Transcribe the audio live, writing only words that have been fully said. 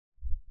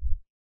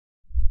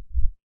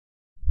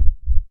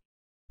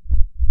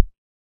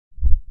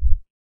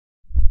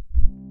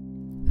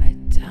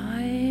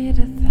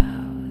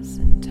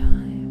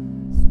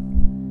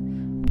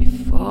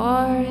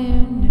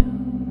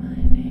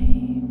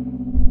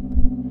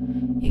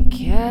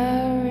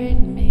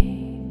buried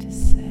me to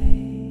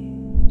say,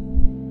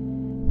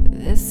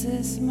 this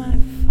is my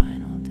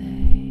final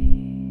day.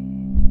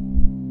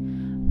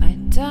 I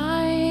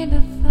died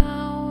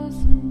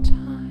 1,000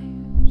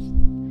 times.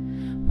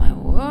 My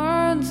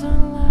words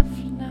are left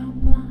now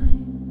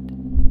blind.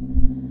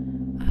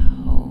 I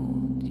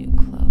hold you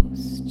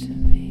close to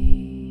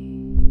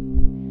me.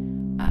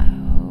 I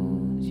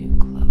hold you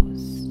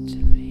close to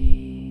me.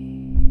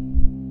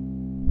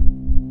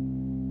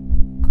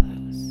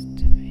 Close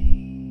to me.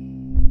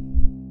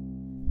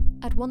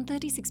 At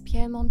 1:36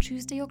 p.m. on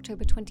Tuesday,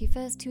 October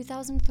 21st,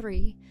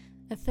 2003,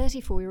 a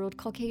 34-year-old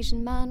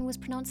Caucasian man was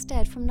pronounced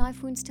dead from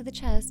knife wounds to the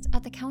chest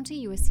at the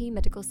County USC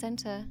Medical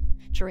Center.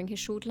 During his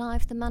short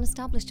life, the man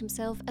established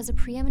himself as a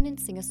preeminent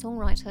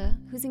singer-songwriter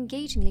whose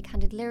engagingly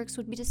candid lyrics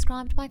would be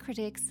described by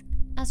critics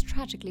as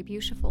tragically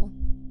beautiful.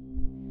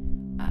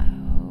 I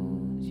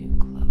hold you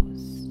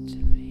close to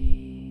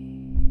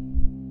me.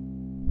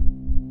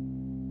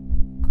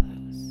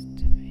 Close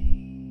to me.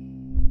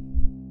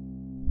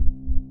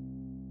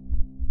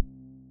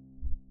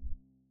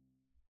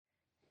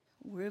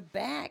 We're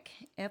back,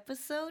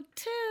 episode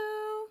 2.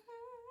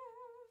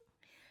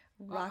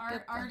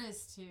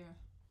 Artist 2.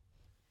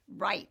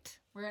 Right.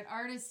 We're at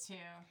Artist 2.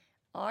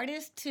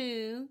 Artist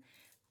 2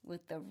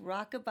 with the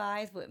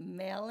Rockabys with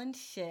Mel and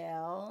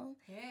Shell.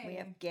 Yay. We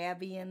have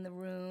Gabby in the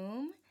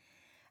room.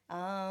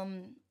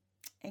 And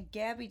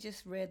Gabby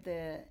just read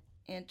the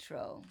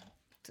intro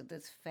to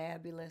this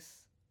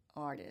fabulous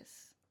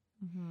artist.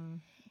 Mm-hmm.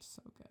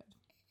 So good.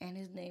 And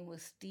his name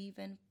was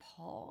Stephen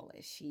Paul,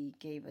 as she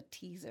gave a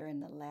teaser in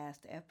the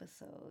last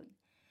episode.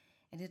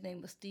 And his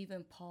name was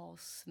Stephen Paul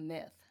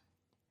Smith.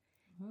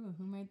 Ooh,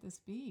 who might this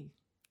be?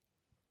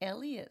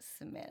 Elliott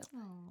Smith.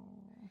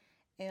 Oh,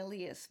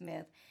 Elliott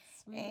Smith.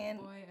 sweet And-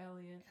 boy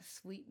Elliot.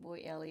 Sweet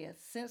boy Elliott.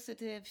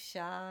 Sensitive,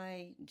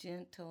 shy,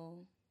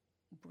 gentle,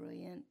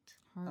 brilliant.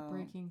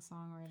 Heartbreaking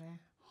songwriter.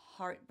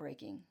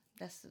 Heartbreaking.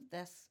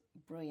 That's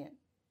brilliant.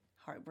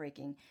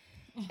 Heartbreaking.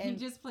 He And-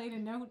 just played a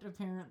note,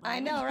 apparently.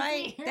 I know,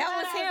 right? Did you hear That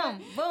was I him.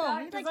 Boom.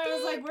 He's Because like, I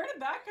was "Ding, like, where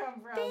did that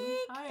come from? ding."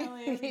 Hi,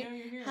 Elliot. You know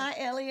you're here. Hi,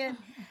 Elliot.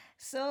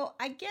 So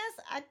I guess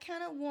I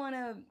kind of want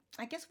to,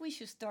 I guess we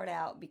should start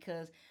out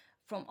because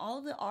from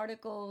all the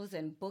articles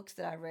and books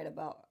that I read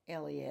about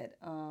Elliot,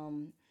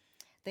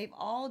 they've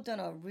all done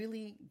a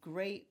really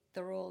great,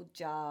 thorough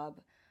job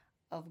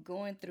of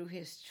going through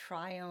his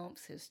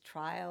triumphs, his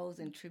trials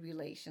and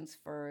tribulations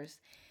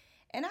first.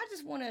 And I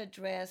just want to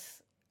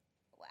address,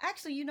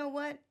 actually, you know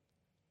what?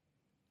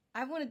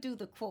 I want to do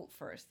the quote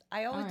first.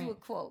 I always do a Alright.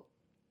 quote.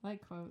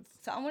 Like quotes.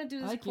 So I want to do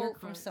I this like your quote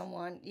from quotes.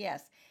 someone.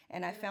 Yes.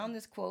 And I found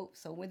this quote.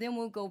 So then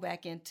we'll go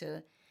back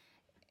into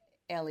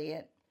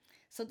Elliot.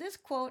 So this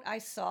quote I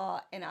saw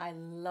and I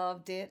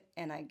loved it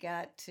and I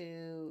got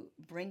to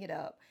bring it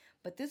up.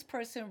 But this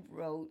person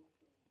wrote,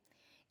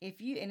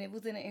 and it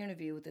was in an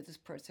interview that this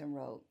person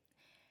wrote.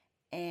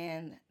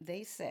 And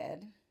they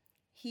said,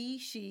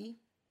 she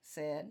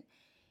said,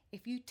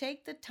 if you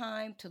take the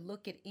time to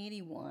look at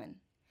anyone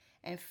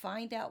and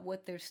find out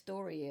what their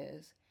story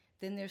is,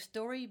 then their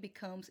story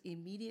becomes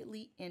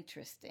immediately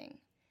interesting.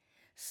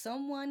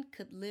 Someone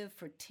could live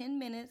for 10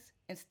 minutes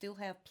and still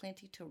have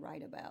plenty to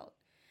write about.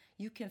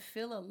 You can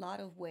feel a lot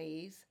of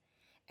ways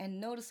and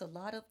notice a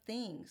lot of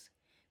things.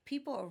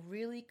 People are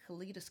really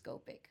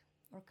kaleidoscopic,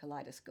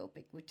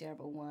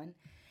 whichever one.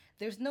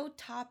 There's no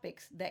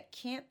topics that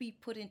can't be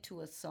put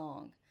into a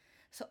song.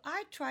 So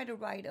I try to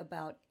write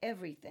about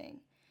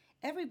everything.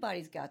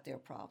 Everybody's got their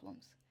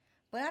problems.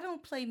 But I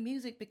don't play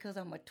music because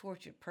I'm a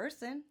tortured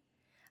person.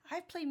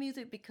 I play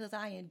music because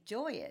I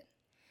enjoy it,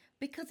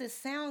 because it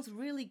sounds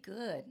really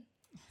good.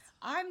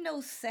 I'm no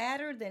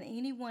sadder than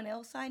anyone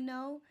else I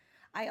know.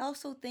 I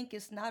also think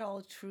it's not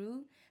all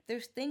true.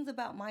 There's things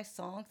about my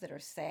songs that are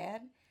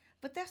sad,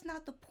 but that's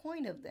not the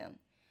point of them.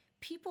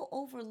 People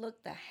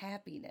overlook the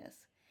happiness.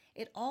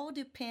 It all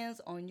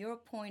depends on your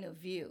point of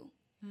view.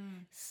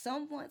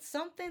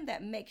 Something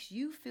that makes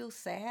you feel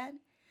sad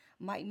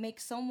might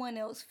make someone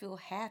else feel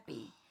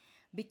happy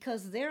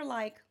because they're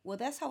like, well,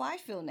 that's how I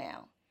feel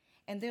now.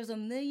 And there's a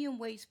million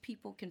ways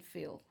people can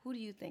feel. Who do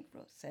you think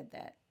said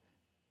that?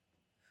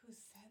 Who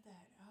said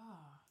that?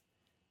 Oh.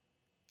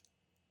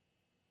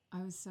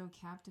 I was so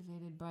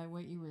captivated by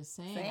what you were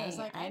saying. I was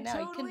like, I I know,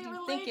 you totally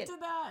couldn't think relate it. to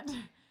that.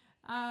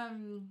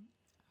 Who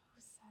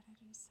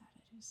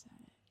said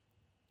it?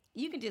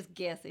 You can just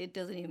guess. It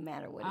doesn't even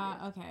matter what it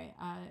is. Okay.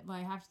 Well,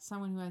 I have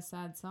someone who has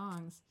sad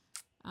songs.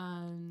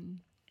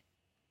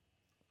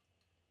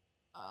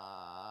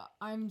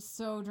 I'm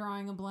so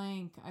drawing a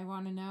blank. I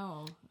want to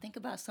know. Think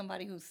about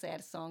somebody who's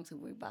sad songs who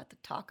we're about to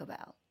talk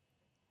about.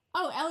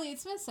 Oh, Elliott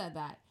Smith said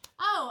that.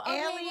 Oh, okay.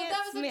 Elliott well,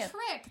 that was Smith. a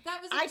trick.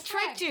 That was a I trick.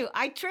 tricked you.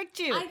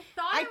 I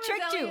thought I it was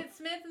tricked you. Elliott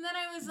Smith, and then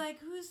I was like,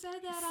 who said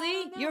that? I See,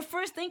 don't know. your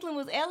first inkling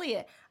was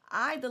Elliot.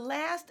 The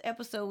last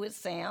episode with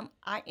Sam,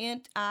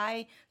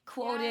 I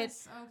quoted,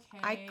 Yes,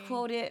 okay. I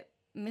quoted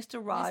Mr.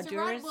 Rogers.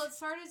 Well, it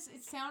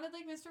sounded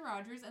like Mr.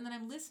 Rogers, and then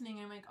I'm listening,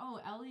 and I'm like, oh,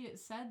 Elliot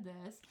said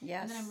this.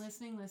 Yes. And then I'm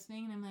listening,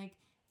 and I'm like,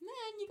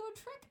 man, you go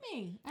trick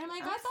me. And I'm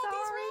like, I'm I thought sorry.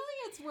 these were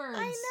Elliot's words.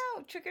 I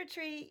know, trick or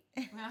treat.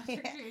 Well,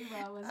 trick or treat,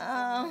 well,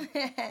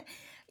 wasn't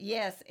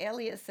Yes,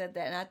 Elliot said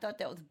that, and I thought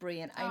that was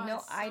brilliant. Oh,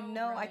 it's I so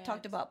know. I brilliant.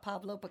 talked about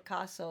Pablo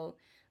Picasso,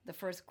 the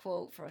first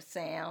quote for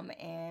Sam,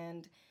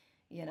 and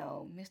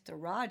Mr.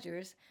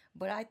 Rogers,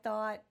 but I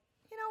thought,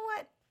 you know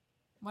what?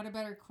 What a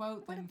better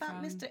quote What than about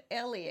from Mr.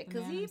 Elliot? the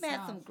Because man he had some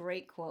himself.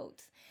 great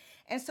quotes.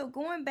 And so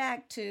going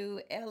back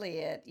to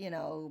Elliot,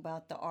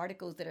 about the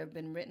articles that have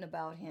been written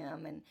about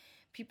him and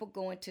people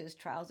going to his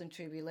trials and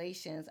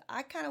tribulations,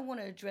 I kind of want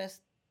to address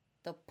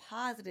the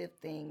positive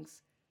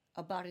things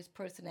about his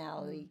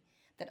personality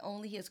that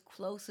only his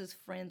closest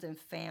friends and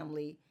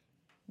family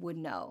would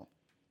know.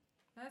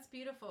 That's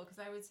beautiful because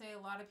I would say a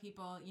lot of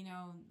people,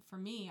 for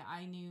me,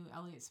 I knew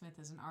Elliott Smith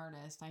as an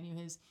artist. I knew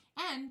his,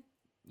 and,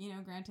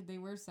 granted, they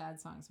were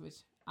sad songs, which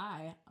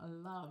I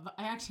love.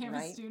 I actually have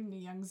Right. a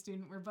young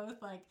student. We're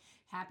both like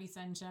happy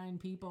sunshine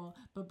people,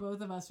 but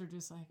both of us are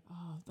just like,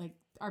 oh, like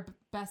our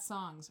best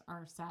songs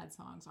are sad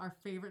songs. Our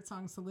favorite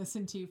songs to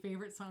listen to,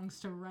 favorite songs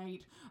to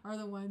write are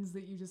the ones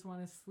that you just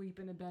want to sleep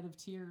in a bed of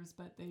tears,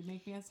 but they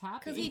make us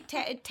happy.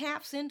 Because it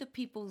taps into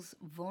people's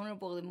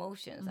vulnerable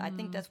emotions. I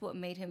think that's what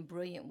made him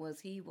brilliant was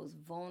he was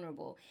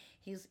vulnerable.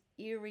 His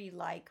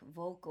eerie-like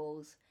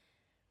vocals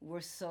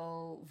were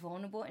so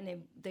vulnerable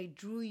and they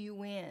drew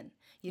you in.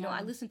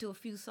 I listened to a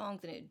few songs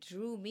and it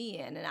drew me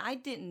in. And I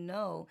didn't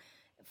know,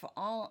 for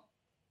all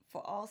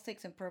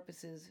sakes and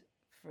purposes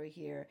for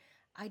here,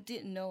 I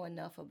didn't know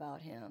enough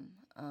about him.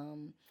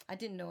 I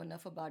didn't know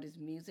enough about his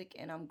music,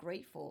 and I'm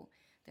grateful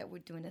that we're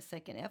doing a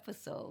second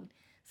episode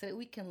so that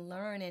we can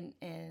learn and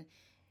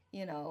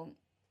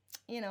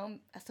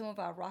some of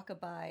our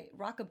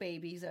rocker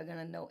babies are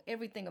gonna know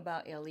everything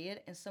about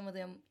Elliot, and some of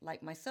them,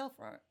 like myself,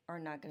 are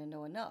not gonna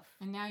know enough.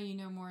 And now you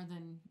know more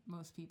than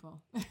most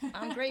people.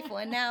 I'm grateful,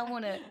 and now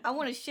I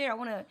wanna share. I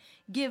wanna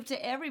give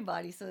to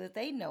everybody so that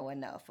they know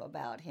enough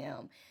about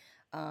him.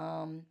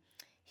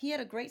 He had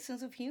a great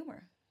sense of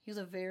humor. He was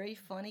a very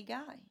funny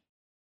guy.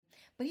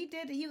 But he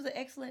was an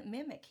excellent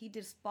mimic. He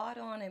did spot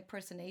on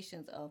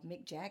impersonations of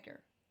Mick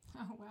Jagger.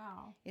 Oh,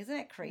 wow. Isn't that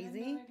I had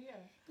crazy? no idea.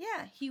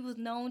 Yeah, he was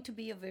known to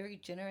be a very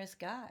generous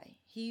guy.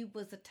 He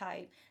was the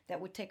type that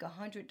would take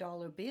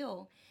 $100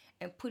 bill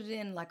and put it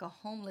in like a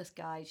homeless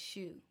guy's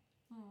shoe.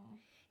 Oh.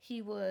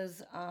 He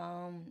was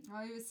Well,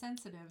 he was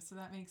sensitive, so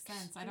that makes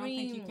sense. I don't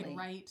think you could Extremely.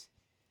 write.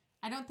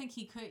 I don't think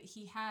he could.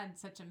 He had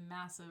such a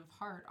massive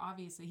heart.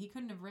 Obviously, he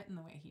couldn't have written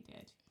the way he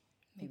did.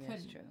 maybe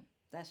couldn't.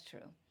 That's true.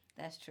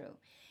 That's true.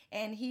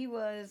 And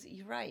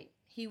you're right.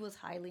 He was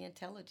highly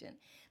intelligent.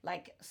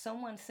 Like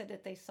someone said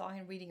that they saw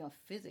him reading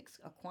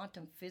a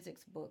quantum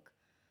physics book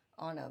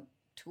on a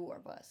tour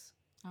bus.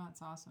 Oh,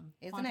 it's awesome.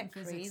 Isn't Quantum that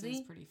physics is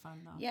crazy? pretty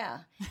fun, though. Yeah.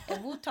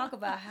 And we'll talk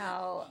about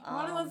how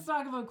Let's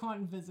talk about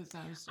quantum physics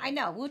now. I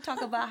know. We'll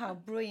talk about how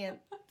brilliant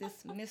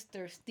this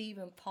Mr.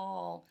 Stephen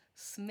Paul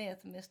Smith,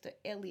 Mr.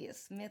 Elliot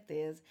Smith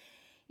is.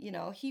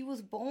 He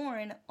was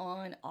born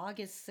on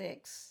August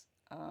 6,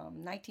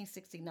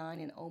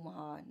 1969 in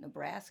Omaha,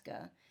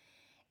 Nebraska.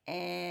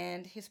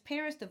 And his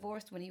parents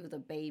divorced when he was a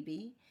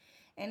baby.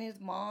 And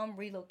his mom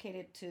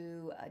relocated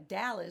to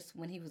Dallas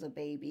when he was a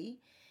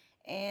baby.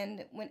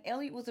 And when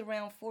Elliot was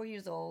around 4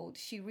 years old,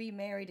 she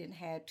remarried and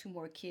had two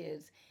more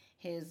kids,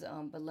 his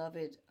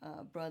beloved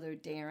brother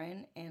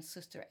Darren and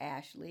sister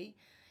Ashley.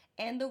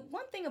 And the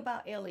one thing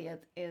about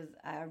Elliot is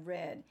I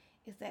read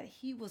is that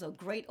he was a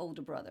great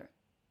older brother.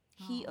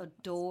 He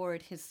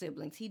adored his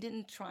siblings. He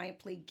didn't try and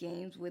play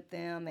games with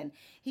them, and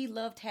he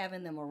loved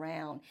having them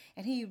around.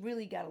 And he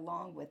really got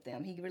along with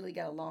them. He really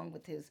got along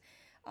with his,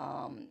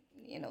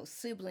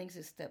 siblings,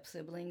 his step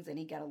siblings, and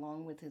he got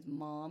along with his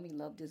mom. He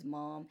loved his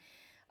mom.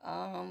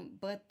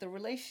 But the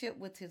relationship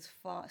with his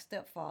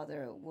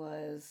stepfather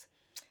was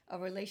a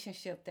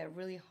relationship that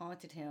really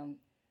haunted him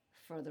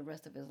for the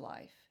rest of his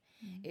life.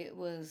 Mm-hmm. It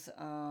was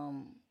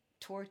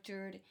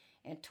tortured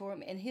and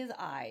torment in his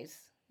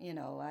eyes.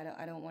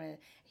 I don't want to.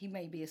 He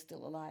may be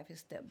still alive.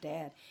 His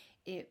stepdad.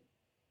 It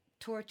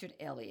tortured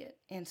Elliot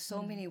in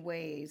so many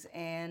ways,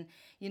 and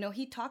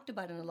he talked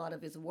about it in a lot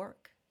of his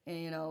work.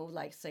 And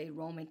like say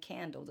Roman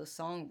Candle, the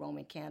song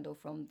Roman Candle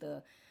from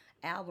the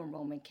album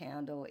Roman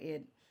Candle.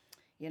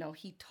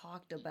 He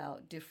talked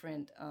about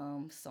different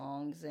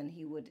songs, and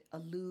he would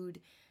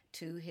allude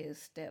to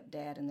his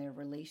stepdad and their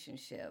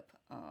relationship.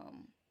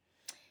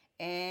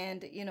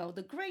 And,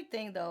 the great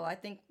thing, though, I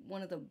think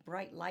one of the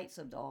bright lights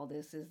of all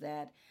this is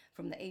that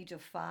from the age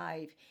of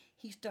 5,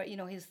 he started,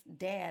 his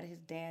dad,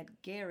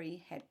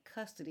 Gary, had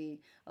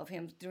custody of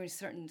him during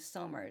certain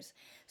summers.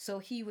 So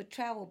he would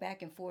travel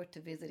back and forth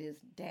to visit his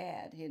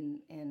dad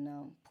in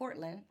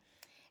Portland.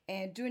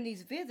 And during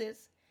these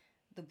visits,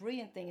 the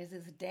brilliant thing is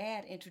his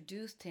dad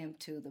introduced him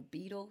to the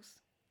Beatles.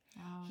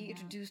 Oh, He yeah.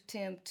 introduced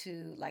him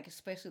to,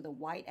 especially the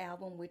White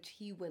Album, which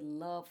he would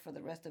love for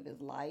the rest of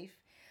his life.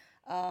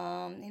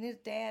 And his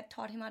dad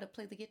taught him how to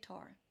play the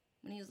guitar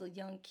when he was a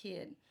young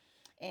kid.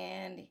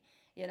 And,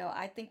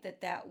 I think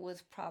that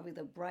was probably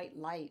the bright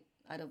light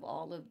out of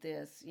all of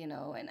this,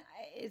 and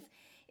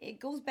it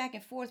goes back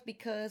and forth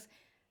because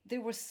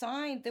there were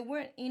signs, there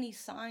weren't any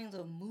signs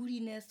of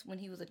moodiness when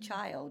he was a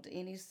child,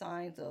 any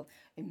signs of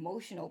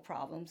emotional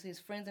problems. His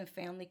friends and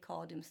family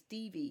called him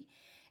Stevie.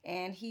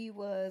 And he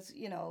was,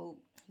 you know,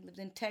 he lived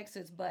in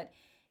Texas, but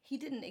he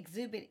didn't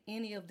exhibit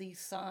any of these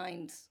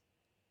signs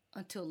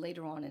until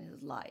later on in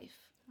his life.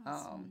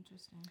 That's so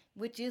interesting.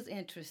 Which is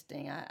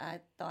interesting. I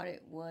thought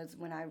it was,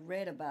 when I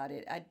read about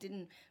it, I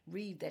didn't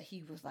read that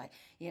he was like,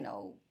 you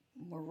know,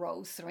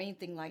 morose or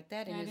anything like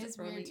that in Yeah, it his is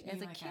weird early to be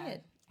as a like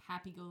kid.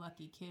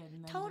 happy-go-lucky kid.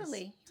 And then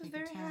Totally. just He was take a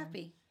very turn.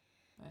 happy.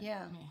 But,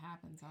 Yeah. I mean, it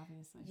happens,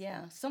 obviously.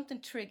 Yeah,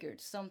 something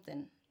triggered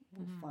something.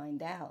 We'll Mm-hmm.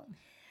 find out.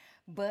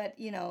 But,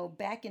 you know,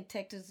 back in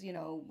Texas, you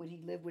know, when he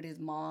lived with his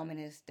mom and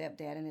his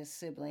stepdad and his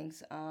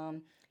siblings,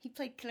 he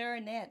played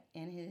clarinet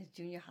in his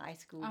junior high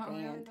school Oh,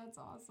 band. really? That's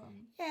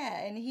awesome.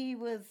 Yeah, and he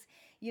was,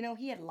 you know,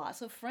 he had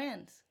lots of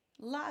friends.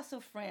 Lots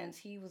of friends.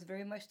 He was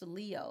very much the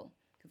Leo,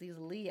 because he was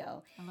a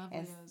Leo. I love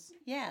And Leos.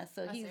 Yeah,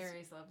 so Us he's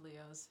Aries love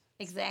Leos.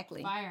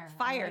 exactly Fire. I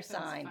Fire like those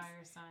signs.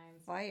 Fire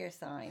signs. Fire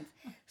signs.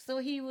 So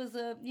he was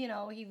you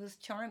know, he was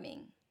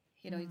charming.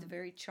 You know, he's a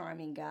very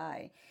charming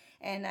guy.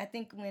 And I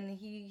think when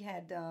he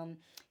had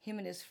him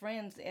and his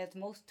friends,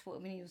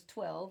 when he was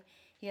 12,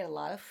 he had a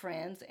lot of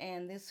friends,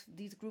 and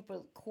these group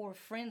of core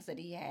friends that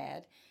he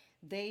had,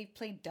 they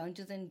played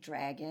Dungeons and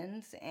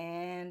Dragons,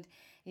 and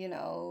you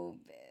know,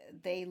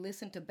 they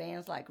listened to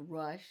bands like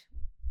Rush.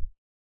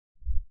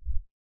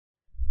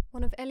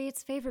 One of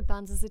Elliot's favourite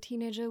bands as a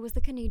teenager was the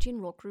Canadian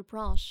rock group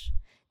Rush.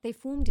 They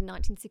formed in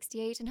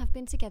 1968 and have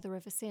been together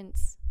ever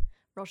since.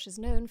 Rush is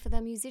known for their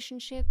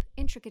musicianship,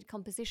 intricate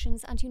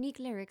compositions, and unique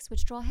lyrics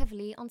which draw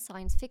heavily on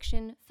science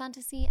fiction,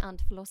 fantasy,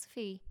 and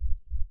philosophy.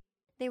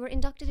 They were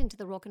inducted into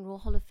the Rock and Roll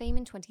Hall of Fame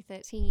in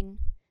 2013.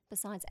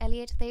 Besides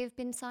Elliot, they have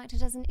been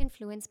cited as an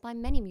influence by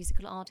many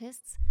musical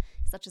artists,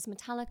 such as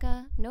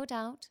Metallica, No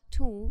Doubt,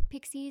 Tool,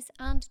 Pixies,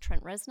 and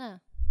Trent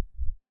Reznor.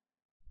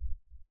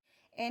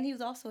 And he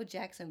was also a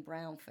Jackson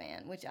Browne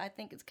fan, which I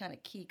think is kind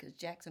of key because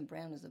Jackson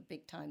Browne is a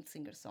big-time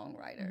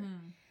singer-songwriter.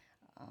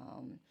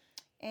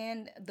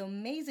 And the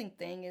amazing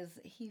thing is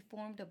he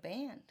formed a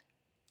band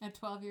At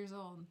 12 years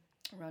old.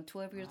 around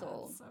 12 years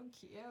old. That's so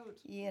cute.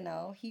 You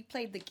know, he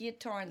played the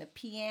guitar and the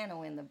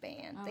piano in the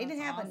band. Oh, They didn't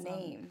that's have awesome. a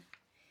name.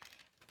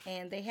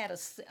 And they had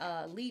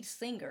a lead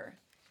singer,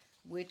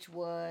 which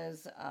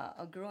was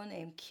a girl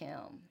named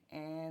Kim.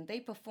 And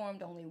they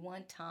performed only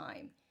one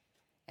time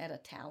at a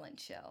talent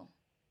show.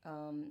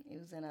 It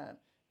was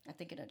I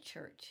think in a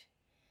church.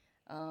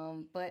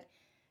 But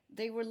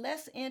they were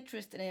less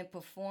interested in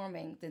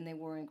performing than they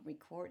were in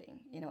recording.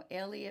 You know,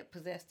 Elliot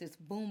possessed this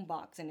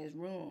boombox in his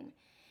room,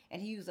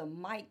 and he used a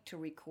mic to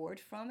record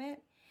from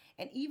it.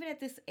 And even at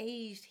this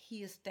age,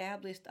 he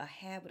established a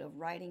habit of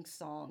writing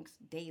songs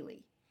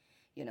daily.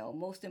 You know,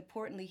 most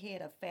importantly, he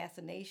had a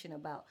fascination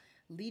about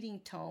leading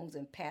tones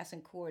and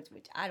passing chords,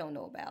 which I don't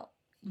know about.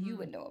 You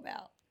would know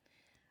about.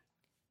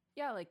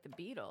 Yeah, like the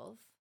Beatles.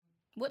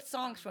 What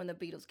songs from the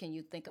Beatles can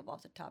you think of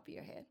off the top of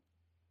your head?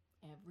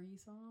 Every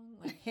song,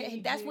 like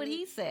Hey That's what Jude.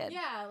 he said.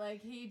 Yeah,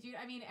 like Hey Jude.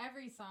 I mean,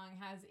 every song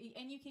has,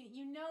 and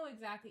you know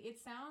exactly. It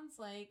sounds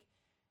like,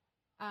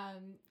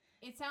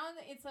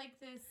 it's like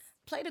this.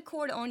 Play the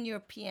chord on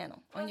your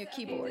piano, on your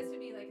Okay, keyboard. this would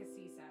be like a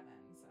C7.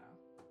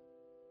 So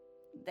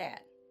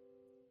That.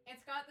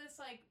 it's got this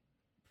like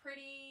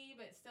pretty,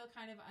 but still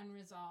kind of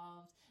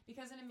unresolved.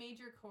 Because in a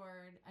major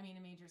chord, a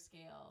major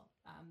scale,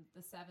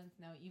 the seventh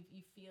note, you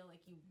feel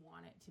like you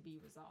want it to be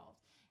resolved.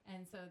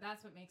 And so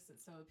that's what makes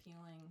it so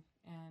appealing.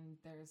 And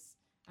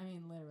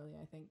literally,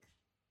 I think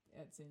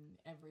it's in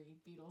every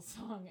Beatles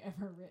song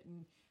ever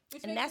written.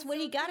 And that's where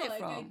he got it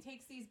from. It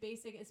takes these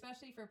basic,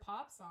 especially for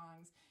pop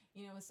songs,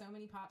 you know, so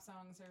many pop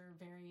songs are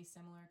very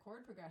similar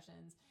chord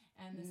progressions.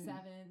 And the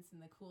sevenths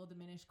and the cool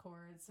diminished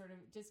chords sort of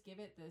just give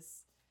it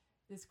this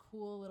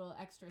cool little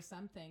extra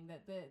something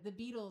that the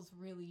Beatles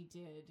really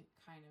did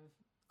kind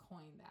of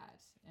coin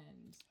that.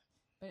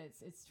 But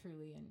it's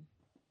truly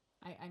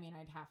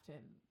I'd have to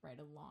write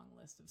a long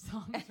list of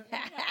songs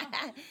right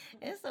now.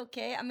 It's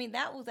okay.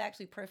 That was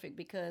actually perfect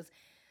because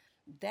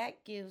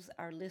that gives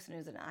our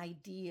listeners an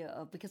idea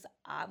of, because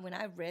when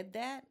I read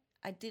that,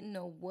 I didn't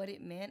know what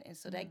it meant. And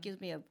so that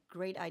gives me a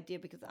great idea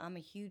because I'm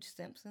a huge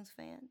Simpsons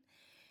fan.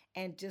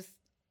 And just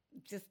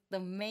the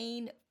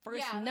main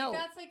first note.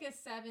 That's like a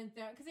seventh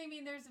note. Because,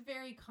 there's a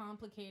very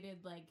complicated,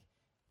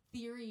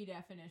 theory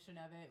definition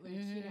of it,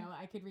 which,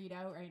 I could read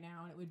out right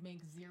now and it would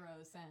make zero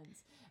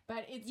sense.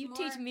 But it's You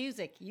teach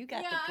music. You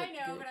got the good.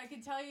 I know, but I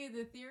could tell you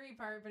the theory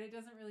part, but it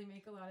doesn't really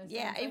make a lot of sense.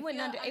 Yeah, it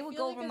wouldn't. It would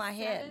go over my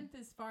head. Seventh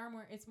is far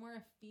more. It's more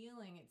a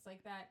feeling. It's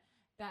like that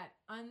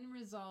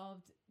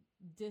unresolved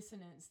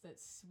dissonance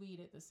that's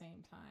sweet at the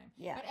same time.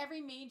 Yeah. But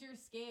every major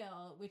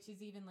scale, which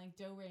is even like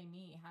do re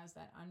mi, has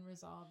that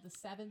unresolved. The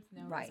seventh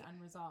note is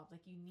unresolved.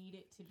 Like you need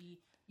it to be.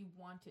 You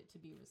want it to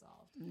be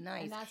resolved.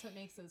 Nice. And that's what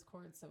makes those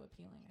chords so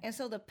appealing. And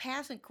so the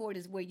passing chord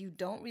is where you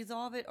don't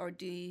resolve it, or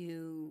do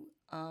you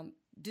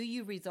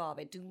resolve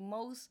it? Do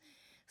most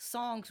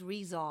songs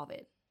resolve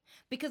it?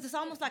 because it's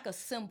almost like a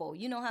cymbal.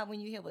 You know how when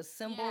you hear a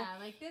cymbal Yeah,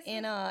 like this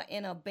in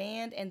a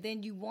band, and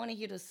then you want to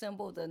hear the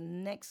cymbal the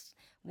next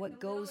what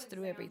goes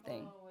through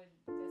everything.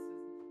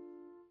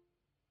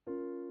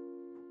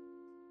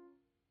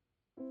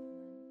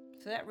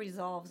 So that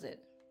resolves it.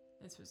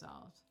 It's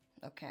resolved.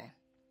 Okay.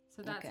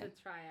 So that's Okay. the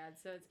triad.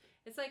 So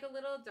it's like a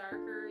little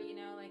darker, you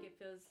know, like it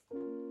feels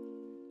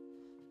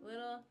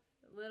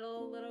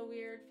little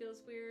weird,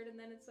 feels weird, and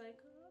then it's like,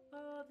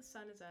 oh, the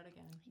sun is out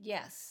again.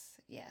 Yes.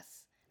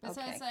 But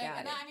so Okay, it's like, got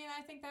and it. I mean,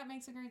 I think that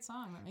makes a great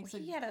song. That makes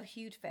Well, he had a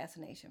huge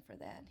fascination for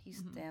that. He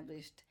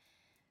established,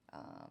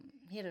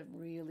 he had a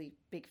really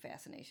big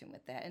fascination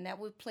with that. And that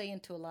would play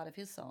into a lot of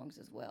his songs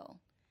as well.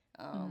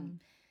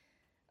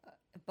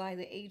 By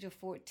the age of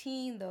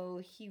 14, though,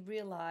 he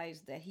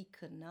realized that he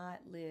could not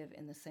live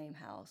in the same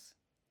house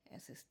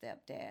as his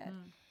stepdad.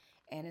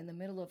 And in the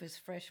middle of his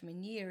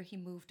freshman year, he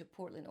moved to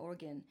Portland,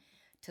 Oregon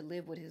to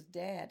live with his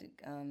dad,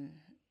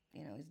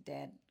 his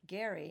dad,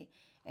 Gary.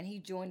 And he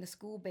joined the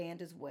school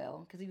band as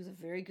well because he was a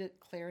very good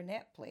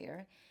clarinet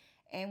player.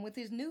 And with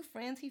his new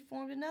friends, he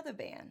formed another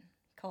band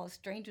called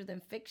Stranger Than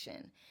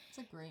Fiction. It's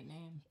a great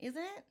name.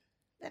 Isn't it?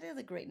 That is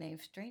a great name,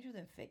 Stranger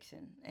Than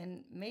Fiction.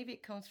 And maybe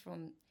it comes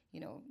from,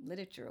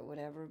 literature or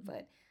whatever,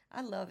 but I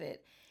love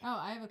it. Oh,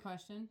 I have a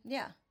question.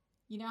 Yeah.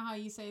 You know how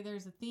you say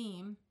there's a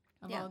theme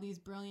of Yeah. all these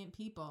brilliant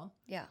people?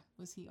 Yeah.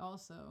 Was he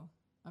also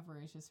a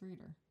voracious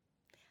reader?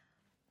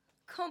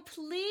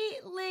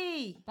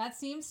 Completely. That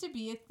seems to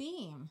be a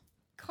theme.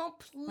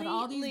 Completely. But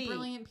all these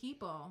brilliant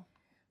people.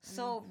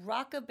 So,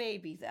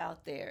 rockababies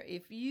out there,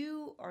 if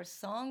you are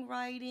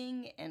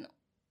songwriting and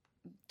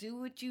do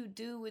what you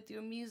do with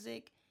your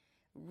music,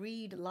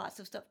 read lots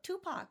of stuff.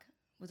 Tupac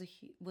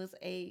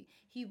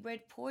he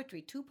read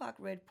poetry. Tupac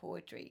read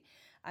poetry.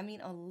 I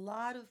mean, a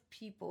lot of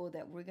people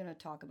that we're going to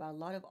talk about, a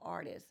lot of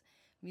artists,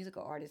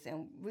 musical artists,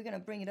 and we're going to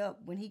bring it up.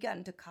 When he got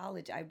into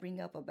college, I bring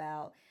up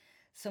about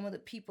some of the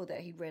people that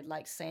he read,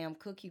 like Sam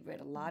Cooke. He read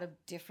a lot of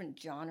different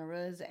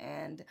genres,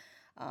 and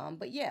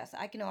but yes,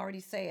 I can already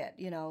say it.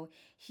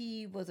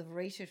 He was a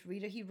voracious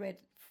reader. He read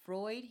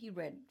Freud. He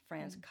read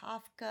Franz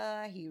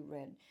Kafka. He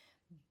read,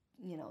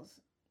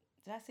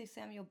 did I say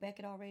Samuel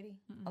Beckett already?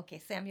 Okay,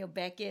 Samuel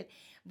Beckett.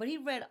 But he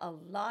read a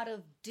lot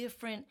of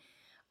different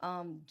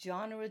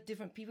genres,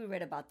 different people. He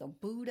read about the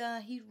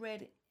Buddha. He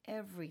read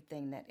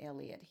everything that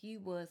Eliot. He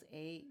was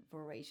a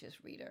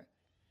voracious reader.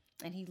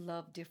 And he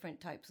loved different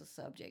types of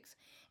subjects.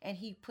 And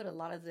he put a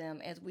lot of them,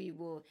 as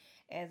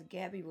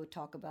Gabby will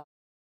talk about,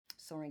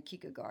 Soren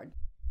Kierkegaard.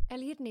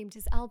 Eliot named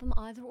his album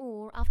Either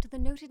Or after the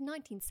noted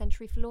 19th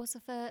century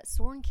philosopher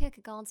Soren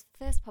Kierkegaard's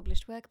first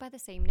published work by the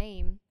same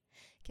name.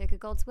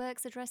 Kierkegaard's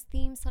works address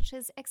themes such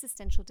as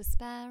existential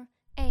despair,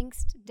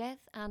 angst, death,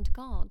 and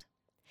God.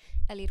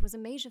 Eliot was a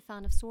major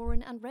fan of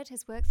Soren and read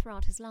his work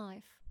throughout his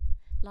life.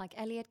 Like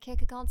Eliot,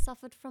 Kierkegaard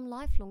suffered from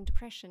lifelong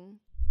depression.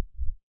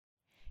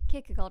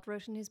 Kierkegaard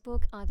wrote in his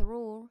book Either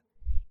Or,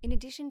 "In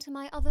addition to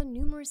my other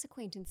numerous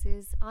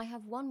acquaintances, I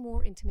have one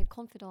more intimate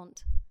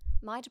confidant.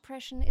 My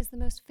depression is the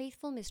most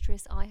faithful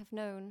mistress I have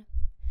known.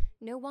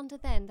 No wonder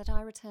then that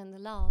I return the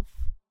love."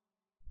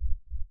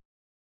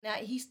 Now,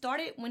 he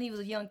started when he was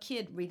a young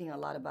kid reading a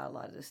lot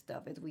of this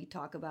stuff. As we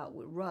talk about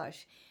with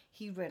Rush,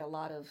 he read a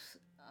lot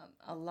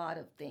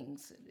of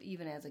things,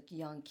 even as a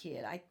young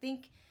kid. I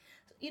think,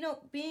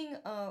 being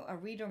a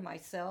reader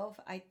myself,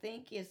 I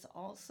think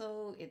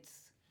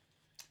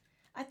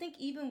I think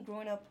even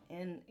growing up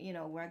in,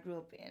 where I grew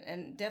up in,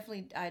 and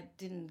definitely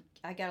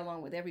I got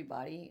along with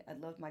everybody. I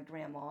loved my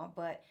grandma,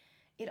 but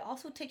it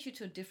also takes you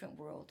to a different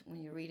world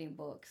when you're reading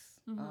books.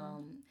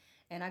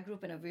 And I grew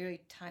up in a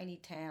very tiny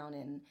town,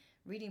 and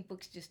reading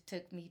books just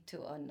took me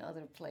to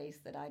another place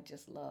that I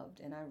just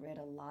loved. And I read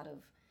a lot of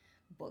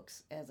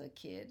books as a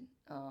kid,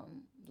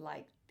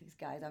 like these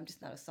guys. I'm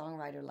just not a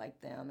songwriter like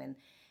them. And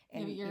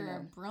you're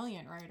a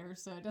brilliant writer,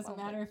 so it doesn't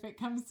matter if it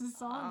comes to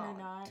song or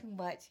not. Too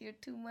much. You're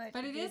too much.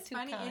 But it You're is too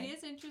funny. kind. It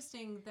is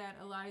interesting that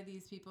a lot of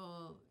these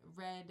people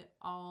read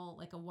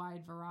a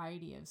wide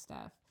variety of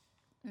stuff.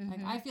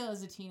 Like I feel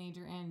as a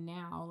teenager and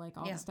now, like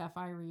all the stuff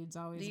I read is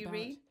always Do you about.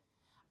 read?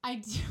 I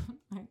do.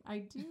 I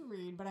do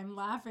read, but I'm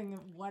laughing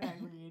at what I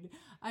read.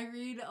 I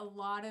read a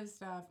lot of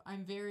stuff.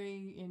 I'm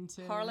very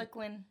into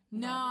Harlequin?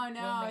 No,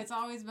 romance. it's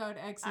always about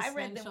I existential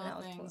read them when I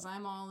was things. 12.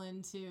 I'm all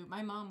into.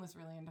 My mom was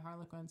really into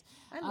Harlequins.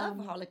 I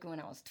loved Harlequin when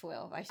I was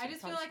 12. I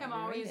just feel like I'm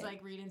always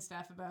like reading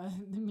stuff about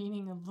the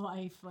meaning of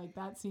life. Like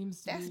that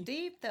seems to That's be.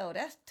 deep though.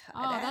 That's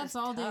That's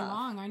all day tough.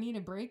 long. I need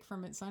a break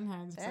from it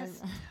sometimes.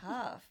 That's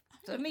tough.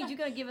 So it means you're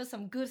gonna give us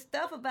some good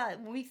stuff about it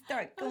when we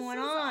start going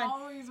This is on.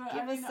 always what-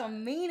 Give us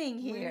some meaning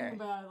here. reading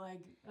about like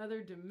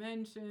other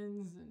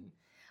dimensions and.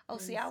 Oh,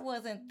 see, I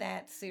wasn't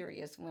that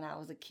serious when I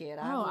was a kid.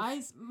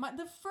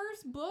 The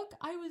first book,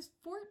 I was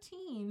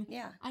 14.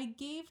 Yeah. I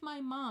gave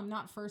my mom,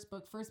 not first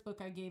book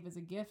I gave as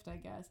a gift, I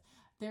guess.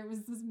 There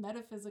was this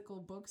metaphysical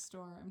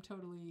bookstore. I'm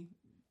totally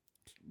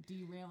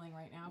derailing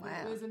right now. But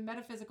Wow. it was a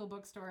metaphysical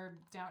bookstore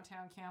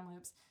downtown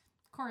Kamloops.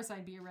 of course,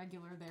 I'd be a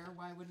regular there.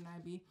 Why wouldn't I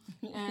be?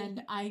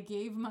 And I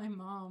gave my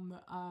mom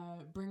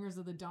Bringers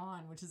of the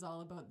Dawn, which is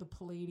all about the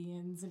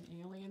Palladians and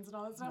aliens and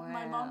all that stuff. Wow.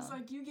 My mom's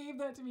like, you gave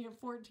that to me at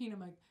 14. I'm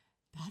like,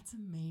 that's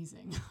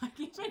amazing. Like,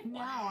 even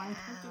now, I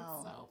think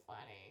it's so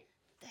funny.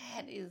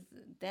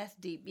 That's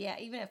deep. Yeah,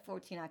 even at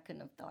 14, I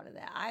couldn't have thought of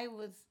that. I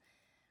was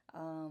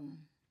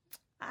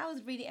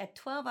reading at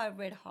 12. I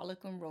read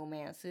Harlequin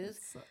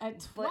romances. At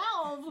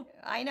 12,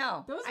 I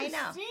know. Those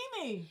are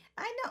steamy.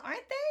 I know,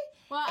 aren't they?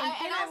 Well,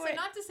 and also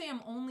not to say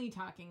I'm only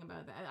talking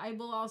about that. I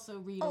will also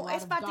read. Oh,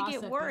 it's about to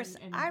get worse.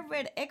 I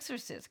read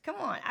Exorcist. Come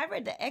on, I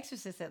read The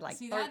Exorcist at like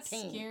 13. That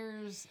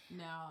scares.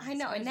 No, I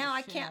know, and now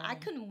I can't. I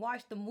couldn't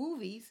watch the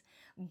movies,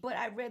 but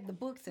I read the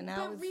books, and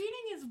now. But reading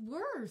is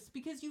worse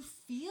because you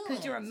feel.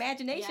 Because your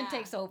imagination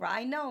takes over.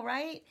 I know,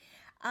 right?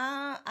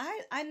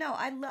 I know.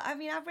 I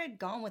mean, I read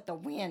Gone with the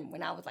Wind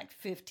when I was like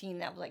 15.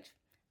 That was like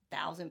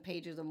 1,000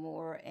 pages or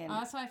more. And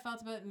that's how I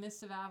felt about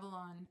Mist of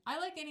Avalon. I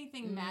like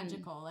anything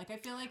magical. Like, I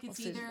feel like it's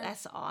either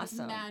that's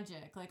awesome. It's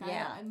magic. Like,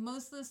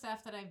 most of the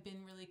stuff that I've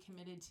been really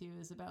committed to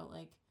is about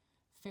like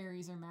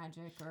fairies or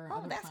magic or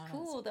other that's planets.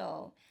 Cool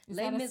though. Is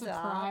that a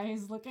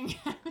surprise looking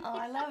at it? Oh,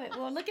 I love it.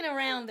 Well, looking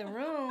around the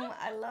room,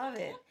 I love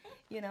it.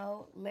 You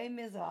know, Les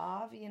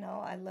Miserables. You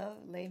know, I love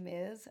Les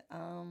Mis.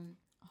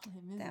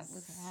 That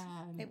was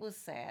sad. It was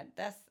sad.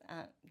 That's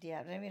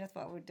yeah. I mean, that's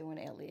why we're doing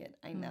Elliot.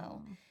 I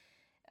know.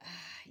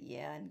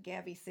 Yeah, and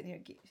Gabby's sitting here.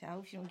 I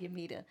hope she don't give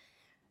me the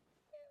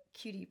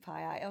cutie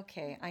pie eye.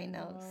 Okay, I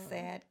know.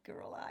 Sad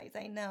girl eyes.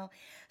 I know.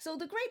 So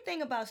the great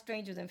thing about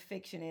Strangers in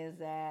Fiction is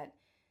that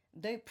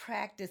they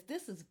practice.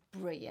 This is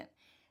brilliant.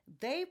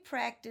 They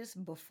practice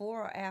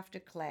before or after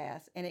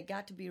class, and it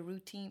got to be a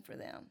routine for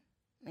them.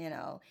 You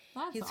know,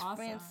 his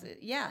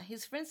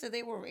friends said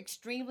they were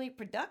extremely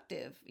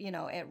productive, you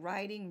know, at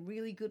writing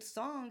really good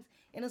songs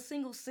in a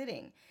single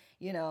sitting,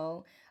 you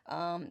know.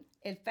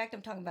 In fact,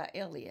 I'm talking about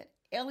Elliot.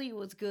 Elliot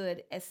was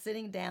good at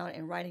sitting down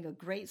and writing a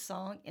great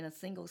song in a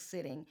single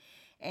sitting.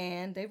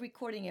 And they're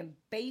recording in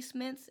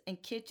basements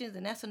and kitchens,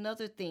 and that's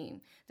another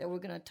theme that we're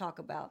going to talk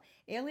about.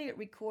 Elliot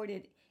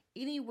recorded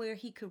anywhere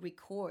he could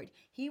record.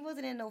 He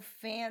wasn't in no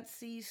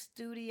fancy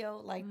studio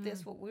like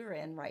this what we're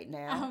in right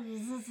now.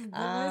 This is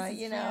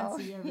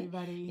fancy,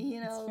 everybody.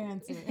 You know,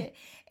 it's fancy.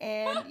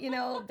 And you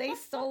know, they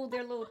sold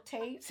their little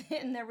tapes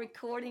and their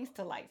recordings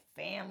to like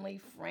family,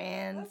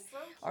 friends,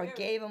 or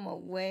gave them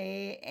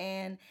away.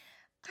 And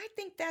I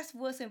think that's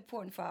what's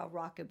important for our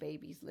rocker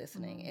babies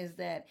listening is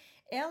that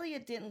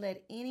Elliot didn't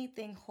let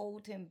anything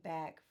hold him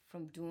back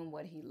from doing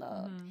what he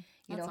loved.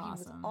 You know, he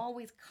was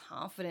always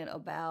confident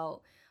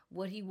about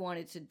what he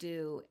wanted to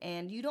do.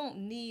 And you don't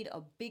need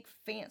a big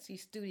fancy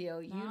studio,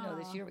 you know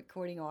this, you're a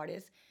recording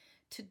artist,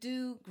 to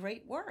do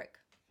great work.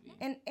 Yeah.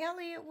 And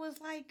Elliot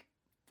was like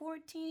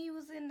 14, he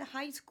was in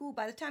high school.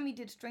 By the time he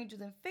did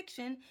Strangers in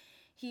Fiction,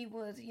 he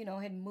was, you know,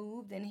 had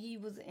moved and he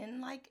was in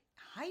like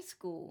high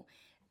school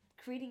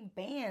creating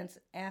bands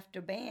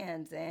after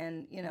bands.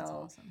 And, you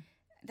know,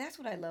 that's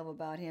what I love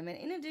about him. And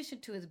in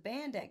addition to his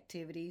band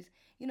activities,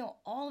 you know,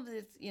 all of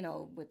this, you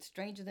know, with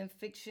Strangers in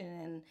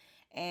Fiction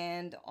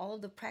and all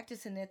of the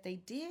practicing that they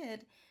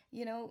did,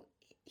 you know,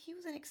 he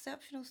was an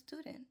exceptional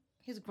student.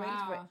 His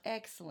grades were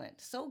excellent.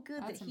 So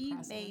good that he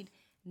made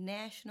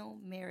National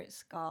Merit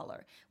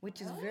Scholar, which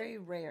is very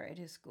rare at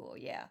his school.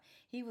 Yeah.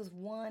 He was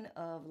one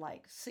of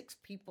like 6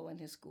 people in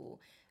his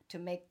school to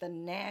make the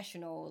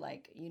national,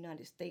 like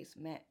United States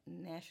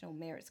National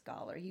Merit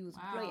Scholar. He was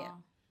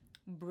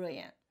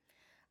brilliant.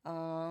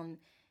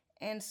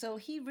 And so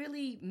he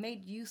really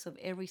made use of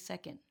every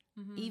second,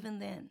 even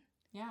then.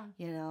 Yeah.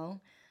 You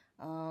know?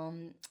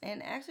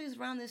 And actually, it's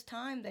around this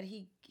time that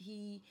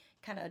he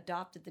kind of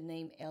adopted the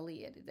name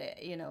Elliot.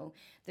 That, you know,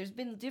 there's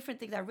been different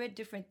things. I read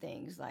different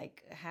things,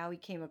 like how he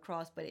came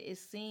across, but it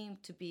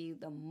seemed to be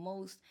the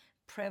most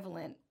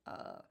prevalent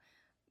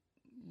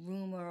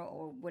rumor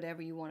or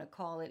whatever you want to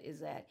call it is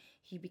that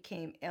he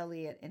became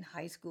Elliot in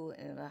high school,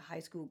 and a high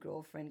school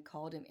girlfriend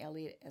called him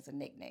Elliot as a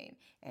nickname,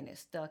 and it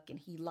stuck, and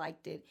he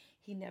liked it.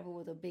 He never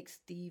was a big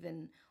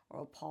Stephen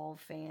or a Paul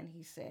fan.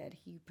 He said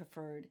he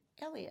preferred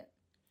Elliot.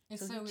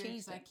 It's so weird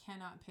because I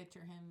cannot picture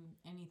him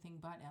anything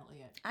but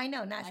Elliot. I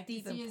know, not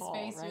Stephen Paul, Paul,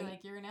 his face, right? You're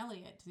like, you're an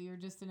Elliot. You're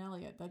just an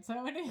Elliot. That's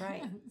how it is.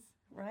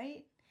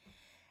 Right.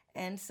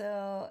 And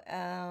so...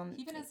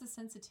 he even has the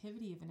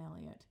sensitivity of an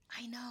Elliot.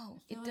 I know.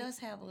 It does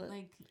have a...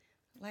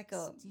 Like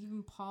a...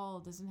 Stephen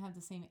Paul doesn't have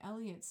the same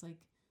Elliot's, like,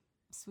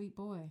 sweet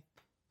boy.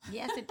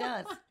 Yes, it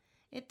does.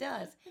 It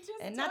does.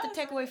 And not to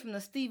take away from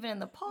the Stephen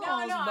and the Pauls,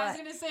 No, but... I was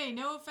going to say,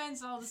 no offense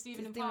to all the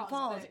Stephen and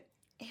Pauls, but...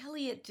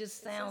 Elliot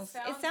just sounds...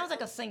 It sounds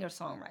like a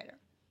singer-songwriter.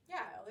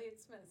 Yeah, Elliot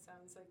Smith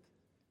sounds like...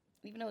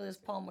 Even though there's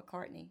Paul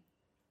McCartney.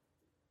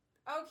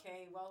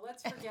 Okay, well,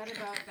 let's forget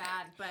about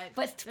that.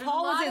 But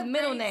Paul was his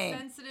middle name.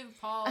 Sensitive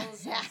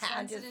Pauls,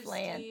 I'm just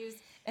playing.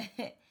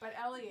 Steves, but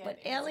Elliot. But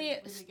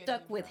Elliot really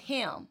stuck with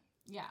him.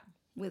 Yeah.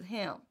 With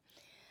him.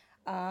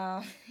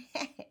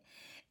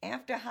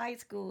 After high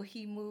school,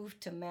 he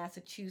moved to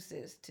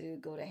Massachusetts to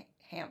go to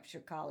Hampshire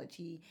College.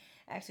 He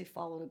actually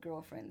followed a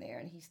girlfriend there,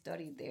 and he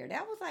studied there.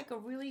 That was like a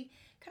really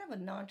kind of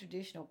a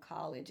non-traditional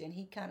college, and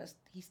he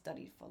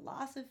studied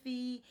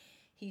philosophy.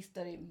 He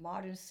studied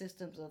modern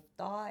systems of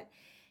thought.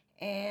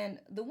 And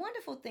the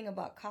wonderful thing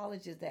about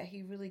college is that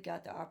he really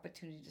got the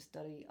opportunity to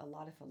study a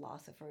lot of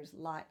philosophers,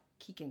 like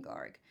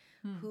Kierkegaard,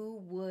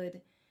 who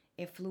would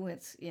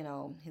influence,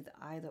 his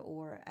Either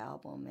Or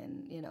album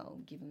and,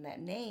 give him that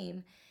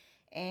name.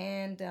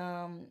 And,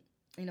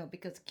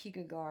 because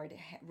Kierkegaard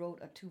wrote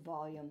a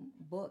 2-volume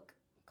book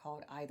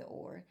called Either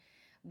Or,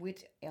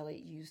 which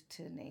Elliot used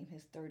to name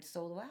his third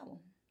solo album.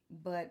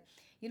 But,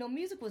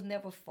 music was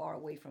never far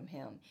away from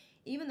him.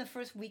 Even the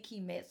first week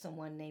he met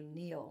someone named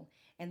Neil,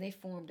 and they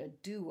formed a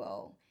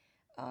duo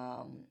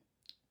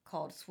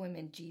called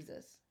Swimmin'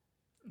 Jesus.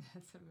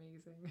 That's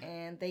amazing.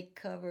 And they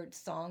covered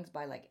songs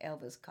by like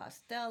Elvis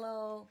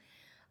Costello.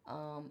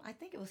 I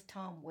think it was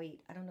Tom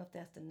Waite. I don't know if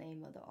that's the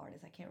name of the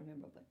artist. I can't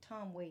remember, but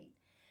Tom Waite.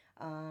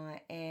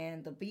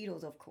 And the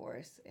Beatles, of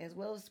course, as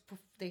well as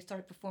they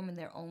started performing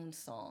their own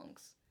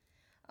songs.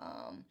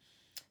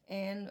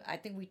 And I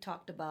think we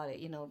talked about it,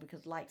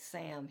 because like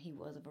Sam, he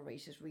was a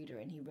voracious reader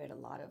and he read a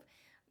lot of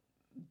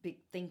big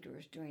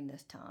thinkers during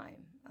this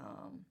time.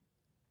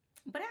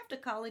 But after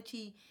college,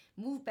 he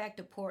moved back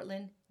to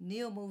Portland.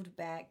 Neil moved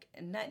back,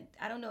 and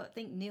I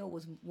think Neil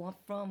was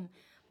from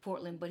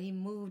Portland, but he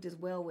moved as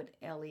well with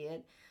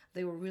Elliot.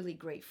 They were really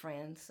great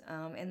friends,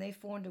 and they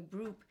formed a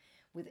group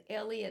with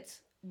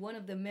Elliot's one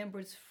of the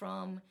members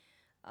from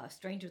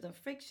Strangers in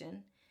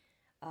Fiction,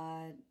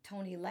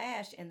 Tony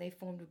Lash, and they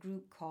formed a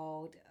group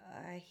called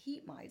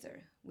Heat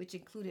Miser, which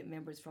included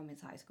members from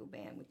his high school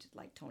band, which is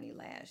like Tony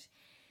Lash.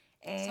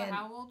 And so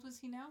how old was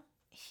he now?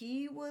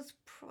 He was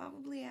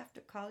probably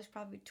after college,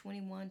 probably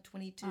 21,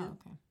 22. Oh,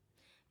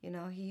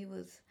 okay. He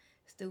was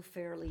still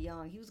fairly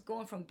young. He was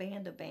going from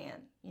band to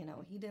band.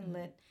 He didn't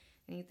let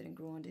anything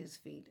grow under his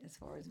feet as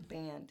far as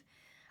band.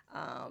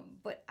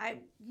 But I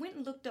went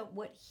and looked up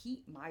what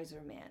Heat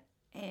Miser meant.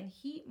 And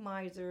Heat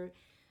Miser,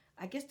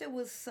 I guess there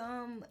was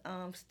some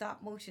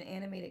stop motion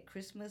animated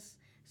Christmas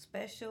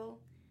special.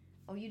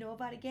 Oh, you know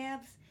about it,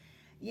 Gabs?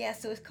 Yeah,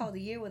 so it's called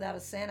The Year Without a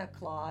Santa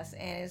Claus,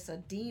 and it's a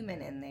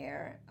demon in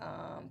there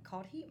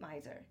called Heat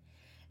Miser.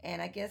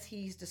 And I guess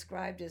he's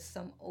described as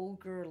some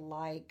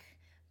ogre-like,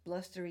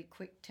 blustery,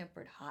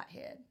 quick-tempered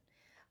hothead.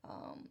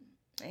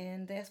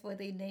 And that's why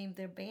they named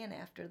their band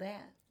after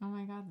that. Oh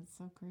my God, that's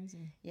so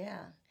crazy.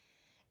 Yeah.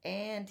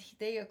 And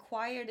they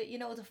acquired it.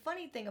 The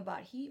funny thing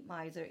about Heat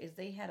Miser is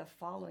they had a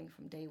following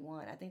from day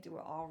one. I think they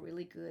were all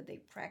really good. They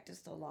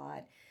practiced a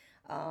lot.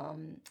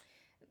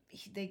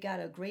 They got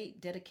a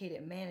great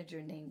dedicated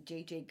manager named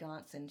J.J.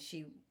 Gonson.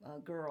 A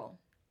girl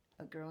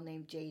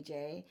named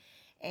J.J.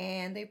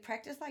 And they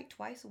practiced like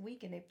twice a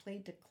week, and they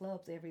played to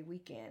clubs every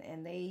weekend.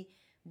 And they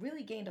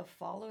really gained a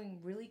following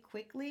really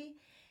quickly.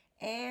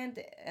 And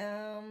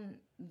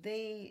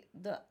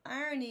the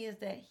irony is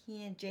that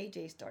he and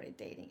JJ started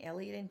dating.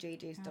 Elliot and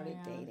JJ started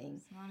dating.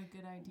 It's not a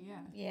good idea.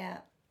 Yeah.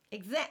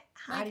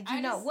 How did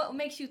you know? What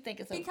makes you think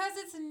it's because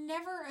it's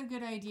never a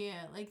good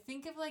idea. Like,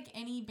 think of like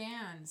any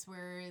bands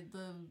where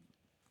the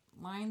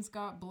lines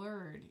got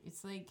blurred.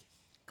 It's like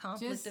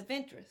conflict of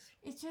interest.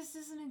 It just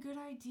isn't a good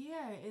idea.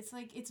 It's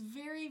like it's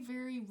very,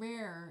 very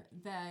rare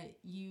that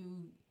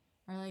you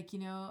are like,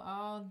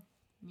 oh,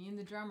 me and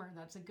the drummer,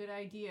 that's a good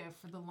idea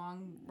for the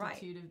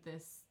longitude of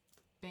this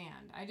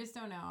band. I just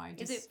don't know.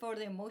 Is it for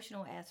the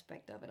emotional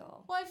aspect of it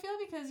all? Well, I feel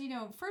because,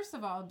 first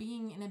of all,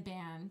 being in a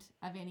band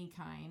of any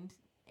kind,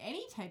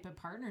 any type of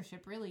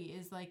partnership really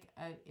is like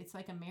it's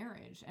like a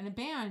marriage. And a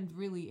band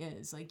really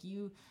is. Like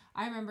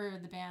I remember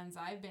the bands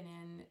I've been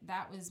in,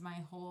 that was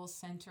my whole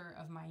center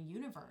of my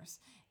universe.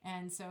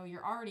 And so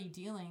you're already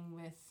dealing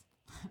with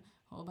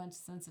a whole bunch of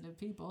sensitive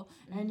people,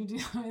 and you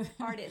deal with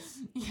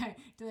artists. Yeah,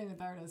 dealing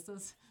with artists,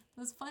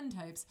 those fun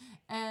types,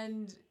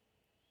 and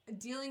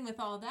dealing with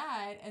all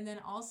that, and then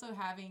also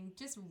having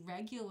just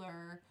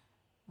regular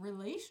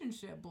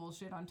relationship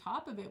bullshit on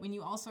top of it. When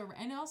you also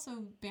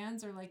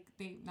bands are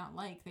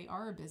they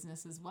are a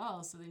business as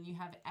well. So then you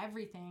have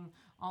everything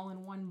all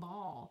in one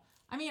ball.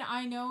 I mean,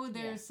 I know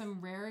there's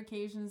some rare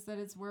occasions that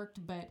it's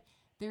worked, but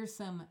there's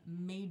some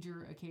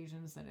major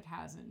occasions that it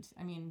hasn't.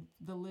 I mean,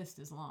 the list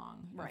is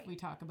long. Right. If we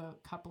talk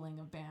about coupling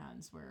of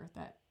bands where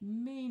that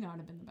may not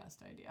have been the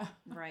best idea.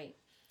 Right.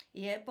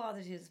 Yeah, it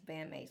bothers his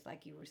bandmates,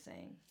 like you were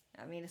saying.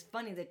 I mean, it's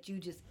funny that you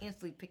just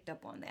instantly picked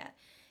up on that.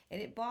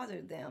 And it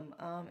bothered them.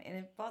 And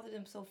it bothered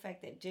them so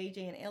fact that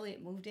JJ and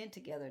Elliot moved in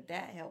together.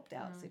 That helped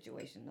out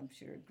situation, I'm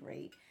sure,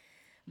 great.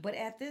 But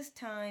at this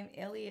time,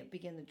 Elliot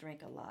began to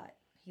drink a lot.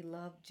 He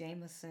loved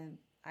Jameson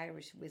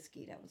Irish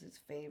whiskey. That was his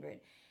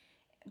favorite.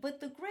 But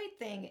the great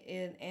thing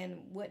and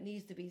what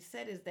needs to be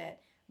said is that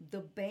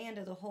the band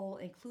as a whole,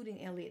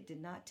 including Elliot, did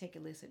not take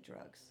illicit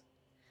drugs.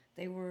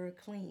 They were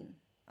clean.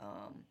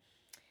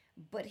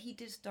 But he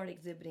did start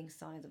exhibiting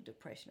signs of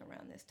depression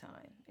around this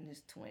time in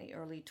his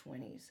early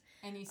 20s.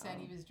 And you said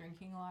he was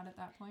drinking a lot at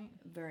that point?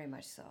 Very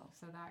much so.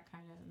 So that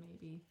kind of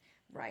maybe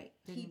right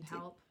didn't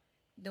help?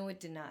 No, it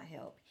did not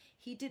help.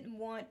 He didn't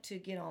want to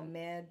get on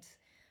meds.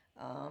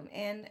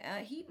 And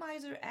Heat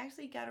Miser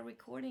actually got a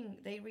recording.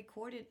 They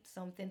recorded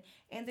something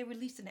and they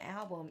released an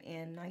album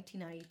in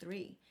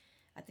 1993.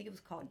 I think it was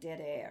called Dead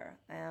Air.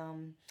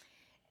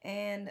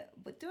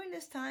 But during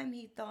this time,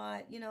 he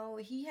thought,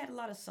 he had a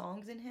lot of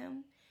songs in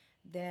him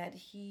that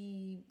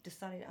he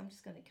decided, I'm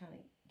just going to kind of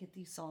get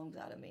these songs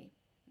out of me,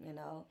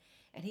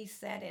 And he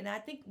sat, and I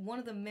think one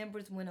of the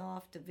members went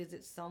off to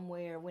visit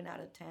somewhere, went out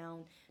of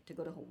town to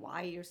go to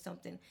Hawaii or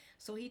something.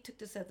 So he took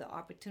this as an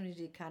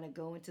opportunity to kind of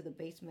go into the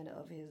basement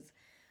of his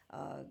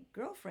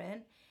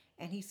girlfriend,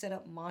 and he set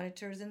up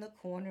monitors in the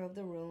corner of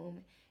the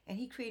room, and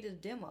he created a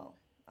demo.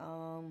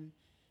 And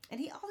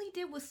all he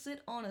did was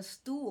sit on a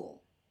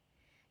stool,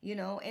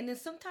 and then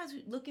sometimes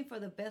looking for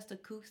the best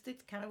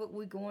acoustics, kind of what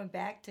we're going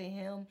back to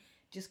him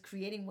just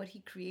creating what he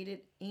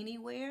created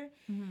anywhere.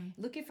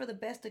 Looking for the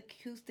best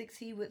acoustics,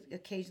 he would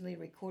occasionally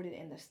record it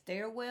in the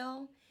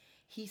stairwell.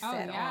 He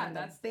sat on the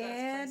bed. That's the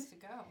place to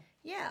go.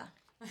 Yeah.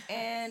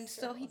 And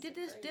so he did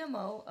this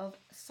demo of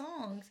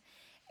songs,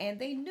 and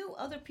they knew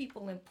other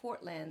people in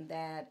Portland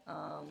that,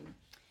 of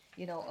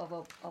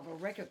a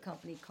record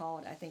company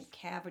called, I think,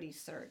 Cavity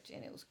Search,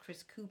 and it was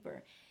Chris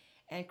Cooper.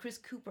 And Chris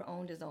Cooper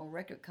owned his own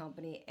record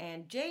company,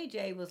 and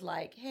JJ was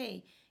like,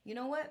 hey, you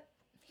know what?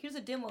 Here's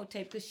a demo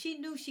tape, because she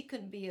knew she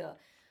couldn't be a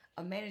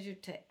manager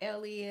to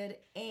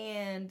Elliott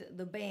and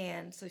the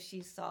band, so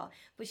she saw.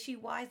 But she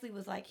wisely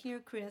was like, here,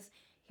 Chris,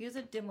 here's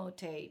a demo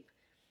tape.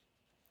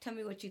 Tell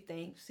me what you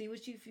think. See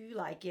if you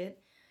like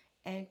it.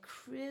 And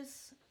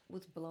Chris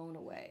was blown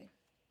away.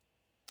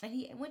 And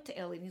he went to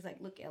Elliott, and he's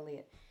like, look,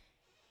 Elliott,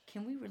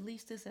 can we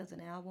release this as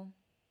an album?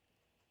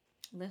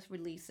 Let's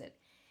release it.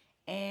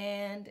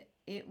 And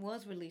it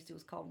was released. It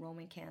was called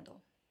Roman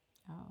Candle.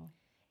 Oh.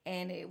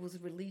 And it was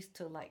released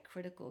to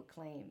critical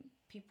acclaim.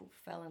 People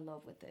fell in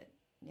love with it.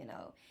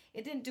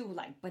 It didn't do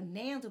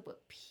bonanza,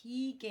 but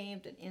he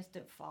gained an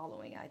instant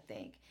following, I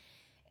think.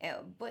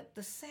 But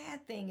the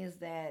sad thing is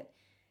that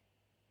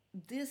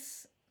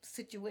this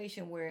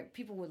situation where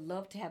people would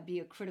love to be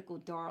a critical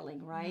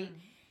darling, right?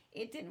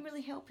 It didn't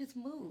really help his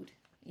mood.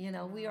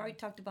 We already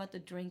talked about the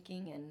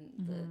drinking and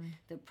the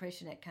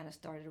depression that kind of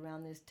started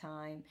around this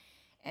time.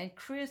 And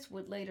Chris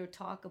would later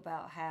talk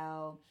about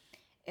how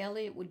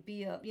Elliott would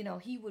be up,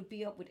 he would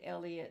be up with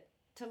Elliott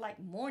to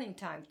morning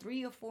time,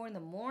 3 or 4 in the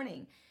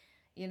morning,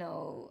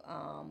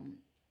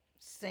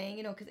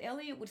 saying, because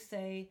Elliott would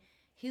say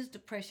his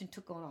depression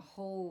took on a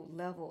whole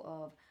level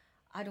of,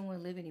 I don't want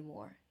to live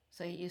anymore.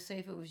 So you say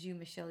if it was you,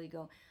 Michelle, you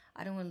go,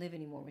 I don't want to live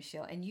anymore,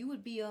 Michelle. And you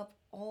would be up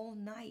all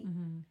night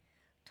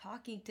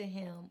talking to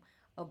him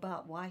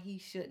about why he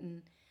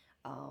shouldn't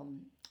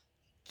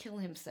kill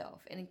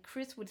himself. And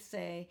Chris would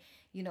say,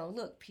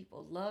 look,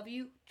 people love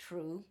you,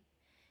 true.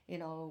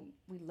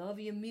 We love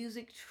your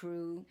music,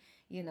 true.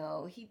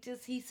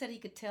 He said he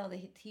could tell that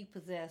he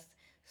possessed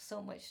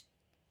so much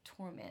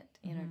torment,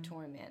 inner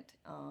torment.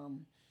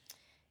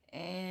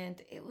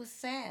 And it was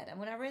sad. And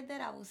when I read that,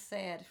 I was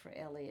sad for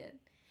Elliott.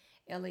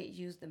 Elliott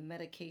used the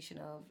medication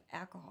of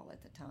alcohol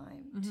at the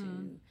time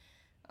to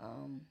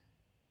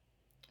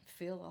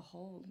fill a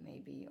hole,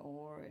 maybe,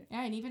 or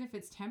and even if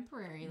it's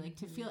temporary,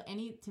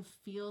 to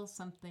feel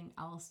something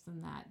else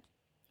than that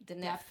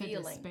depth of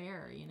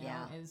despair,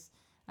 is.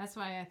 That's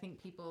why I think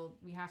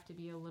we have to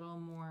be a little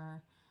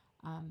more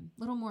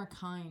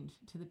kind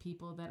to the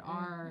people that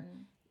are,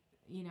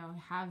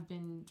 have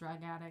been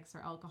drug addicts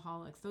or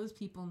alcoholics. Those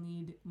people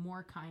need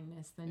more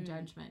kindness than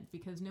judgment,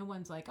 because no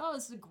one's like, oh,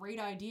 this is a great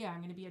idea,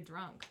 I'm going to be a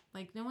drunk.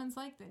 No one's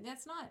like that.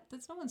 That's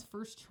no one's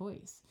first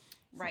choice.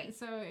 Right.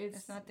 So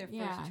it's not their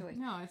first choice.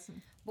 No, it's.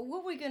 But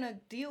what we're going to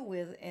deal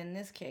with in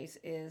this case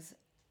is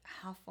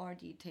how far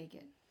do you take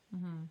it?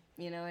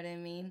 You know what I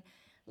mean?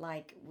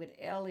 With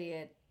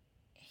Elliott,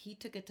 he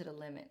took it to the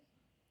limit.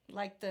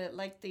 Like the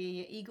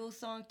Eagles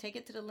song, "Take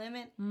It to the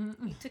Limit."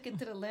 He took it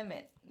to the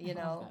limit,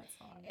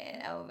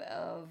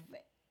 of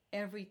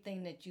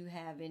everything that you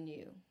have in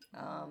you,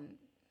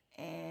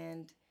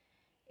 and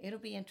it'll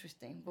be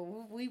interesting. But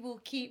we will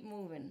keep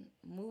moving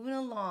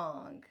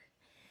along.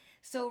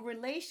 So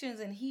relations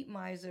and Heat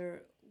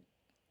Miser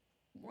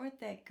weren't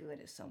that good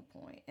at some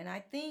point, and I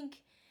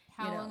think.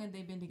 How long had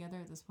they been together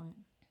at this point?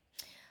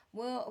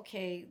 Well,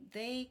 okay,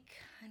 they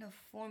kind of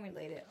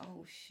formulated.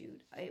 Oh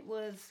shoot, it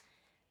was.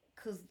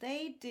 Because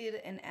they did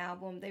an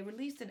album, they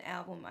released an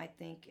album, I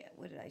think,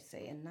 what did I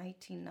say, in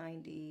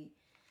 1990.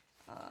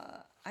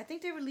 I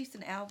think they released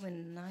an album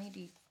in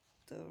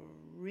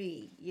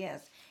 93,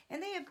 yes.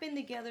 And they have been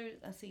together,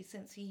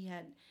 since he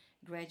had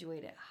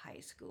graduated high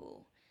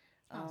school.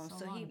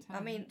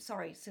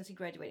 Since he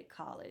graduated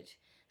college.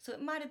 So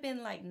it might have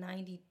been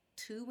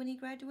 92 when he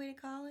graduated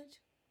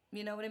college.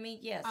 You know what I mean?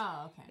 Yes.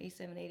 Oh, okay.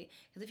 87, 80.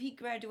 Because if he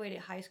graduated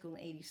high school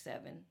in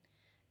 87...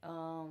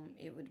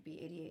 it would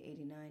be 88,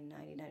 89,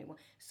 90, 91.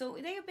 So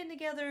they have been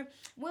together.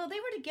 Well, they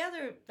were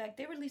together.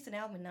 They released an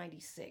album in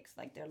 96.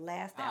 Their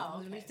last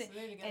album was released. So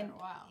they're together a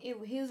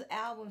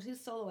while.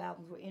 His solo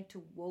albums were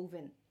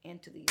interwoven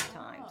into these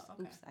times.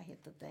 Okay. Oops, I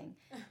hit the thing.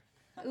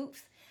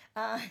 Oops.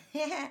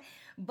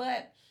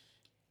 But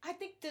I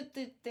think that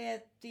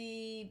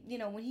the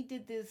when he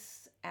did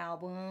this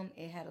album,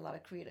 it had a lot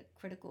of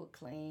critical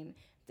acclaim.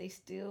 They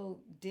still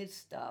did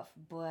stuff,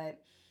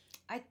 but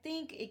I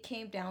think it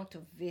came down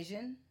to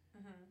vision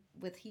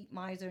with Heat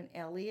Miser and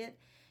Elliott.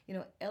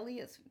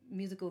 Elliott's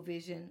musical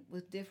vision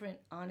was different,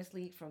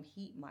 honestly, from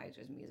Heat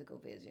Miser's musical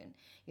vision.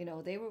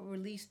 They would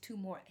release two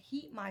more.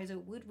 Heat Miser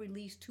would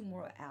release two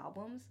more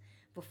albums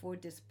before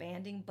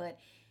disbanding, but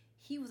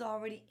he was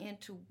already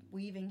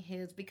interweaving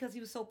his, because he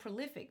was so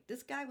prolific.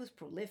 This guy was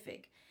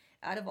prolific.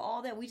 Out of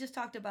all that, we just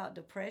talked about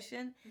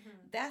depression.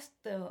 That's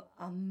the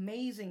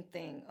amazing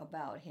thing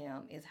about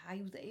him, is how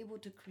he was able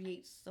to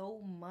create so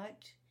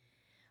much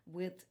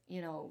with,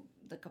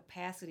 the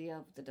capacity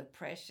of the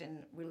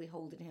depression really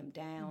holding him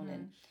down.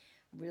 And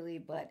really,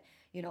 but,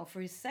 for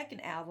his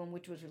second album,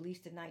 which was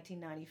released in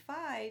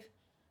 1995,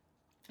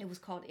 it was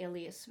called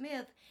Elliott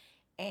Smith.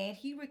 And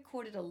he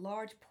recorded a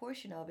large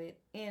portion of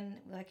it in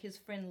his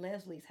friend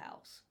Leslie's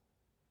house.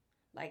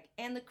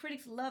 And the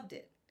critics loved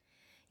it.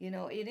 And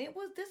it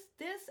was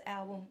this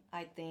album,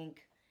 I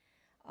think,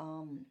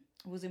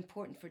 was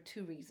important for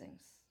two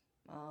reasons.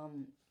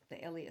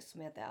 The Elliott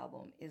Smith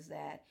album is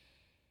that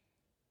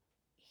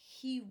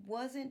he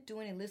wasn't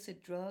doing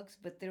illicit drugs,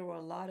 but there were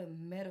a lot of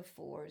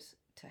metaphors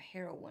to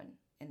heroin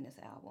in this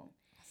album.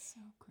 That's so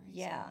crazy.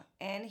 Yeah,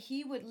 and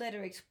he would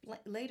later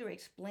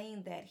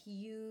explain that he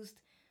used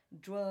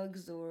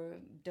drugs or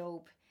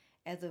dope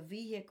as a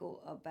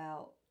vehicle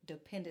about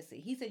dependency.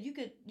 He said you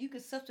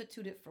could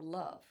substitute it for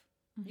love.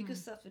 You could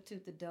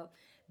substitute the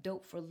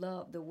dope for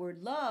love, the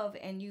word love,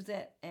 and use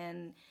that.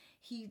 And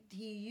he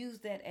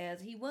used that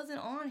as, he wasn't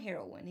on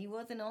heroin, he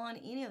wasn't on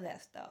any of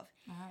that stuff.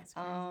 Oh, that's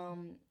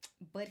crazy.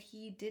 But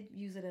he did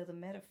use it as a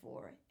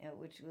metaphor,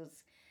 which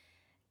was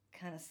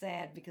kind of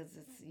sad, because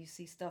you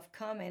see stuff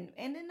coming.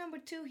 And then number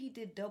two, he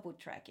did double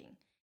tracking.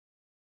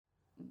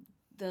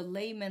 The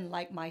layman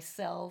like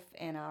myself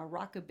and our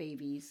rocker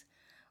babies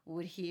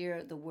would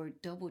hear the word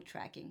double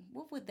tracking.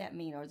 What would that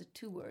mean? Or the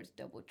two words,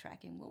 double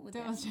tracking? What would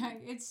that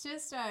mean? It's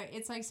just,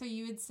 it's like, so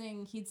he'd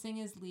sing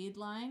his lead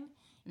line,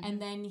 and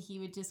then he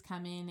would just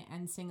come in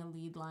and sing a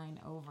lead line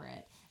over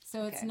it.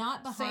 So it's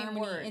not the same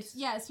harmony. Words.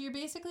 So you're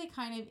basically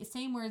kind of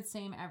same words,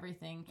 same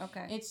everything.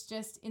 Okay. It's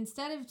just,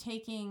 instead of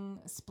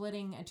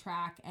splitting a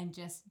track and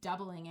just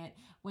doubling it,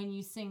 when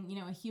you sing,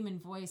 a human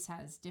voice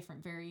has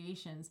different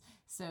variations.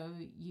 So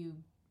you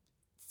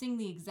sing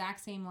the exact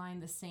same line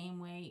the same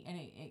way, and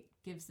it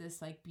gives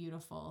this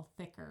beautiful,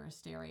 thicker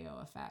stereo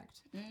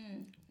effect.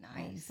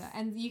 Nice.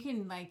 And you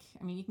can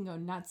you can go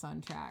nuts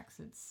on tracks.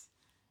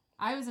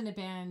 I was in a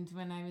band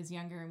when I was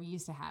younger, and we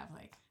used to have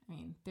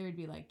there would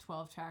be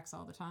 12 tracks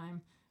all the time.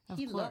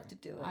 He loved to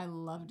do it. I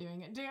love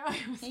doing it too.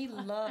 He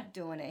loved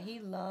doing it. He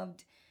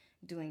loved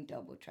doing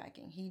double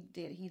tracking. He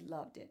did. He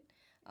loved it.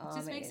 It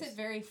just makes it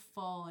very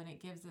full, and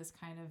it gives this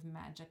kind of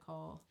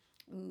magical...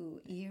 Ooh,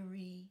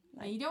 eerie.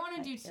 You don't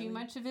want to do too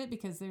much of it,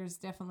 because there's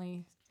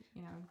definitely,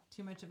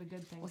 too much of a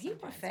good thing. Well, he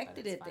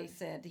perfected it, they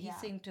said. He Yeah.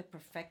 seemed to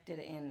perfect it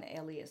in the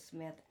Elliott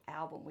Smith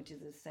album, which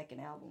is his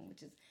second album,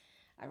 which is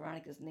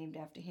ironic, it's named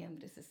after him,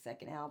 but it's his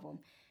second album.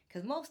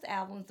 Because most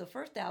albums, the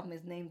first album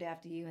is named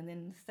after you, and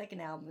then the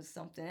second album is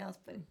something else,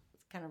 but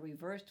it's kind of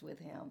reversed with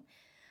him.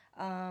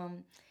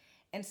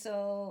 And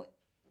so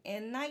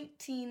in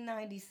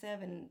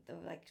 1997,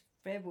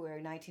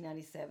 February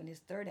 1997, his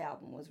third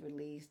album was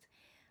released.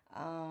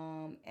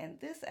 And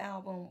this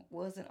album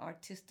was an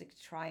artistic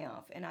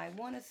triumph. And I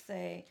want to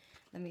say,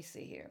 let me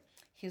see here.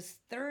 His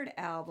third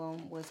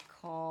album was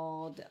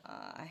called,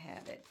 I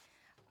have it,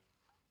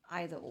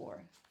 Either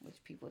Or,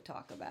 which people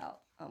talk about,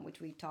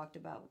 which we talked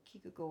about with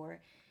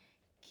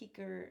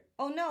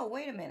oh no,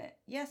 wait a minute.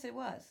 Yes, it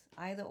was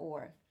Either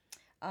Or.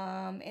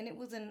 And it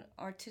was an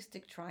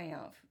artistic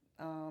triumph.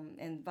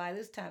 And by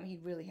this time, he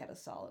really had a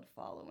solid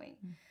following.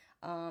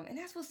 And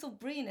that's what's so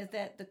brilliant, is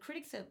that the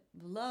critics have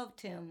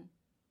loved him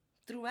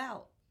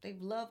throughout.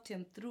 They've loved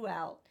him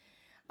throughout.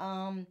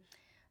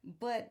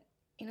 But,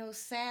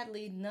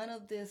 sadly, none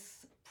of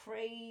this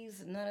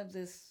praise, none of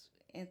this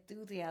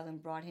enthusiasm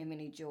brought him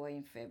any joy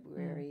in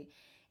February.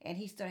 And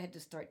he had to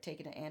start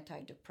taking an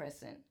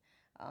antidepressant,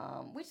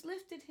 which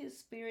lifted his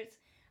spirits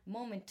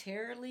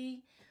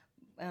momentarily.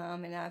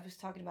 And I was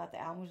talking about the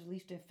album was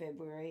released in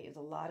February. There's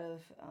a lot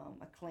of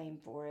acclaim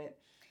for it.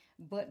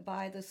 But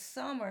by the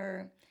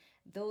summer,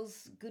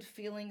 those good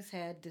feelings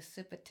had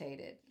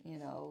dissipated.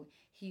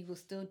 He was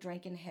still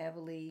drinking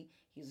heavily.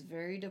 He was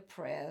very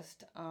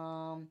depressed.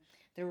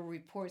 There were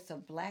reports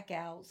of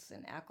blackouts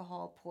and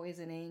alcohol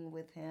poisoning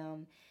with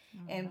him.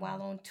 And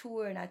while on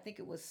tour, and I think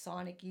it was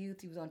Sonic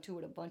Youth, he was on tour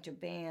with a bunch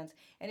of bands,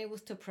 and it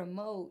was to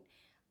promote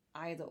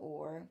Either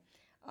Or.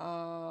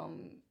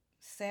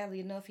 Sadly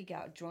enough, he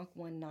got drunk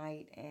one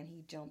night and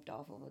he jumped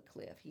off of a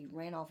cliff. He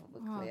ran off of a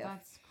cliff. Oh,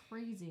 that's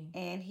crazy.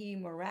 And he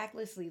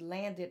miraculously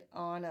landed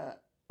on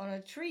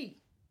a tree.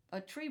 A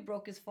tree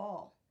broke his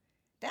fall.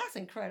 That's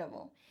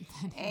incredible.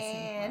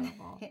 That is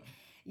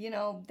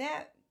incredible.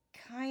 That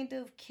kind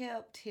of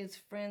kept his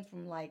friends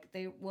from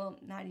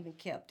not even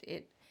kept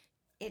it.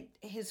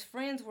 His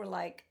friends were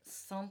like,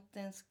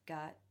 something's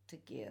got to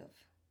give.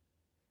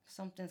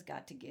 Something's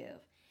got to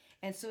give.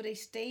 And so they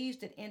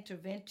staged an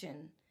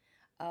intervention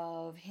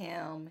of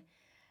him.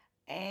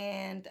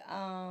 And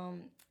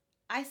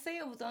I say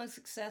it was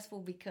unsuccessful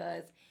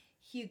because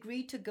he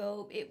agreed to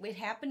go. It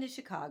happened in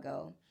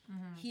Chicago.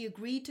 He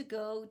agreed to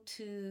go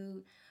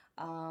to,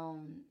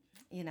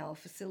 a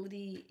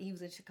facility. He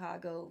was in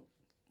Chicago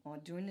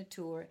during the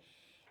tour.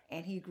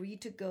 And he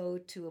agreed to go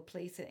to a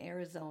place in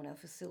Arizona,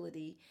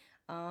 facility.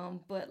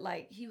 But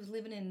like he was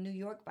living in New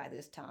York by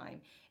this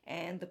time.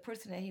 And the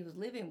person that he was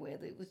living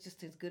with, it was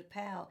just his good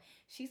pal.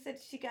 She said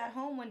she got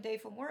home one day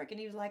from work and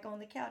he was like on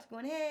the couch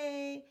going,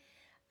 hey,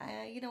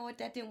 you know what?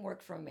 That didn't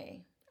work for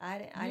me.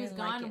 I He was didn't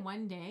like gone it.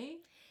 one day?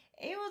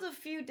 It was a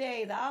few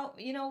days.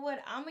 You know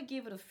what? I'm going to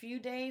give it a few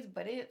days,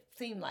 but it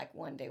seemed like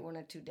 1 day, 1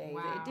 or 2 days.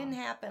 Wow. It didn't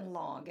happen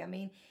long. I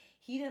mean,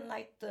 he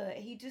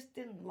just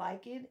didn't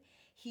like it.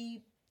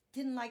 He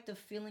didn't like the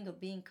feeling of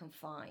being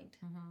confined.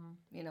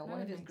 You know, That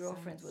one of would his make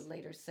girlfriends sense. would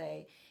later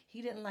say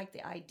he didn't like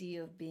the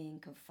idea of being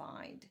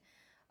confined.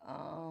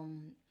 But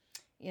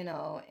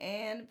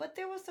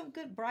there were some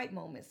good bright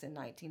moments in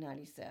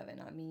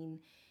 1997. I mean,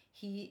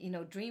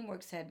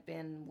 DreamWorks had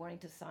been wanting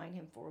to sign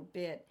him for a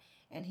bit,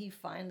 and he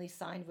finally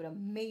signed with a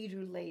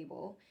major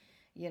label,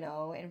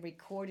 and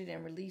recorded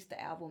and released the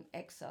album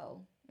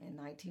EXO in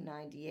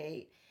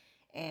 1998.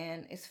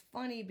 And it's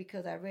funny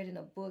because I read in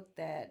a book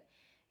that,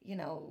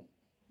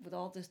 with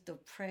all this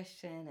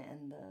depression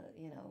and the,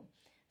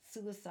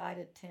 suicide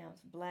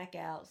attempts,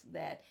 blackouts,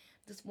 that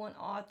this one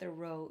author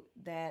wrote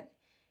that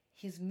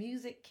his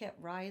music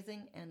kept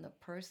rising and the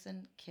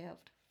person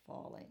kept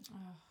falling.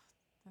 Oh,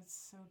 that's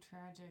so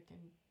tragic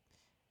and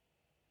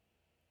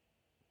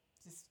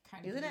just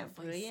kind of Isn't that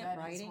beautifully brilliant said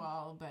writing? as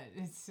well, but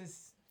it's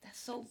just, That's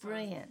so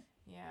brilliant.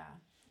 yeah,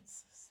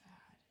 it's so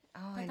sad.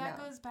 Oh, But I that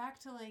know. goes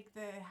back to like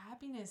the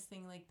happiness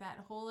thing. Like that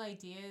whole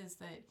idea is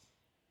that,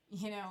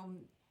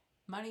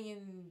 money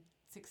and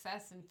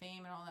success and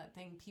fame and all that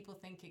thing, people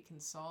think it can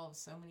solve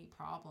so many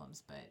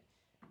problems, but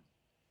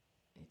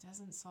it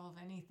doesn't solve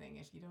anything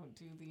if you don't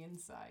do the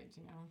inside,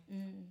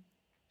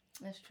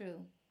 That's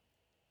true.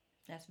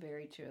 That's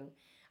very true.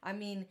 I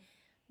mean,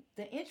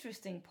 the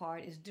interesting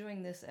part is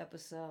during this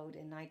episode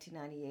in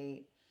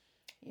 1998,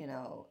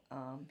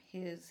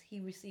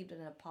 he received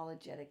an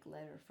apologetic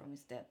letter from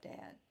his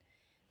stepdad,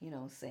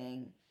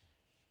 saying,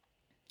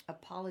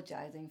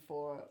 apologizing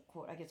for,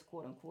 quote, I guess,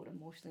 quote unquote,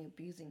 emotionally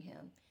abusing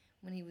him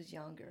when he was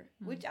younger,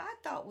 which I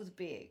thought was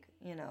big,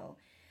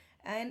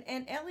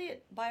 And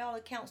Elliot, by all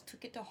accounts,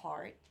 took it to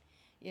heart,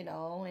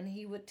 and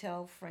he would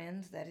tell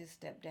friends that his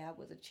stepdad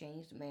was a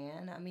changed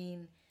man. I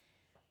mean,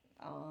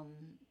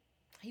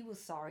 he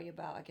was sorry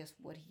about, I guess,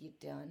 what he had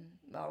done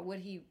or what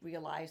he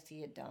realized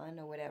he had done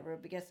or whatever,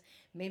 because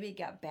maybe it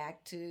got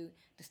back to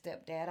the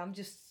stepdad. I'm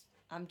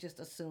just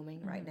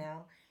assuming right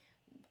now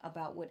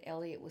about what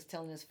Elliot was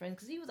telling his friends,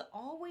 because he was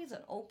always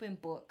an open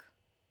book.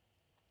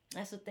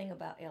 That's the thing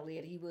about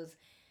Elliot. He was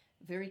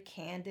very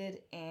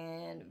candid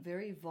and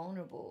very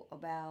vulnerable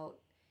about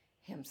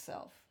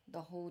himself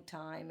the whole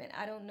time. And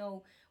I don't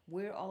know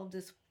where all of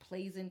this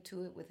plays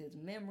into it with his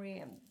memory,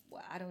 and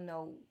I don't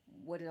know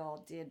what it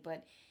all did,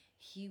 but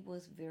he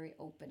was very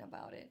open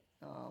about it.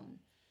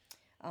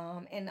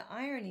 And the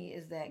irony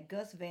is that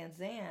Gus Van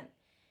Sant,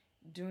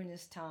 during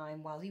this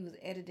time, while he was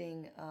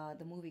editing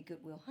the movie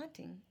Good Will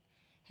Hunting,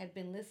 had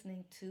been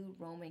listening to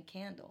Roman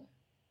Candle.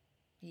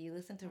 He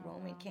listened to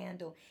Roman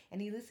Candle,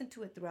 and he listened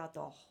to it throughout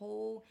the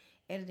whole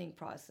editing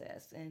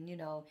process. And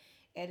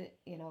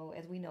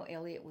as we know,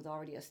 Elliot was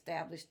already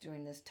established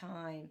during this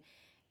time,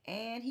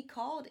 and he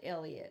called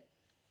Elliot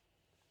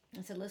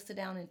and said, "Let's sit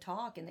down and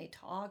talk." And they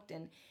talked,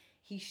 and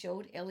he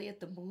showed Elliot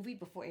the movie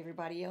before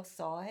everybody else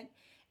saw it,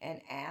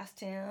 and asked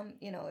him,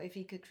 if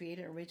he could create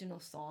an original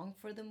song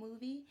for the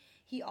movie.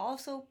 He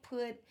also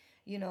put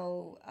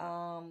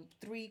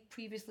 3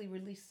 previously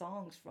released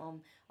songs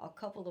from a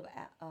couple of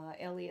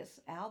Elliot's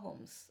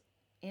albums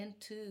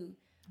into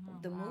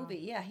the movie.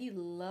 Yeah, he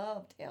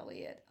loved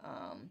Elliot.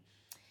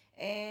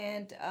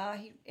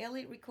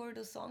 Elliot recorded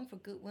a song for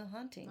Good Will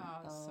Hunting.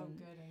 Oh, it's so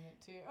good in it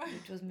too.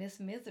 Which was Miss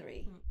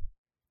Misery.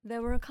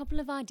 There were a couple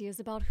of ideas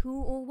about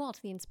who or what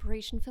the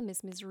inspiration for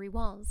Miss Misery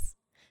was.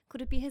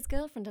 Could it be his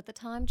girlfriend at the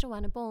time,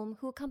 Joanna Baum,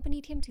 who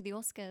accompanied him to the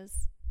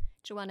Oscars?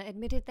 Joanna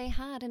admitted they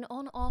had an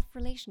on-off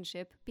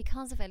relationship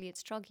because of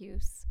Elliot's drug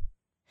use.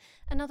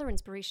 Another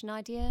inspiration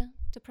idea,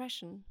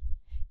 depression.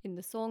 In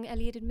the song,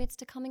 Elliot admits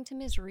to coming to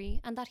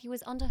Misery and that he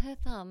was under her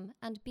thumb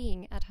and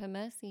being at her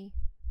mercy.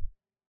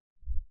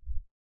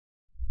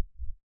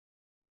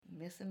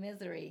 Miss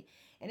Misery.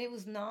 And it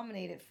was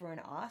nominated for an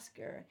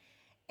Oscar.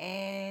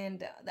 And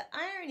the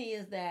irony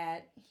is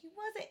that he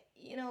wasn't,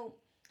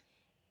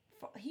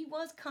 he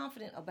was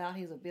confident about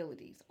his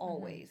abilities,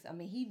 always. I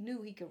mean, he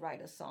knew he could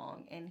write a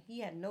song, and he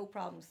had no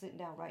problem sitting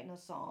down writing a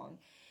song.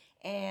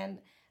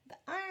 And the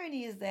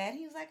irony is that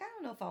he was like, I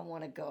don't know if I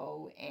want to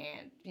go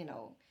and,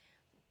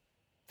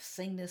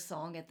 sing this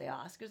song at the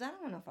Oscars. I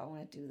don't know if I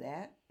want to do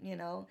that,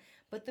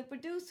 But the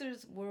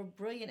producers were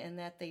brilliant in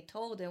that they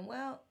told him,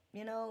 well,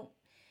 the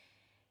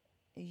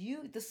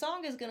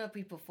song is going to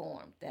be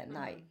performed that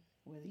night.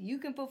 whether you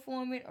can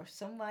perform it or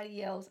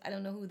somebody else. I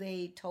don't know who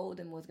they told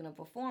him was going to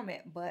perform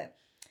it, but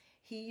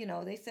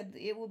they said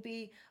it will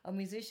be a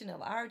musician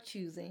of our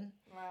choosing.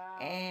 Wow.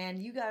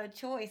 And you got a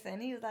choice.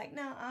 And he was like,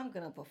 no, I'm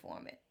going to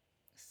perform it.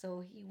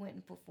 So he went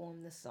and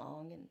performed the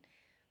song and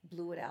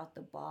blew it out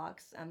the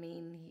box. I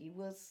mean, he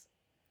was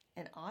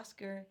an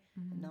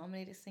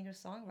Oscar-nominated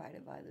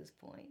singer-songwriter by this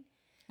point.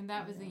 And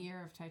that was the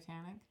year of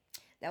Titanic?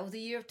 That was the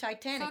year of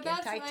Titanic. So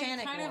that's and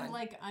Titanic like kind won. of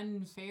like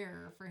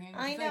unfair for him.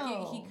 I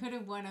know. Like he could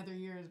have won other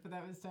years, but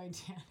that was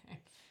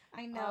Titanic.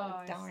 I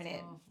know, darn I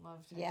it. love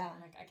Titanic. Yeah.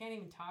 I can't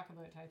even talk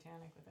about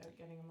Titanic without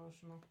getting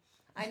emotional.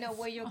 I know.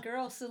 Well, your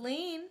girl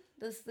Celine,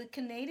 the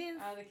Canadian,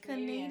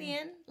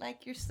 Canadian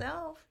like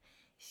yourself,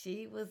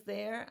 she was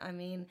there. I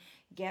mean,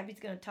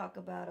 Gabby's going to talk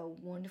about a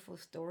wonderful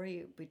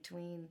story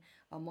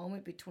a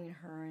moment between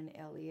her and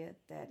Elliot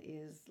that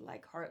is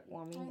like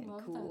heartwarming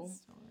and cool. That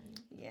story.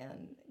 Yeah,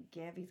 and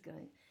Gabby's going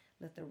to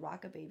let the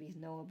Rocker Babies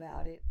know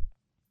about it.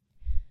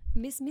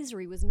 Miss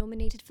Misery was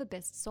nominated for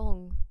Best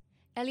Song.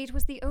 Elliot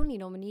was the only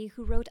nominee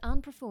who wrote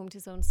and performed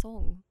his own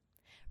song.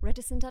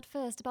 Reticent at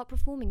first about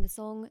performing the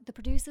song, the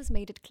producers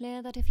made it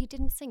clear that if he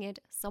didn't sing it,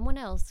 someone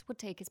else would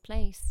take his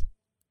place.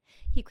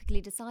 He quickly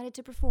decided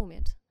to perform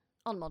it.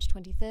 On March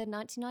 23,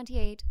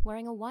 1998,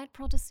 wearing a white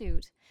Prada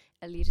suit,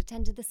 Elliot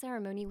attended the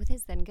ceremony with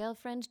his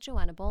then-girlfriend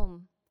Joanna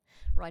Baum.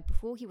 Right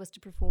before he was to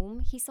perform,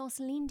 he saw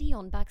Celine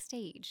Dion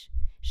backstage.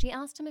 She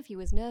asked him if he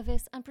was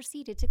nervous and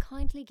proceeded to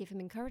kindly give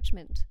him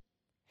encouragement.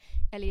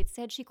 Elliot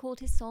said she called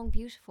his song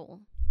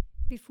beautiful.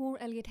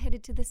 Before Elliot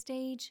headed to the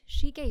stage,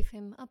 she gave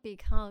him a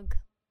big hug.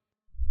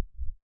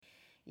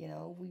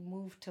 We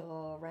moved to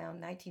around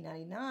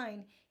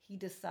 1999. He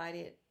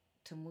decided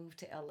to move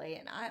to LA,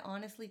 and I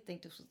honestly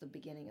think this was the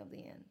beginning of the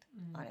end.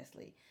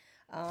 Honestly,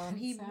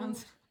 he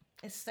moved.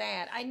 It's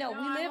sad. I know. We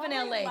live in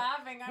LA.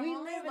 I'm we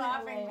only live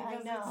laughing in LA.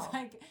 because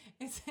I know.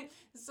 it's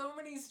so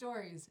many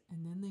stories.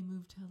 And then they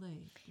moved to LA.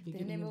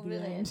 Then they moved to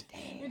LA.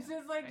 Damn. It's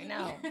just like I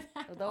know.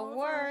 The over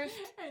worst.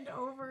 and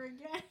over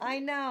again. I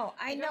know.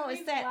 don't It's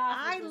mean that to laugh,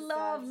 I it's a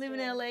love sad living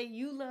in story. LA.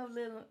 You love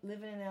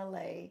living in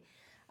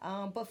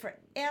LA. But for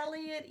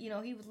Elliot,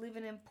 he was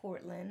living in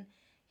Portland,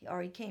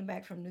 or he came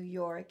back from New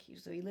York.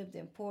 So he lived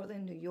in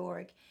Portland, New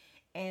York.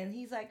 And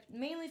he's like,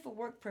 mainly for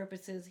work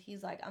purposes,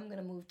 he's like, I'm going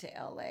to move to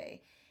LA.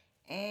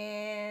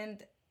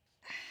 And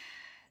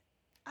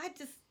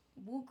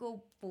we'll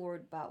go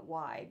forward about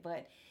why.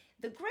 But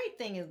the great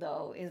thing is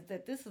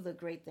that this is a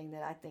great thing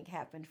that I think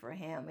happened for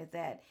him is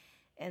that,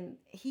 and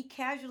he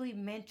casually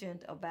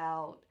mentioned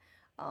about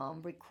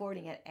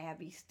recording at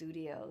Abbey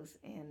Studios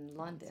in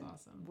London,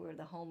 awesome. where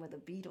the home of the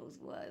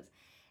Beatles was.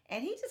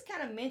 And he just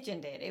kind of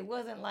mentioned it. It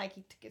wasn't like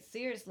he took it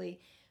seriously,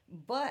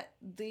 but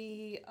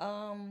the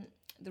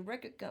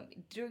record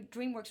company,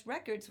 DreamWorks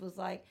Records, was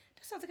like,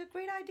 that sounds like a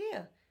great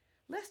idea.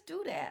 Let's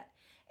do that.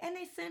 And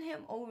they sent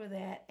him over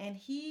that, and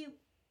he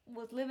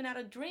was living out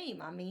a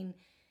dream. I mean,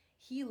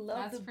 he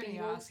loved the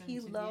Beatles. Awesome He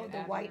to be loved at the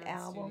Abbey White Road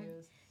Album.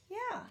 Studios.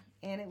 Yeah,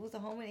 and it was a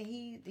home, and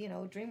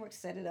DreamWorks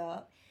set it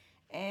up,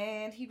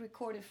 and he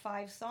recorded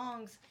 5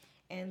 songs,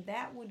 and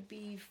that would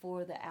be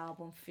for the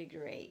album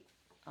Figure 8.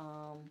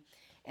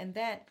 And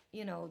that,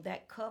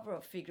 that cover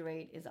of Figure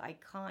 8 is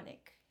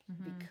iconic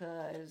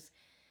because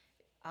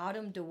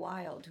Autumn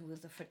DeWilde, who was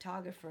the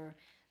photographer,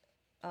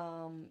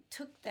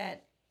 took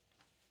that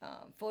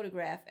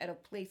photograph at a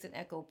place in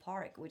Echo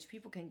Park, which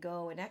people can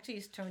go, and actually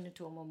it's turned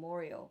into a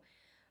memorial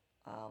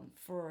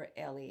for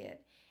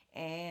Elliot.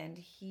 And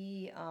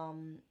he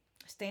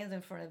stands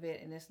in front of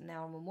it, and it's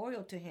now a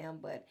memorial to him.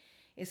 But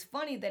it's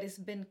funny that it's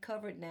been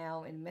covered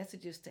now in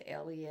messages to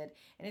Elliot,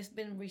 and it's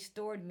been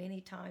restored many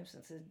times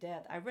since his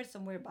death. I read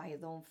somewhere by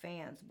his own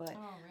fans, but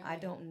really? I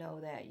don't know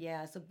that.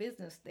 Yeah, it's a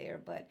business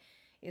there, but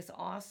it's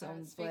awesome.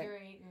 So it's Figure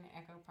 8 in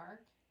Echo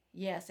Park?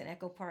 Yes, in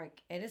Echo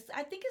Park. And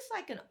I think it's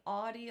like an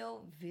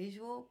audio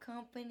visual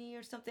company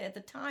or something. At the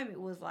time, it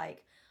was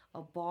like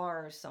a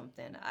bar or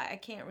something. I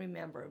can't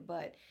remember,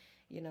 but,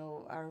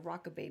 our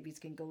Rocker Babies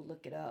can go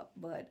look it up.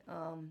 But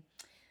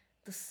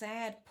the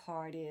sad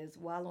part is,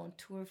 while on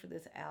tour for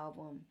this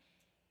album,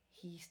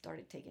 he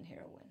started taking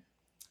heroin.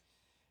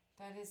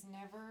 That is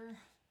never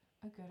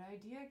a good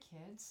idea,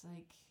 kids.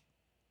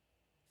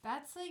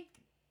 That's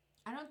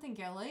I don't think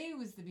LA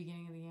was the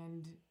beginning of the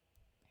end.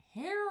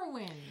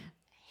 Heroin.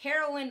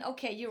 Heroin,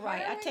 okay, you're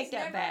right. I take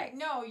that back.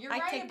 No, you're I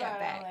right take that about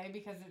back. LA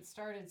because it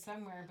started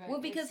somewhere. But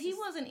Well, because it's he just,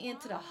 wasn't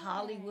into the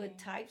Hollywood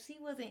why? types.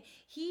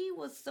 He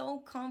was so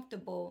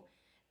comfortable.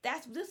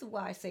 This is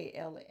why I say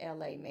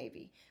LA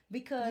maybe.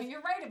 Because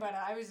You're right about it.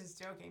 I was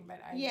just joking,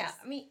 but I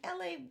mean,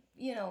 LA,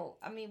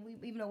 we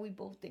even though we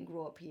both didn't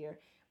grow up here,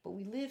 but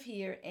we live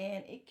here,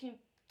 and it can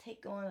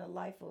take on a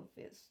life of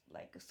its,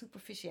 like, a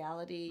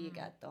superficiality. You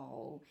got the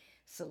whole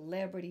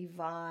celebrity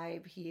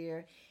vibe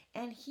here,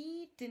 and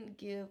he didn't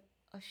give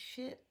a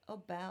shit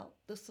about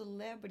the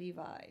celebrity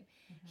vibe.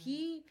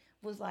 He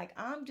was like,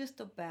 I'm just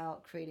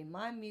about creating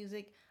my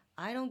music.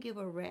 I don't give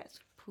a rat's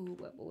poo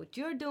about what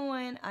you're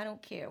doing. I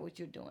don't care what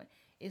you're doing.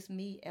 It's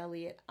me,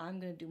 Elliot. I'm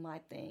going to do my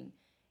thing.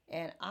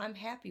 And I'm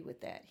happy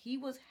with that. He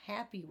was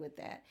happy with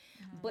that.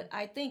 But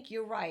I think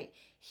you're right.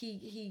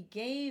 He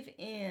gave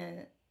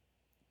in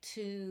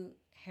to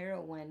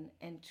heroin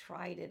and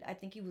tried it. I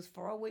think he was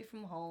far away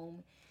from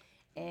home,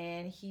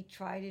 and he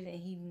tried it, and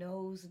he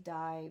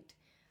nosedived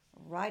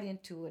right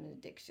into an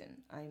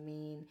addiction. I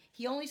mean,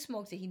 he only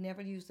smoked it. He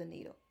never used a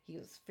needle. He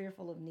was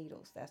fearful of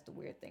needles. That's the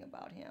weird thing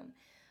about him.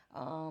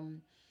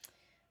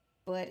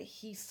 But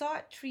he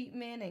sought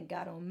treatment and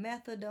got on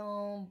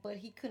methadone, but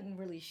he couldn't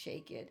really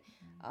shake it.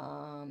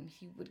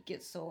 He would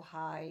get so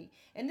high.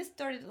 And this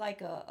started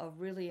like a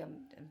really, I'm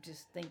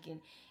just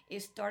thinking,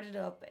 it started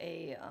up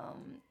a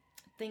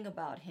thing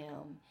about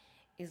him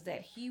is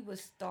that he would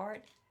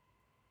start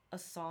a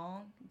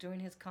song during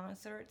his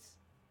concerts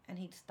and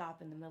he'd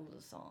stop in the middle of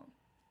the song.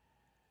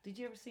 Did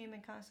you ever see him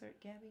in concert,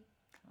 Gabby?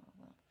 Oh,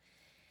 well.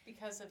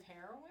 Because of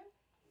heroin?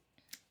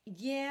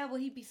 Yeah, well,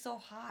 he'd be so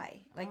high.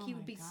 Like, he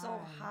would be so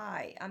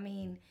high. I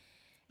mean,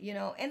 you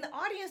know, and the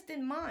audience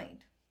didn't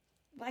mind.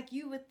 Like,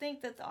 you would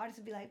think that the audience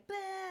would be like,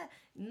 bah.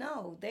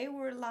 No, they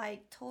were,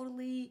 like,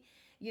 totally,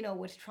 you know,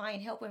 was trying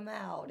to help him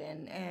out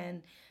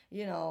and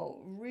you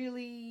know,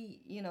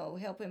 really, you know,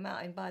 help him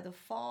out. And by the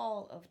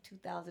fall of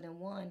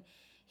 2001,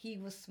 he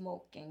was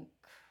smoking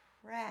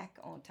crack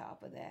on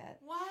top of that.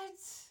 What?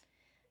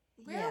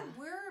 Where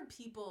were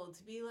people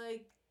to be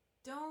like,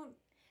 don't...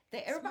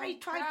 Everybody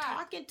tried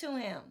talking to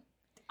him.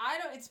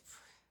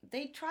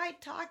 They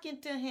tried talking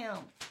to him.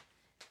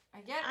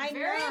 I get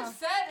very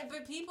upset,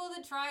 but people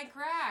that try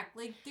crack,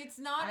 like, it's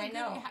not a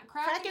good...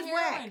 Crack is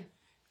whack.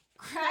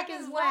 Crack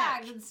is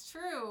whack. It's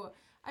true.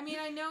 I mean,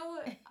 I know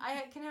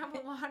I can have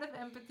a lot of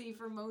empathy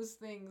for most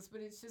things,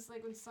 but it's just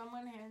like when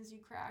someone hands you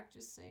crack,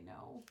 just say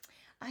no.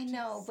 I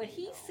know, but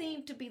he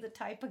seemed to be the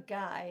type of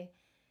guy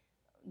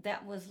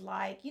that was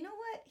like, you know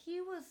what?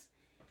 He was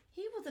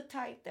the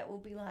type that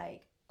would be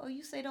like, oh,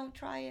 you say don't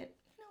try it?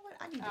 You know what?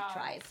 I need to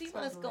try it. See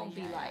what it's going to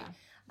be like.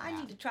 I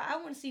need to try. I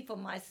want to see for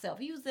myself.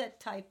 He was that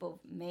type of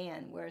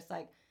man where it's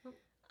like,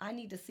 I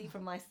need to see for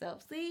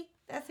myself. See?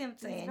 That's him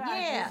saying,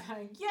 yeah.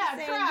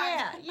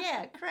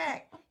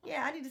 Crack.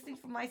 Yeah, I need to see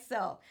for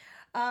myself.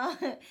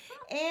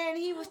 And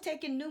he was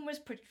taking numerous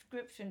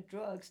prescription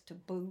drugs to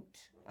boot.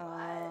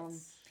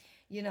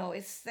 You know,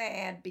 it's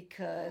sad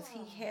because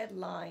he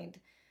headlined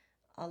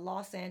a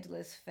Los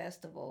Angeles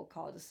festival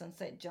called the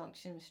Sunset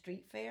Junction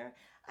Street Fair.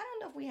 I don't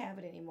know if we have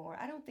it anymore.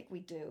 I don't think we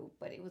do,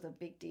 but it was a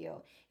big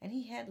deal. And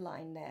he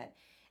headlined that.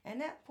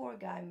 And that poor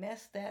guy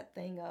messed that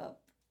thing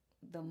up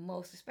the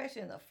most,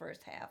 especially in the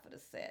first half of the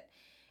set.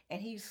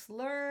 And he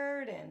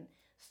slurred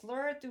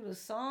through the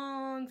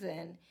songs,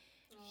 and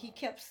he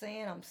kept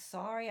saying, I'm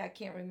sorry, I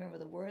can't remember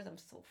the words. I'm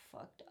so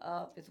fucked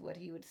up, is what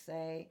he would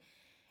say.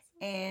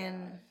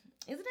 And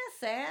isn't that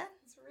sad?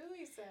 It's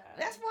really sad.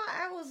 That's why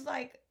I was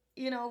like,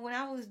 you know, when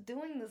I was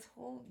doing this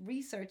whole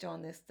research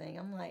on this thing,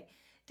 I'm like,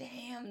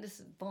 damn,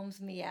 this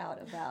bums me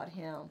out about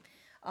him.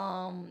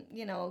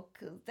 You know,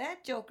 'cause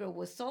that Joker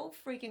was so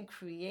freaking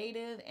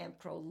creative and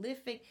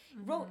prolific.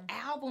 Wrote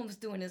albums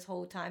during this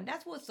whole time.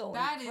 That's what's so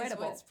incredible. That is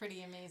what's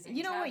pretty amazing.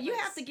 You know what? You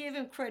have to give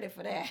him credit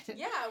for that.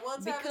 Yeah, well,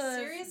 to have a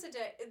serious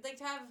like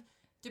to have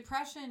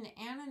depression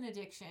and an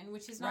addiction,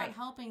 which is not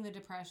helping the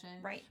depression,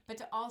 but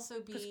to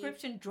also be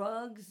prescription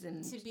drugs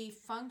and to be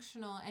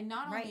functional, and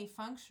not only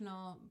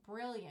functional,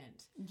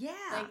 brilliant. Yeah,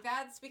 like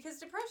that's because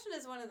depression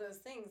is one of those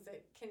things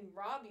that can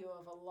rob you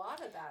of a lot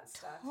of that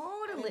stuff.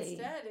 Totally. And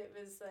instead, it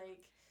was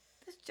like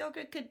this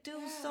Joker could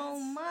do so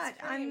much.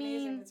 It's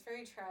amazing. It's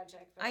very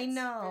tragic. But I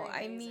know.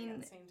 Very I mean,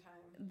 at the same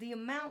time. The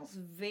amounts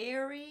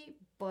vary,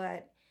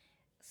 but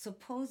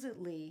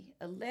supposedly,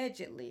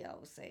 allegedly, I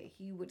would say,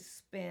 he would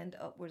spend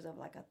upwards of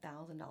like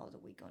 $1,000 a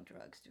week on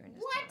drugs during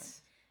this time.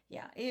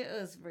 Yeah, it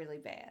was really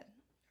bad.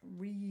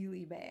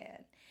 Really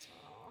bad.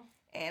 Aww.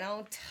 And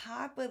on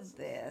top of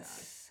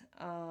this,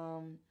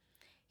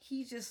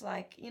 he's just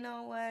like, you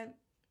know what?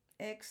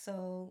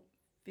 XO,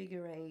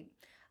 Figure 8.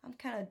 I'm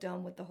kind of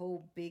done with the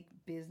whole big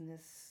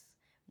business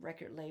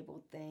record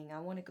label thing. I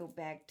want to go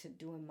back to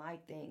doing my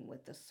thing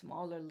with the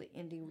smaller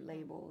indie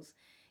labels.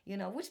 You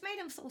know, which made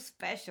him so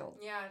special.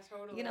 Yeah,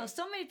 totally. You know,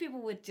 so many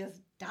people would just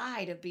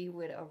die to be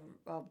with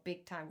a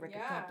big-time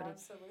record company. Yeah,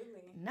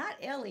 absolutely. Not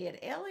Elliot.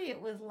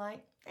 Elliot was like,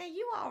 hey,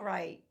 you all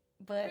right.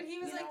 But he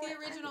was like the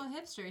original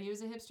hipster. He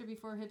was a hipster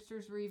before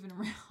hipsters were even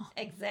around.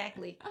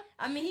 Exactly.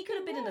 I mean, he could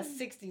have been in the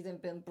 60s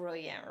and been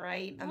brilliant,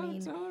 right? I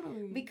mean,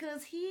 totally.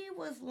 Because he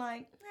was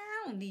like,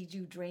 I don't need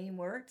you,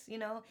 DreamWorks. You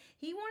know,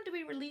 he wanted to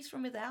be released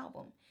from his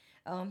album.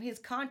 His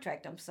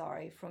contract,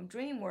 from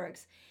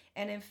DreamWorks.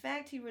 And in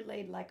fact, he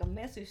relayed like a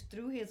message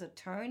through his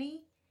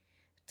attorney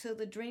to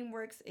the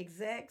DreamWorks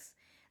execs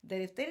that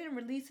if they didn't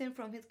release him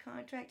from his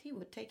contract, he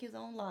would take his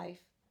own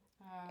life.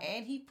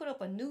 And he put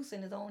up a noose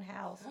in his own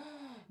house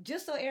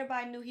just so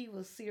everybody knew he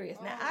was serious.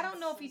 Now, I don't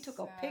know if he took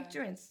a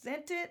picture and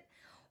sent it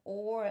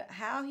or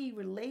how he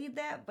relayed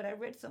that, but I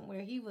read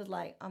somewhere he was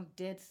like, I'm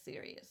dead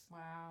serious.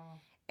 Wow.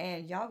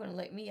 And y'all going to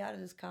let me out of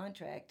this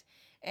contract.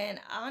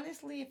 And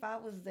honestly, if I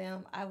was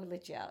them, I would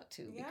let you out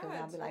too. Because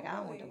I'd be like, I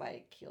don't want nobody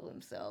to kill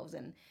themselves.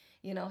 And,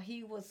 you know,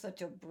 he was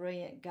such a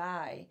brilliant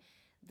guy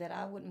that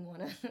I wouldn't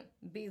want to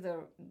be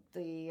the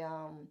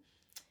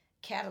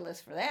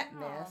catalyst for that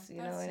mess.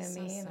 You know what I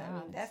mean? I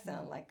mean, that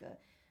sounds like a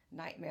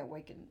nightmare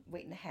waiting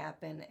to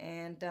happen.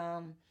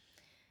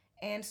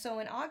 And so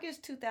in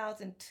August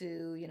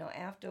 2002, you know,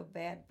 after a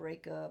bad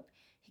breakup,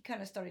 he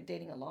kind of started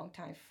dating a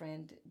longtime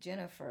friend,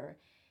 Jennifer,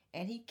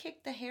 and he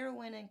kicked the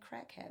heroin and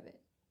crack habit.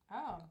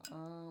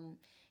 Oh.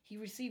 He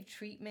received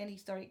treatment. He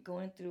started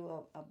going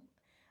through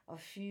a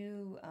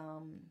few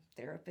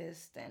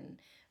therapists and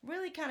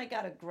really kind of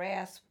got a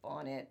grasp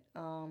on it.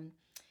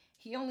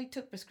 He only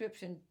took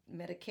prescription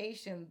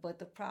medication, but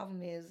the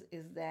problem is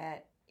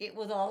that it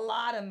was a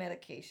lot of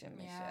medication,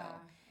 Michelle.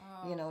 Yeah.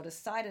 Oh. You know, the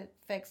side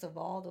effects of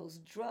all those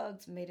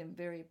drugs made him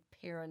very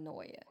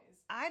paranoid.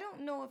 I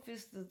don't know if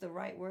this is the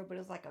right word, but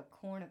it's like a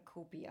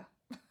cornucopia.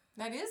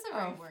 That is the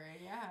right word,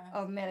 yeah.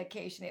 Of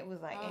medication. It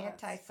was like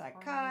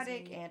antipsychotic,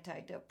 crazy.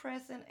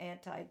 antidepressant,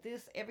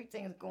 anti-this.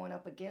 Everything is going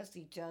up against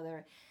each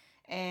other.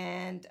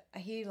 And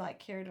he like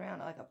carried around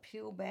like a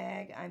pill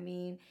bag. I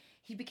mean,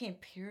 he became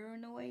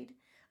paranoid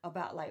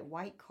about like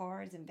white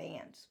cars and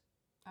vans.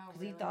 Oh,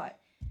 Because really? he thought,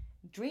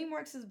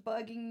 DreamWorks is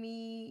bugging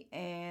me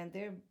and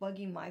they're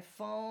bugging my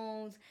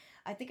phones.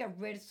 I think I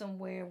read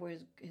somewhere where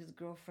his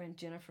girlfriend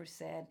Jennifer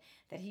said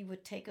that he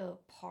would take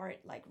apart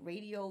like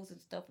radios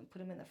and stuff and put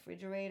them in the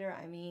refrigerator.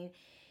 I mean,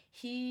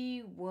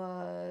 he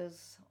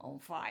was on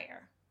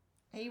fire.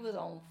 He was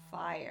on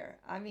fire.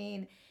 I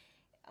mean,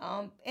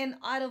 and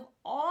out of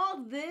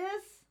all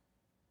this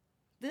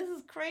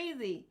is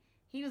crazy.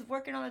 He was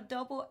working on a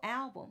double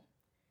album,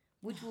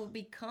 which will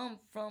become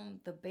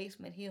From the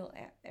Basement Hill,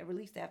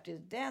 released after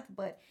his death.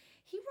 But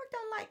he worked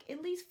on like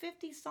at least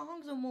 50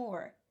 songs or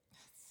more.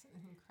 That's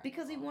incredible.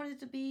 Because he wanted it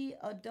to be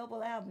a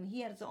double album. He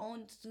had his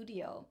own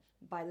studio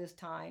by this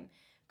time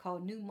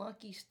called New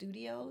Monkey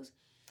Studios.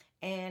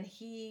 And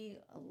he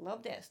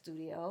loved that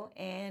studio.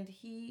 And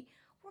he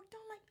worked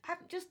on like,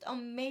 I'm just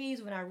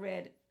amazed when I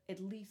read at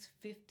least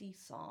 50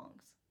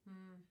 songs.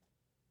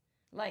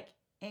 Like,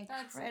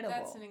 incredible.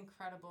 That's an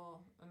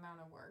incredible amount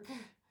of work.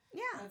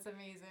 Yeah. That's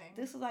amazing.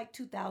 This was like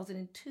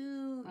 2002,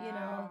 you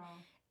know.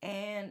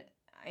 And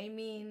I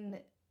mean,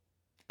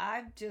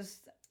 I'm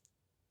just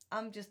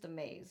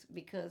amazed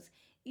because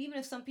even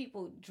if some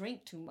people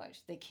drink too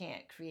much, they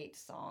can't create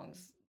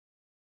songs.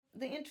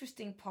 The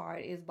interesting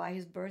part is by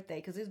his birthday,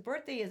 because his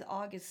birthday is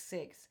August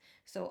 6th.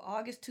 So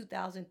August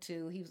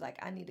 2002, he was like,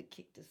 I need to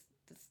kick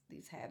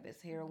these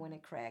habits, heroin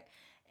and crack.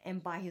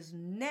 And by his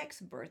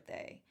next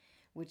birthday,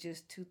 which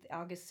is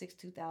August 6,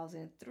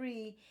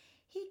 2003,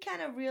 he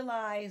kind of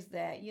realized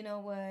that, you know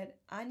what,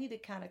 I need to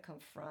kind of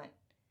confront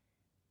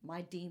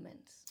my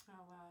demons.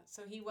 Oh, wow.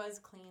 So he was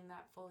clean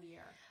that full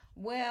year.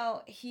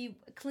 Well, he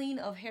clean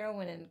of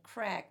heroin and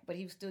crack, but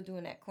he was still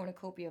doing that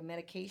cornucopia of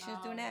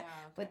medications doing that.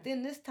 Yeah, okay. But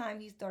then this time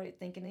he started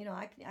thinking, you know,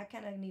 I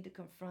kind of need to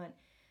confront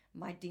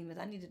my demons.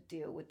 I need to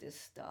deal with this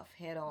stuff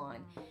head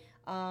on,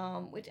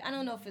 which I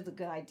don't know if it's a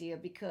good idea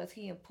because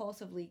he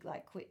impulsively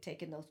like quit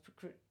taking those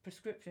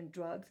prescription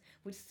drugs,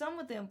 which some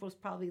of them was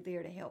probably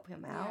there to help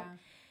him out. Yeah.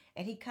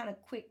 And he kind of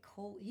quit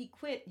cold. He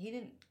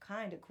didn't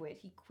kind of quit.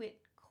 He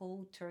quit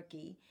cold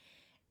turkey.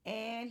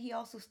 And he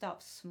also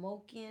stopped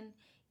smoking,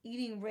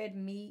 eating red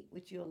meat,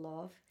 which you'll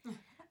love,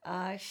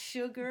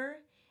 sugar,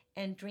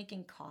 and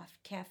drinking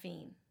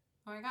caffeine.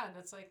 Oh my God,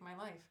 that's like my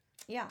life.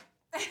 Yeah.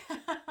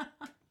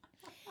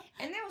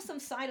 And there were some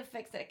side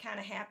effects that kind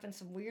of happened,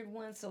 some weird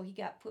ones. So he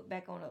got put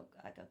back on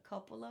a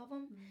couple of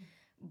them.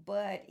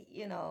 But,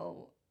 you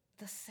know,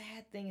 the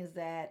sad thing is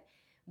that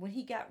when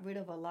he got rid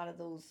of a lot of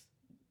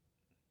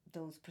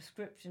those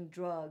prescription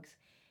drugs,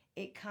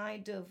 it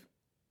kind of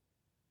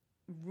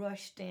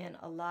rushed in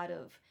a lot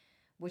of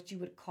what you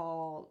would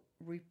call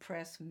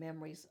repressed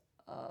memories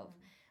of,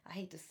 I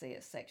hate to say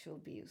it, sexual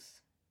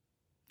abuse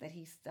that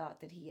he thought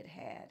that he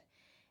had.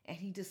 And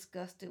he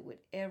discussed it with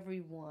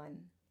everyone,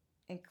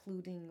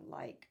 including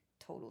like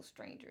total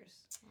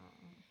strangers.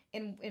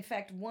 And in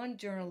fact, one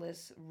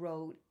journalist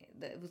wrote,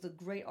 that it was a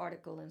great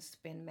article in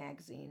Spin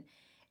magazine,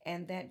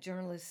 and that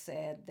journalist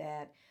said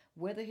that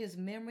whether his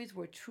memories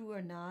were true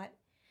or not,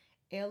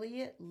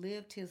 Elliot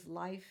lived his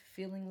life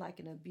feeling like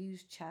an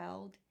abused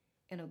child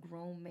in a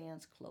grown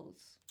man's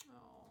clothes.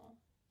 Oh,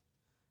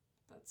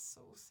 that's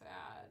so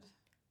sad.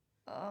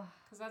 Ugh.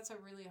 Because that's a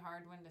really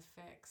hard one to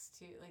fix,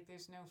 too. Like,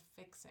 there's no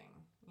fixing,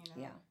 you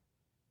know? Yeah.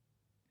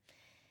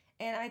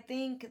 And I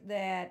think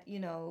that, you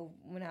know,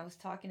 when I was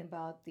talking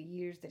about the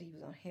years that he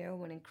was on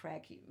heroin and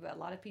crack, a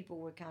lot of people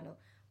were kind of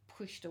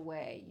pushed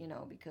away, you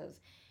know,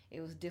 because it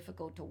was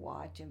difficult to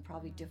watch and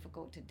probably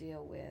difficult to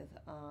deal with.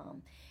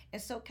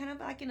 And so kind of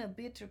like in a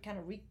bid to kind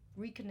of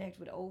reconnect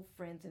with old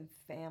friends and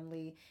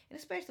family, and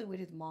especially with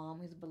his mom,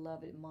 his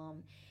beloved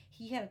mom,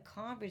 he had a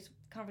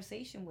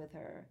conversation with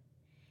her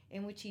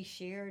in which he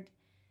shared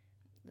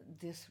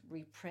this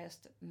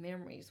repressed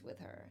memories with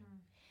her.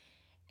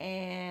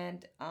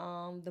 And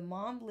the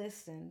mom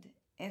listened,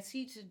 and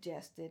she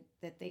suggested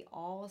that they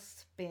all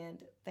spend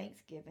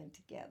Thanksgiving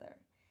together.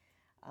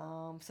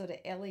 So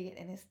that Elliot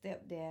and his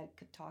stepdad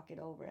could talk it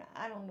over.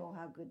 I don't know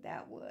how good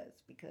that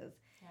was because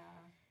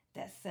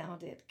that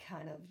sounded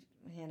kind of,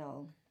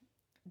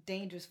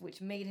 dangerous,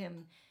 which made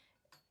him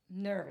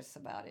nervous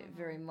about it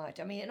very much.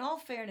 I mean, in all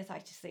fairness, I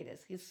should say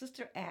this. His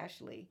sister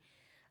Ashley,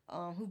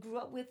 who grew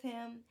up with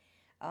him,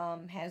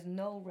 has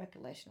no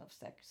recollection of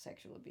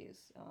sexual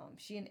abuse.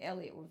 She and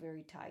Elliot were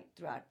very tight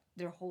throughout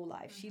their whole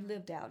life. She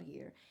lived out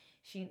here.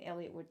 She and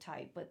Elliot were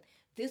tight, but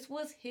this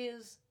was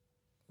his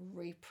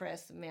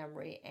repressed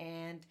memory,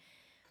 and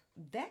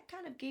that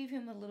kind of gave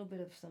him a little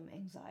bit of some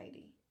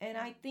anxiety. And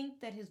I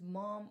think that his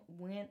mom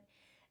went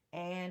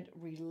and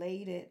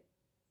related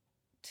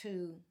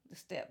to the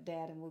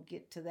stepdad, and we'll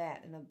get to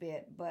that in a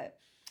bit. But,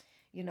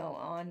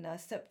 on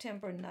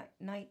September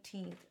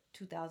 19th,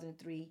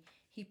 2003,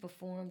 he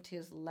performed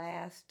his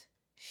last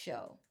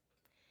show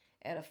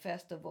at a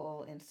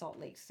festival in Salt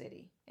Lake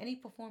City. And he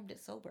performed it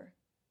sober,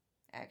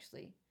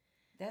 actually.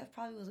 That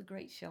probably was a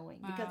great showing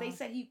because they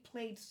said he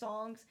played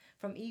songs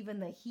from even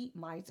the Heat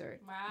Miser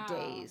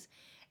days.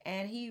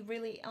 And he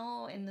really,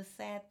 and the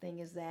sad thing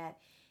is that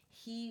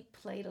he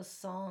played a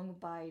song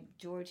by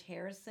George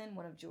Harrison,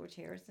 one of George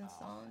Harrison's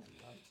songs.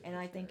 And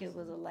I think it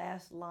was the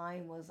last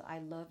line was, "I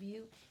love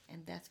you."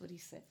 And that's what he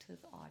said to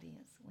his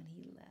audience when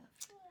he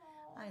left.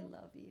 "I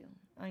love you."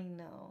 I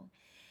know.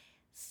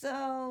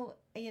 So,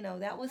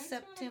 that was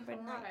September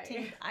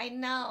 19th. I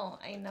know.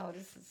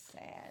 This is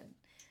sad.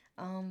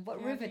 But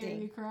Gabby, riveting.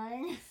 Are you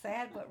crying?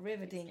 Sad but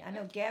riveting. I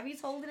know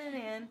Gabby's holding it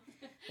in.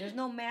 There's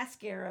no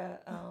mascara,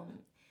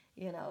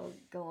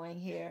 going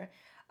here.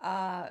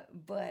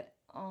 But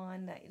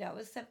that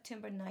was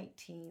September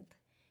 19th,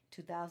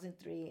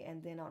 2003,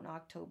 and then on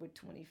October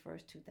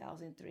 21st,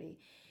 2003,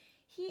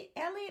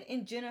 Elliot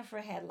and Jennifer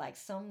had like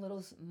some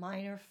little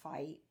minor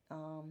fight.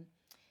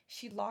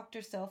 She locked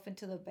herself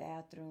into the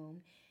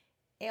bathroom.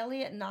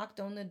 Elliot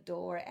knocked on the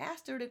door,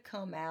 asked her to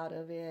come out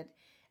of it.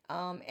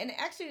 And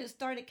actually it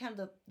started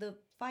the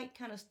fight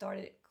kind of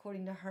started,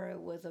 according to her, it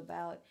was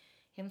about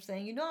him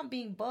saying, "I'm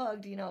being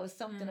bugged," it's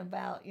something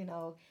about,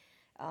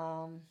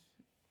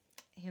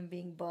 him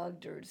being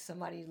bugged or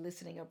somebody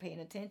listening or paying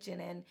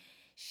attention. And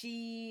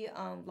she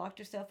locked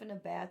herself in the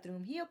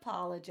bathroom. He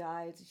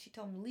apologized. She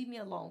told him, "Leave me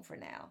alone for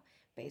now,"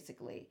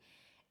 basically.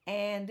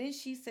 And then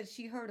she said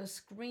she heard a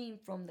scream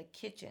from the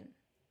kitchen.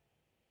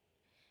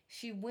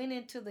 She went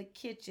into the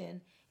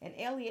kitchen, and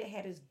Elliot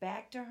had his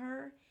back to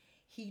her.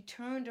 He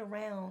turned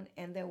around,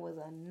 and there was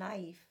a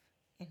knife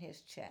in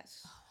his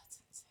chest. Oh, that's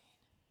insane.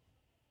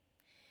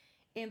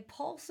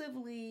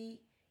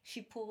 Impulsively,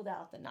 she pulled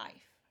out the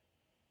knife.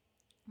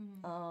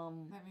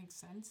 That makes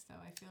sense,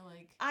 though. I feel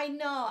like... I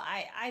know.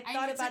 I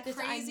thought it's about a this.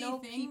 I crazy know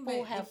thing, people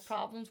but have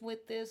problems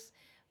with this,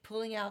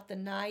 pulling out the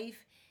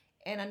knife.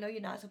 And I know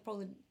you're not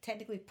supposed to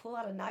technically pull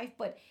out a knife,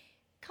 but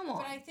come on.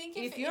 But I think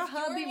if your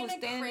hubby was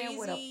standing there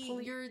with a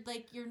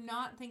pulley... You're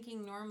not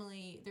thinking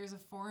normally there's a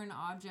foreign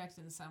object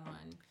in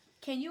someone.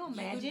 Can you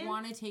imagine? You would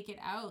want to take it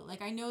out.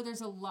 Like, I know there's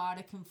a lot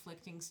of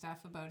conflicting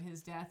stuff about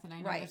his death, and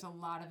I know there's a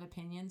lot of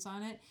opinions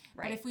on it.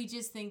 Right. But if we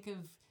just think of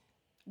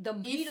the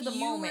beat of the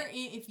moment.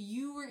 If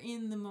you were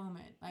in the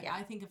moment,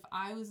 I think if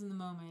I was in the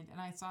moment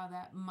and I saw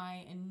that,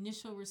 my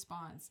initial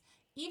response,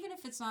 even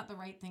if it's not the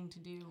right thing to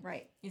do,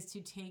 is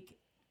to take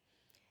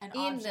an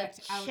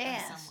object out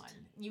of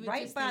someone. You would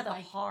right just by think, the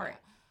heart.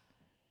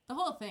 The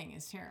whole thing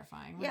is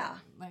terrifying. Yeah.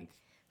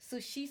 So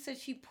she said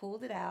she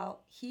pulled it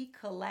out. He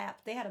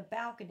collapsed. They had a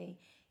balcony.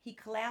 He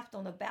collapsed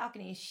on the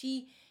balcony, and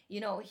she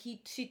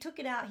took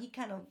it out. He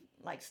kind of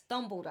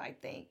stumbled, I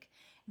think.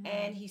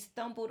 And he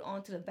stumbled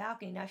onto the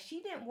balcony. Now,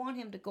 she didn't want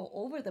him to go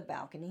over the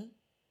balcony,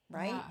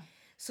 right? Yeah.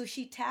 So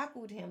she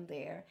tackled him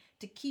there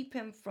to keep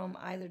him from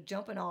either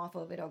jumping off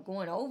of it or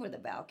going over the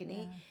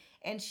balcony.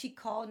 Yeah. And she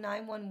called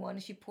 911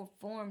 and she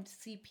performed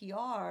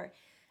CPR,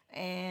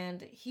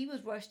 and he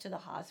was rushed to the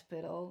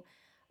hospital.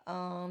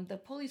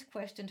 The police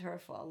questioned her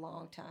for a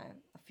long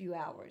time, a few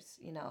hours,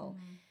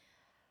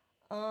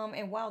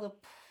 And while the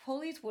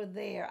police were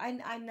there,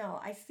 I know,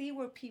 I see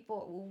where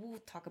we'll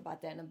talk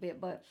about that in a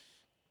bit, but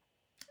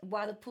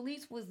while the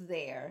police was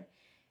there,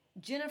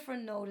 Jennifer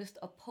noticed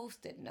a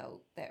Post-it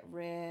note that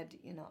read,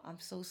 "I'm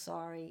so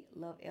sorry,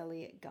 love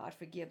Elliot, God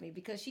forgive me,"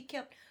 because she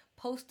kept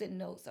Post-it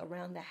notes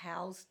around the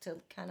house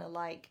to kind of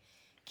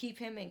keep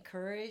him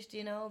encouraged,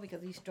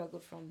 because he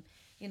struggled from,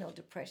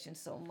 depression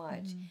so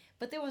much. Mm-hmm.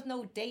 But there was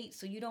no date,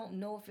 so you don't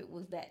know if it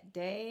was that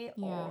day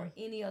or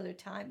any other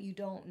time. You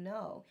don't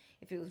know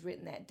if it was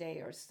written that day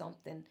or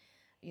something,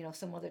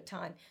 some other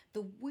time.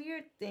 The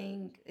weird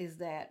thing is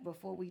that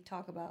before we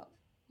talk about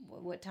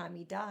what time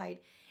he died,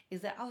 is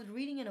that I was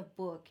reading in a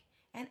book,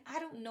 and I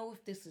don't know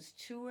if this is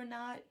true or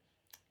not,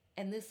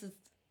 and this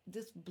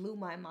blew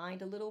my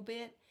mind a little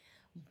bit,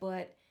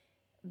 but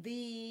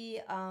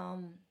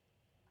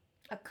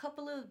a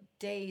couple of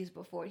days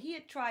before, he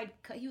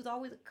was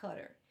always a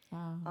cutter.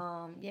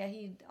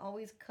 He'd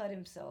always cut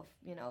himself,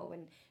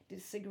 and did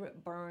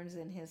cigarette burns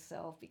in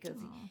himself because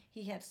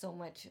he had so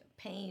much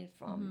pain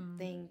from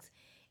things.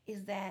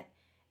 Is that,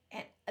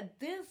 and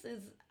this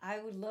is, I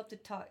would love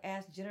to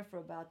ask Jennifer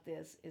about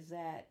this, is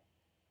that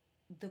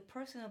the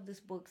person of this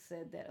book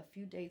said that a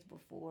few days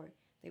before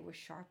they were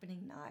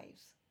sharpening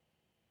knives.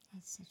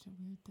 That's such a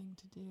weird thing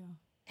to do.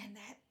 And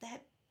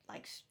that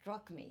like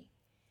struck me.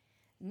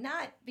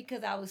 Not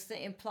because I was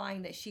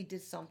implying that she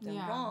did something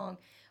wrong,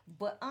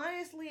 but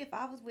honestly, if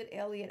I was with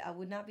Elliot, I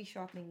would not be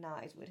sharpening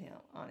knives with him.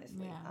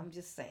 Honestly, I'm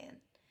just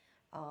saying,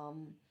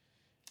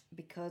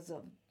 because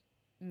of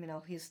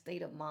his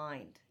state of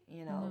mind.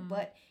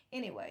 But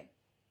anyway,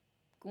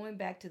 going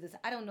back to this,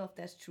 I don't know if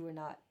that's true or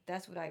not.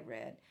 That's what I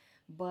read,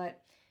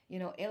 but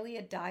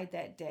Elliot died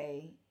that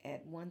day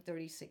at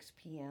 1:36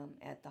 p.m.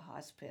 at the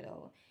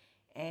hospital,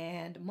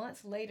 and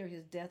months later,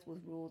 his death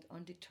was ruled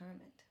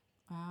undetermined.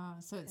 Wow,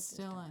 so it's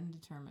still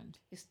undetermined.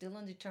 It's still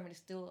undetermined. It's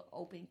still an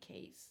open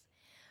case.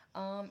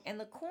 And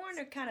the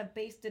coroner kind of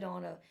based it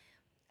on a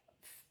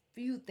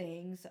few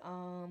things.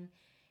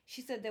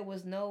 She said there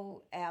was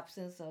no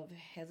absence of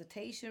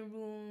hesitation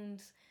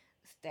wounds,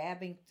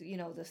 stabbing,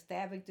 the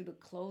stabbing through the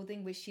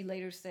clothing, which she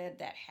later said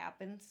that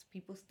happens.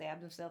 People stab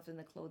themselves in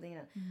the clothing.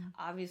 And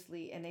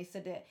obviously, and they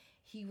said that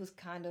he was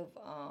kind of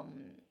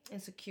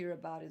insecure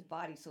about his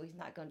body, so he's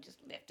not going to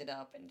just lift it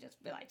up and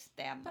just be like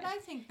stab. But I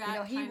think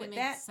that kind of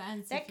makes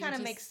sense. That kind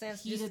of makes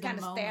sense. Just kind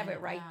of stab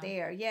it right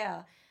there.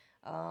 Yeah.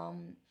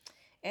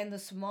 And the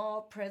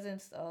small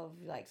presence of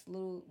like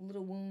little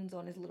wounds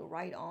on his little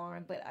right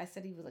arm. But I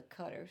said he was a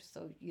cutter,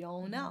 so you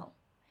don't know.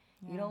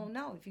 Yeah. You don't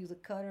know if he was a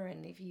cutter,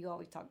 and if he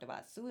always talked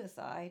about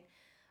suicide.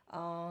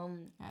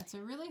 It's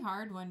a really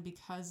hard one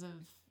because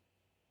of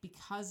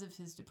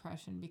his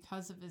depression,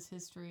 because of his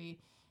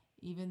history.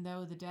 Even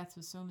though the death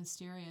was so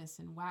mysterious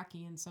and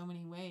wacky in so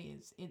many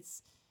ways,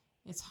 it's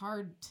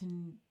hard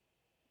to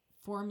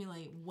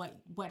formulate what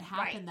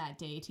happened that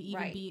day to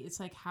even be. It's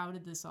like, how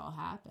did this all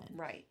happen?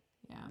 Right.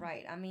 Yeah.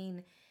 Right. I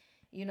mean,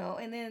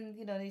 and then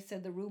they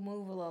said the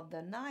removal of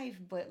the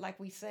knife, but like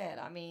we said,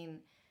 I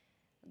mean,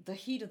 the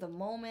heat of the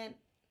moment,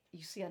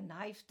 you see a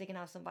knife sticking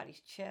out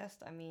somebody's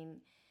chest. I mean,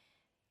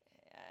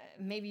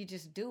 maybe you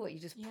just do it. You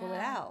just pull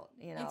it out.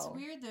 It's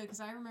weird though,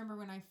 because I remember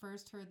when I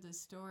first heard this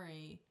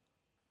story.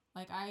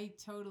 Like, I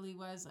totally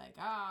was like,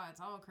 it's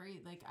all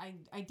crazy. Like,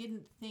 I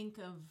didn't think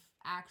of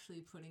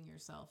actually putting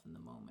yourself in the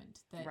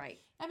moment.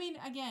 I mean,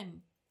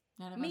 again,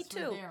 none of us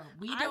were there.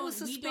 I was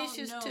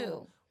suspicious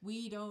too.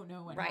 We don't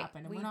know what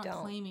happened. And we're not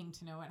claiming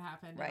to know what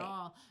happened at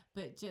all.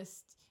 But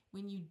just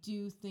when you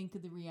do think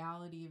of the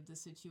reality of the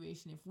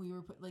situation, if we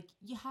were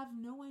you have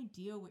no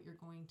idea what you're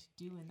going to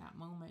do in that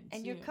moment.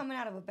 And you're coming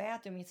out of a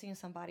bathroom and seeing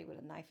somebody with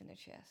a knife in their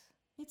chest.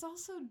 It's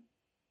also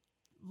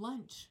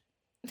lunch.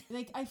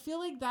 Like, I feel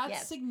like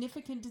that's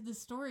significant to the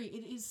story.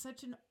 It is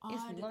such an odd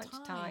time. It's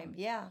lunchtime.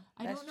 Yeah,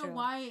 I don't know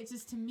why. It's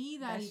just, to me,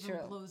 that even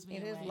blows me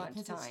away. It is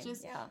lunchtime. It's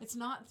just, it's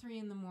not 3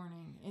 a.m.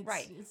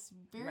 It's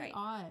very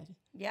odd.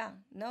 Yeah,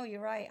 no, you're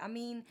right. I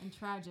mean, and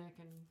tragic.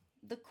 And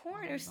the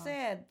coroner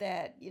said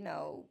that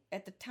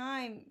at the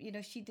time,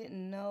 she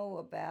didn't know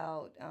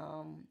about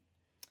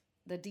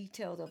the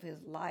details of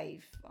his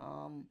life.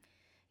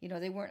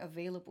 They weren't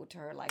available to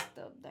her, like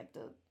the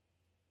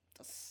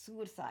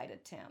suicide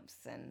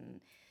attempts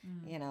and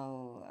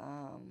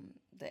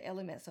the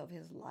elements of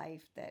his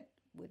life that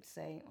would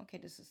say, okay,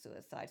 this is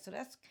suicide. So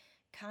that's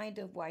kind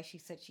of why she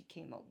said she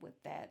came up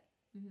with that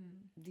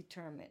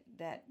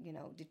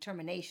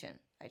determination,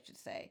 I should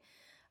say.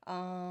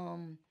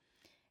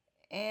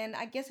 And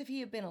I guess if he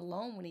had been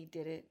alone when he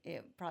did it,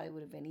 it probably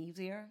would have been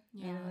easier.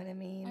 Yeah. You know what I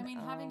mean? I mean,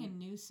 having a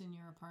noose in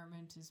your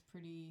apartment is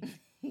pretty.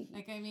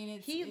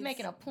 He's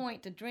making a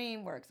point to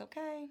DreamWorks,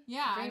 okay?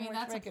 Yeah, I mean,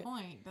 that's a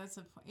point. That's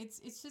a point.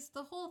 It's just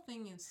the whole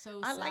thing is so.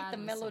 I like the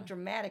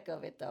melodramatic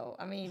of it, though.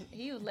 I mean,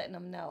 he was letting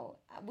them know,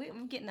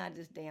 I'm getting out of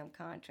this damn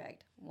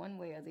contract one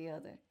way or the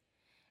other,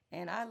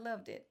 and I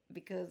loved it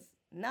because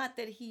not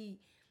that he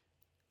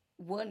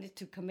wanted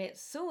to commit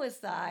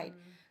suicide,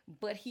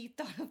 but he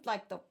thought of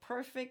like the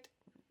perfect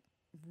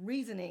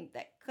reasoning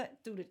that cut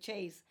through the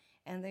chase,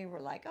 and they were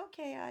like,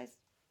 okay, I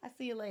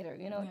see you later,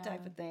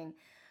 type of thing.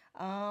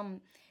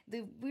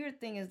 The weird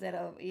thing is that,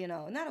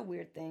 not a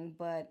weird thing,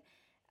 but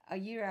a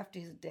year after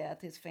his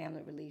death, his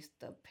family released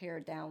the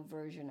pared down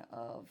version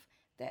of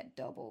that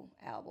double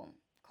album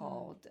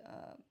called,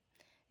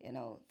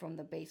 From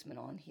the Basement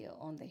on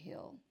the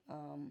Hill.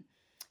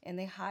 And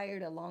they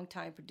hired a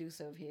longtime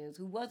producer of his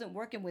who wasn't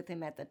working with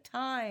him at the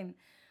time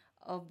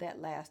of that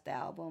last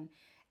album,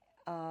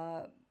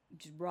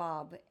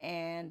 Rob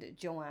and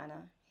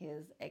Joanna,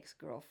 his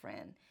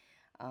ex-girlfriend.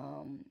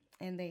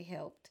 And they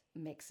helped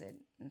mix it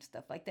and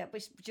stuff like that.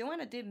 But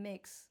Joanna did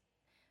mix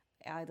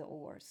either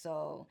or.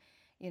 So,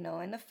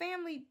 and the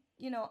family,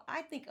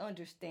 I think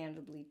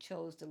understandably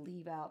chose to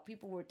leave out.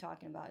 People were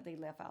talking about they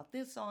left out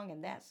this song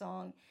and that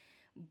song.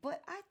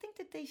 But I think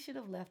that they should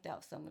have left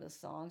out some of the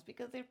songs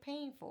because they're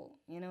painful.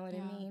 You know what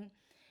I mean?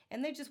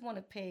 And they just want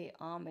to pay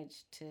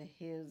homage to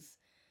his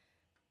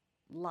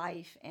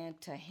life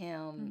and to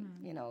him,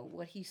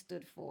 what he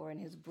stood for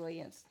and his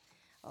brilliance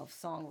of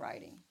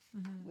songwriting,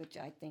 which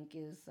I think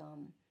is...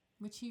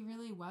 which he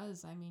really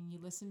was. I mean, you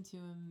listen to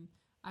him.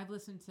 I've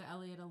listened to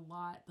Elliot a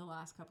lot the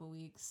last couple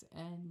weeks,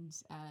 and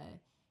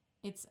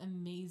it's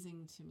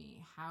amazing to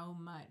me how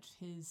much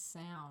his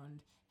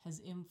sound has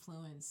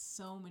influenced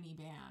so many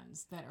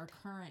bands that are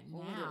current now.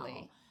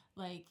 Totally.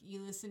 Like you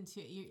listen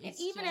to And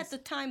even at the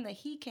time that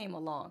he came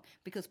along,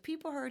 because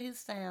people heard his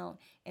sound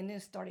and then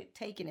started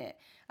taking it.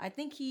 I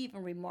think he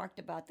even remarked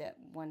about that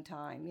one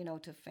time,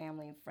 to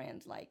family and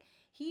friends. Like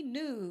he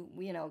knew,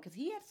 because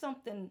he had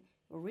something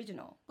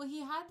original. Well,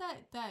 he had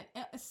that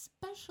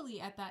especially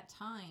at that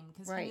time,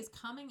 because Right. he was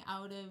coming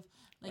out of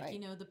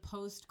Right. the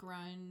post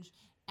grunge,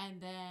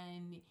 and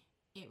then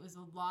it was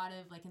a lot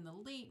of in the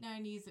late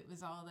 90s, it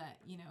was all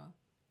that,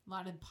 a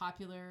lot of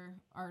popular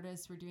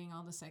artists were doing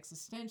all this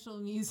existential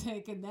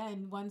music, and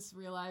then once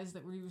realized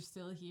that we were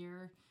still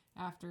here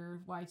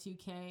after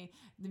Y2K,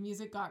 the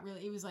music got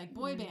really, it was like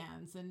boy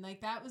bands, and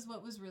that was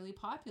what was really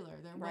popular.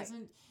 There Right.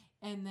 wasn't,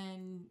 and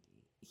then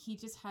he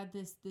just had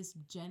this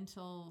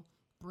gentle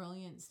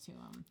brilliance to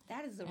him.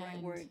 That is the right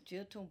And- word,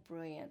 gentle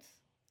brilliance.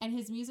 And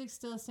his music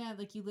still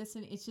stands. You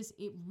listen,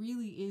 it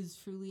really is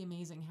truly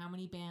amazing how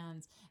many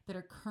bands that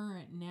are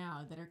current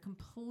now that are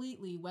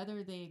completely,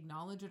 whether they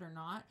acknowledge it or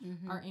not,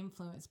 are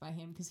influenced by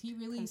him, because he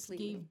really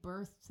Completely. gave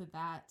birth to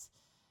that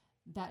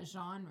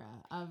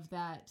genre of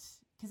that,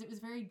 because it was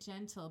very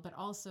gentle, but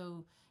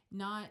also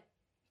not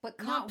But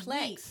not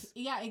complex.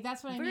 weak. Yeah,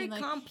 that's what Very I mean.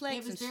 complex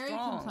it was and very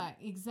strong. complex,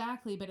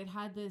 exactly. But it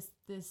had this.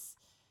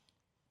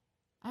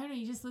 I don't know.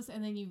 You just listen,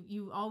 and then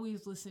you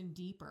always listen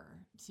deeper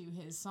to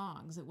his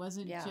songs. It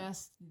wasn't Yeah.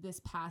 just this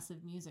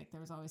passive music.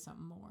 There was always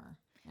something more.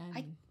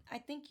 And I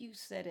think you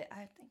said it.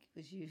 I think it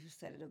was you who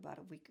said it about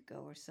a week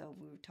ago or so.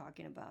 We were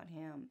talking about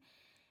him.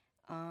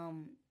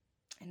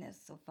 And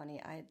that's so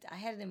funny. I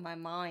had it in my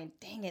mind.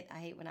 Dang it. I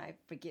hate when I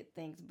forget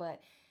things.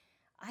 But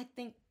I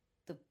think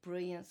the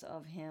brilliance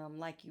of him,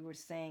 like you were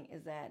saying,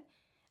 is that,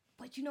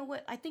 but you know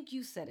what? I think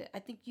you said it. I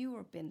think you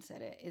or Ben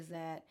said it, is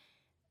that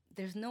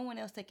there's no one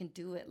else that can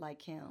do it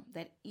like him.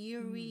 That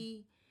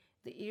eerie,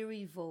 the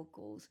eerie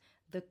vocals,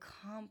 the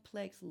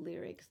complex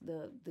lyrics,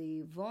 the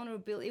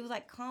vulnerability. It was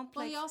like complex.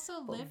 well, he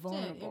also but lived it.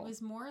 vulnerable. It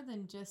was more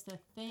than just a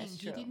thing. That's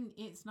He true. didn't.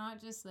 It's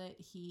not just that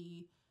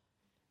he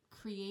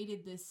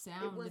created this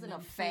sound wasn't and a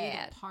then played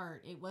fad. a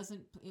part. It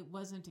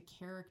wasn't a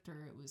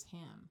character. It was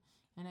him.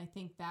 And I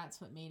think that's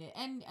what made it.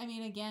 And I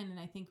mean, again, and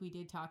I think we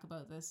did talk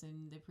about this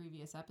in the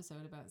previous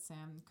episode about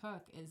Sam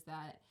Cooke, is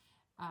that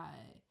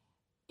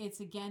it's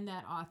again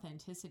that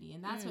authenticity,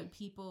 and that's what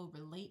people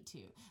relate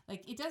to.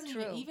 Like it doesn't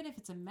True. even if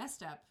it's a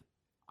messed up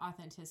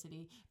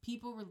authenticity,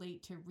 people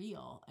relate to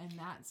real, and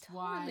that's Totally.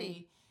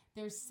 why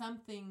there's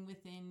something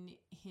within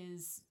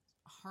his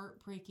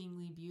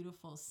heartbreakingly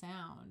beautiful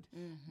sound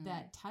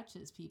that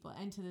touches people,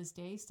 and to this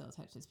day still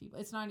touches people.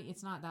 It's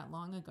not that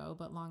long ago,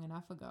 but long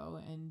enough ago,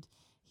 and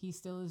he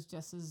still is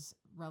just as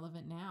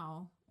relevant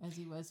now as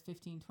he was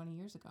 15, 20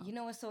 years ago. You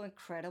know what's so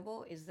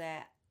incredible is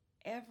that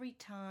every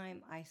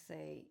time I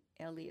say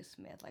Elliott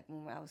Smith, like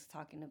when I was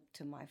talking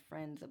to my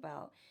friends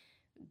about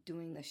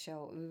doing the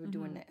show, we were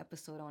doing the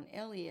episode on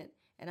Elliott,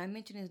 and I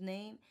mentioned his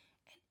name,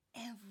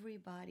 and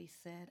everybody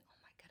said, "Oh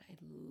my God, I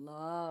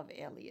love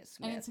Elliott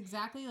Smith." And it's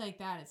exactly like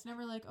that. It's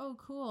never like, oh,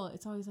 cool.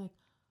 It's always like,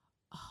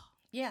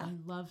 yeah, I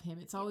love him.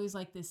 It's always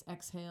like this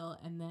exhale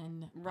and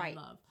then Right. I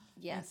love.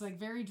 yes, It's like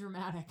very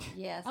dramatic.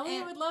 Yes, Elliot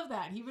and- would love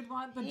that. He would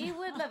want the. he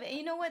would love it. And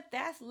you know what?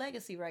 That's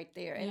legacy right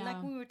there. And like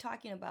Yeah. we were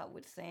talking about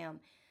with Sam,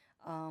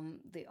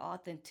 the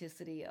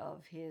authenticity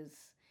of his,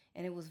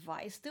 and it was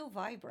it's still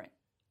vibrant.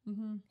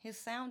 Mm-hmm. His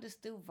sound is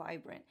still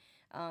vibrant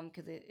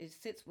because it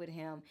sits with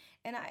him.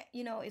 And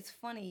it's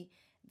funny.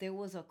 There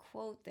was a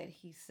quote that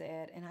he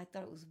said, and I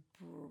thought it was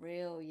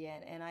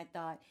brilliant. And I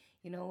thought,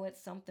 you know what,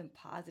 something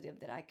positive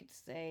that I could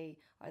say,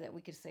 or that we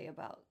could say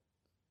about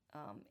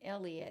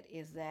Elliott,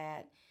 is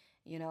that,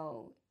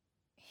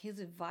 his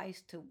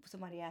advice to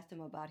somebody asked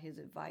him about his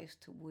advice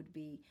to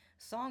would-be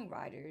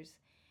songwriters,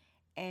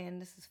 and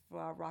this is for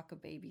our rocker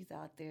babies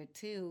out there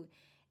too.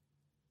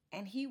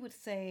 And he would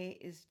say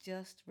is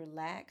just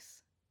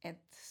relax and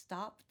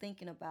stop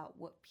thinking about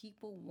what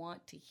people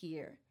want to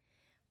hear.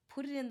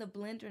 Put it in the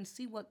blender and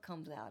see what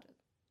comes out of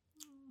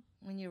it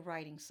when you're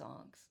writing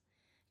songs.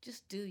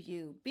 Just do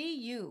you. Be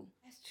you.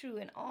 That's true.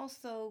 And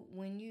also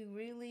when you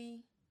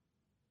really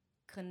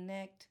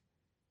connect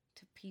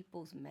to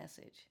people's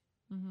message.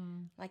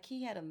 Mm-hmm. Like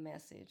he had a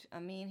message. I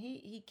mean,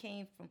 he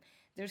came from,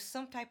 there's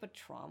some type of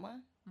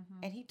trauma,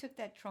 Mm-hmm. and he took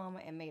that trauma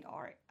and made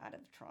art out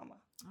of the trauma.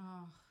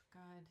 Oh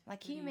God.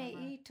 Like Did ever.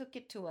 he took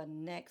it to a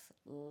next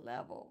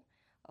level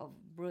of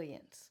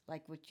brilliance,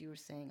 like what you were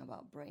saying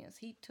about brilliance.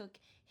 He took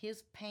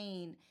his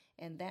pain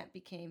and that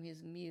became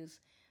his muse.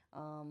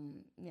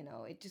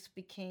 It just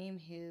became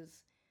his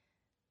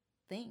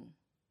thing.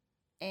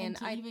 And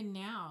And even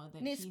now that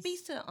and it he's-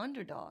 speaks to the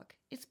underdog.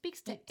 It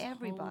speaks to it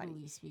everybody.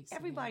 totally speaks to the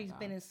Everybody's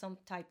been underdog. in some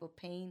type of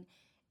pain.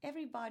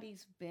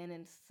 Everybody's been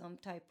in some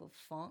type of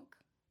funk.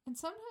 And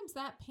sometimes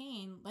that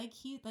pain, like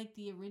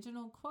the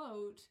original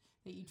quote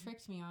that you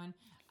tricked me on,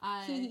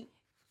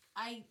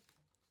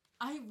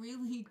 I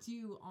really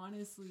do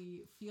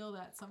honestly feel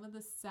that some of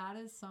the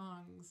saddest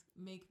songs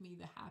make me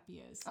the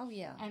happiest. Oh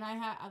yeah. And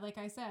like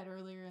I said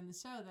earlier in the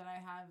show, that I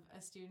have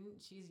a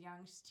student. She's young,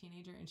 she's a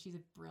teenager, and she's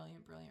a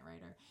brilliant, brilliant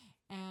writer.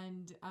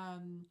 And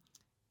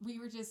we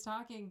were just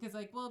talking because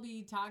like we'll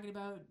be talking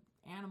about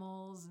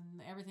animals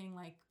and everything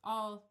like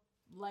all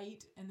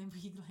light, and then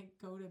we like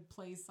go to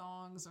play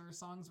songs or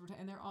songs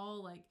and they're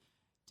all like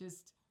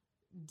just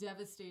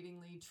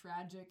devastatingly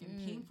tragic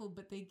and painful,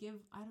 but they give,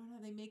 I don't know,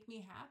 they make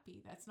me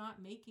happy. That's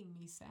not making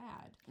me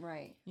sad.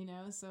 Right. You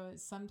know, so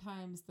it's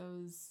sometimes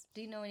those.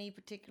 Do you know any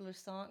particular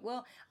song?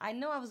 Well, I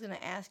know I was going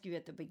to ask you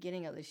at the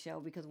beginning of the show,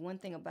 because one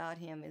thing about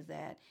him is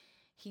that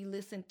he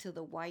listened to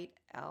the White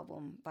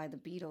Album by the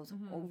Beatles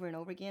over and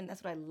over again.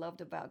 That's what I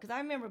loved about, because I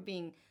remember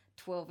being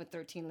 12 or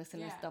 13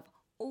 listening to stuff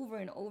over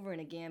and over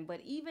and again.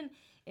 But even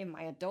in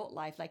my adult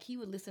life, like he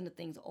would listen to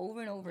things over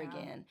and over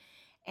again.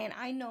 And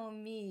I know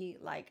me,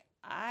 like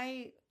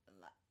I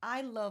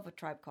love A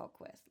Tribe Called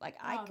Quest. Like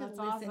I could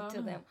listen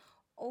to them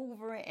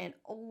over and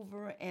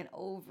over and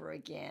over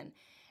again.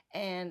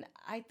 And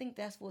I think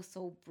that's what's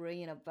so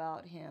brilliant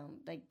about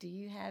him. Like, do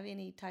you have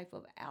any type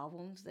of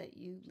albums that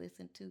you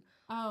listen to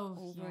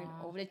over and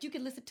over that you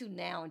can listen to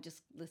now and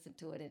just listen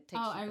to it and it takes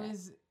you back? I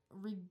was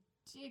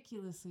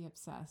ridiculously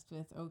obsessed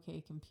with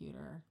OK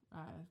Computer,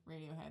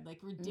 Radiohead,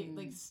 like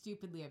like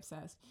stupidly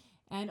obsessed.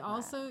 And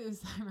also it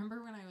was, I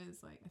remember when I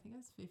was like, I think I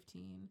was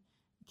 15,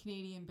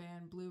 Canadian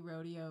band Blue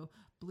Rodeo,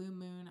 Blue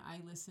Moon, I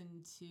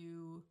listened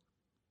to,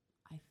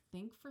 I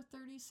think for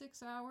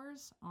 36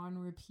 hours on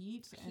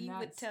repeat. And he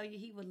would tell you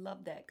he would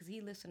love that because he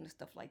listened to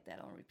stuff like that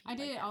on repeat. I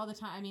did it all the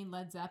time. I mean,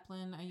 Led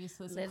Zeppelin. I used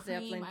to listen to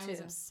Cream. Zeppelin I too.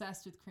 was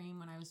obsessed with Cream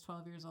when I was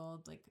 12 years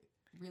old. Like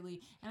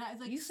really, and I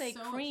was like, you say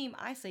so... Cream,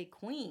 I say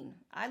Queen.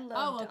 I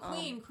loved.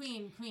 Queen.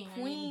 Queen I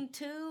mean,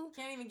 too.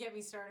 Can't even get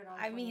me started on.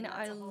 I mean,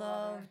 I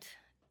loved.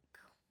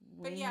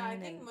 Queen, but yeah, I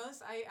think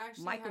I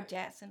actually Michael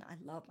Jackson. I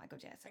love Michael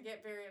Jackson. I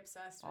get very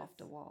obsessed off with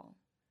the wall.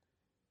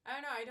 I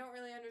don't know. I don't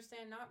really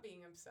understand not being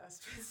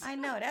obsessed with. I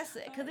know that's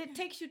because it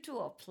takes you to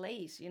a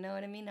place. You know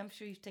what I mean? I'm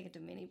sure you've taken to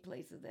many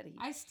places that he.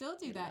 I still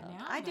do that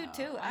now. I do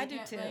too. I do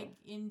get, too. Like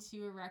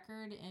into a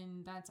record,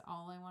 and that's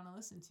all I want to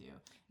listen to.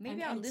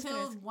 Maybe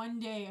until one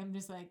day I'm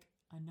just like,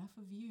 enough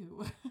of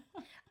you.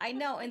 I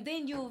know, and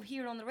then you'll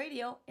hear it on the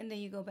radio, and then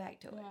you go back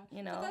to it.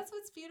 You know, but that's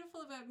what's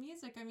beautiful about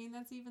music. I mean,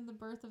 that's even the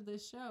birth of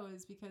this show,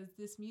 is because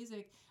this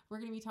music, we're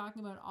going to be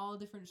talking about all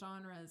different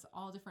genres,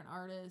 all different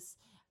artists,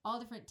 all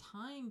different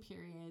time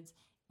periods,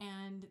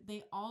 and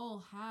they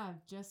all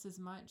have just as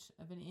much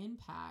of an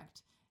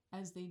impact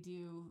as they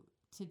do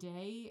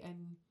today.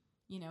 And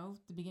you know,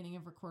 the beginning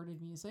of recorded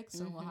music.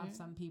 So we'll have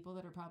some people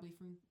that are probably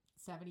from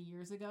 70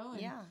 years ago,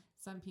 and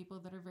some people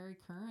that are very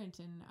current.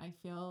 And I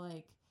feel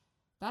like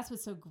that's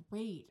what's so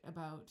great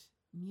about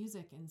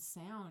music and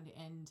sound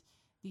and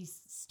these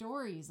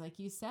stories, like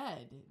you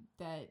said,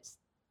 that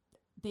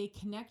they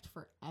connect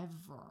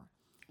forever.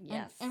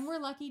 Yes. And we're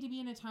lucky to be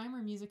in a time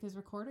where music is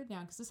recorded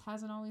now, because this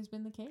hasn't always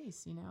been the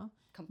case, you know?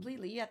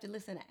 Completely. You have to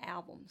listen to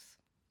albums.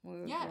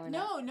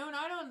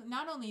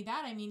 Not only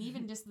that, I mean,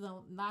 even just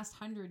the last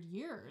 100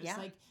 years,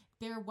 like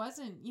there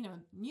wasn't, you know,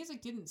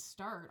 music didn't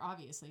start,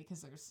 obviously,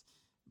 because there's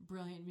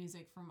brilliant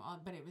music from all,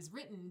 but it was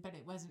written, but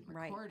it wasn't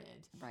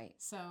recorded. Right.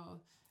 So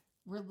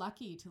we're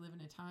lucky to live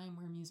in a time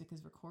where music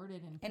is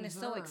recorded and it's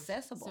so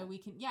accessible. So we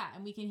can,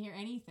 and we can hear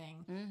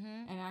anything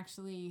and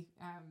actually.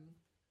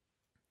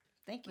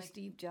 Thank you,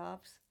 Steve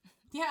Jobs.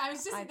 Yeah, I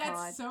was just, iPod.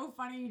 That's so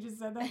funny you just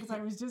said that, because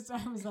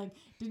I was like,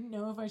 didn't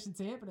know if I should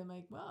say it, but I'm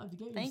like, well, if you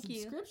get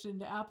your subscription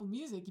to Apple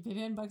Music, you pay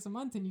 $10 a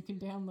month and you can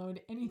download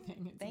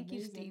anything. It's Thank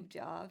amazing. you, Steve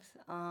Jobs.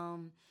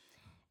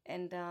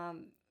 And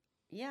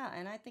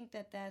I think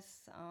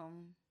that's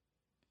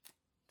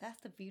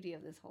the beauty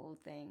of this whole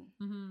thing,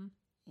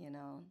 you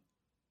know,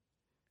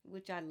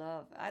 which I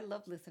love. I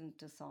love listening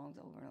to songs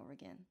over and over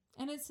again.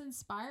 And it's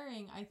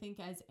inspiring, I think,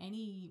 as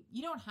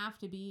you don't have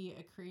to be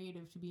a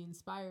creative to be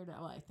inspired.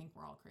 Well, I think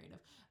we're all creative,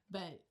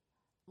 but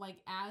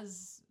like,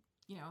 as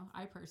you know,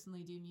 I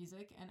personally do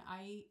music, and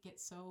I get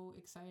so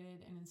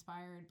excited and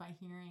inspired by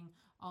hearing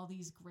all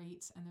these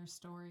greats and their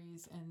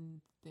stories and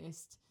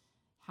just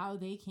how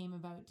they came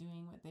about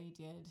doing what they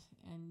did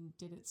and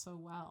did it so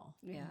well.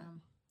 Yeah. You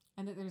know?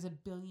 And that there's a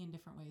billion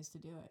different ways to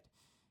do it.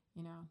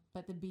 You know,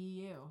 but the Be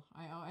You,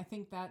 I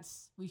think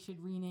we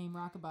should rename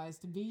Rockabye's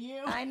to Be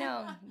You. I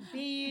know,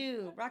 Be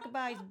You,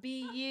 Rockabye's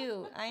Be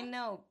You. I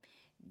know,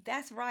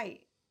 that's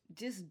right.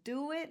 Just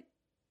do it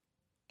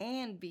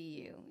and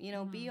be you. You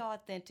know, be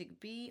authentic.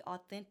 Be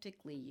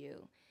authentically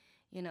you.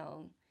 You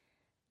know,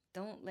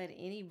 don't let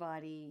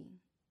anybody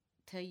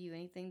tell you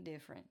anything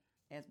different,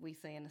 as we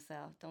say in the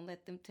South. Don't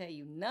let them tell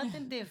you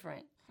nothing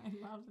different. I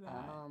love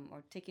that.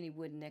 Or take any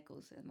wooden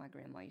nickels, as my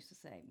grandma used to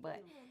say.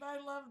 But I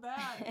love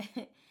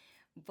that.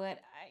 But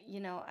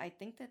I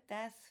think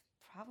that's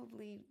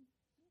probably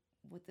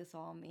what this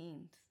all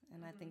means,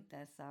 and I think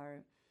that's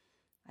our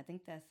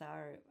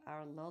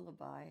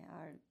lullaby,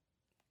 our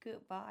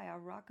goodbye, our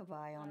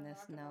rockabye on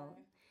this note.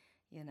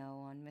 You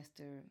know, on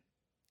Mr.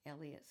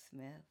 Elliott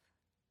Smith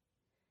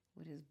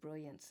with his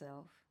brilliant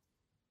self.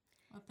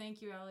 Well,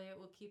 thank you, Elliott.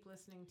 We'll keep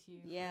listening to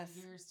you for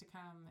years to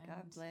come. And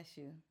God bless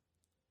you.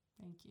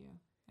 Thank you.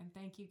 And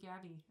thank you,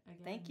 Gabby,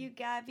 again. Thank you,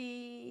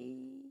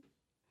 Gabby.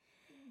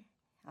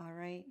 All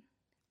right.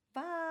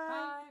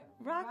 Bye.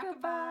 Bye.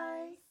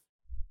 Rockabye.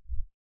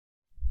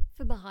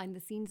 For behind the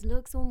scenes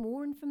looks or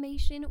more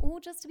information, or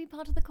just to be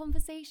part of the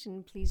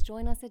conversation, please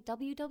join us at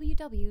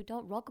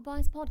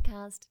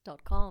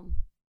www.rockabyespodcast.com.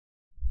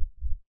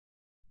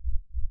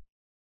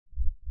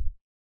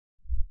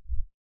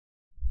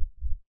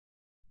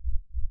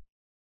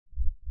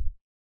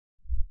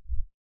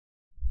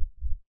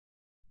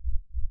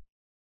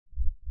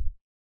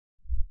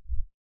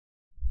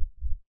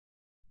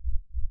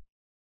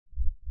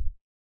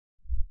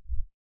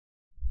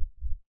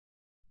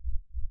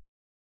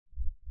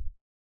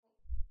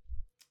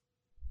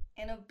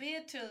 In a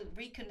bid to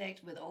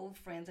reconnect with old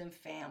friends and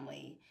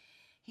family,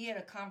 he had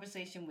a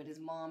conversation with his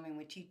mom in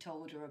which he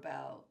told her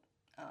about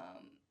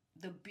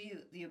the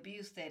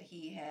abuse that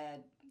he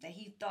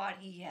thought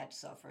he had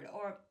suffered,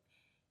 or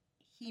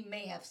he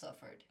may have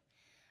suffered,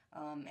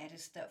 at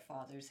his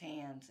stepfather's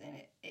hands,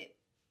 and it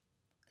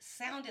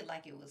sounded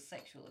like it was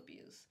sexual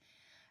abuse.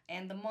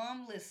 And the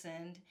mom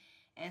listened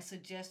and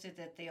suggested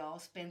that they all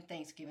spend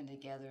Thanksgiving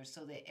together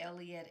so that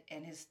Elliot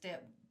and his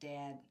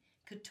stepdad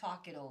could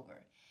talk it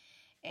over.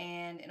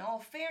 And in all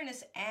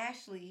fairness,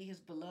 Ashley,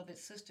 his beloved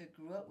sister,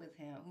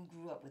 who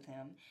grew up with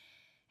him,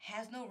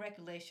 has no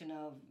recollection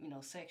of,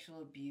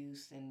 sexual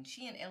abuse. And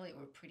she and Elliot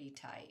were pretty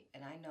tight.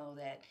 And I know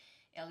that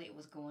Elliot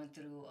was going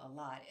through a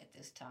lot at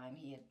this time.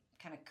 He had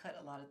kind of cut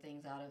a lot of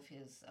things out of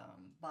his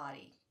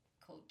body,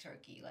 cold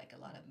turkey, like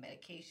a lot of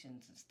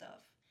medications and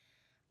stuff.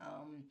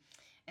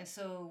 And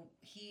so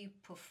he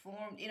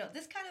performed,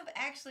 this kind of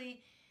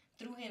actually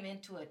threw him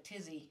into a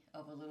tizzy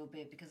of a little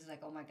bit, because it's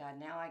like, oh my God,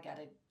 now I got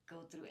to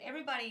go through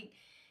everybody.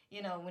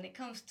 When it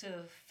comes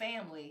to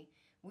family,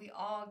 we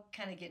all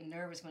kind of get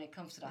nervous when it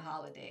comes to the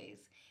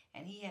holidays.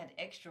 And he had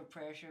extra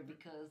pressure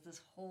because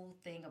this whole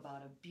thing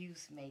about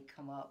abuse may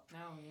come up.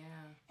 Oh,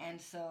 yeah. And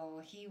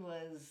so he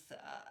was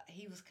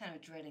kind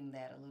of dreading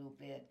that a little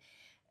bit.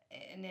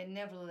 And then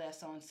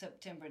nevertheless, on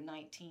September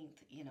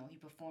 19th, he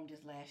performed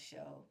his last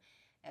show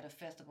at a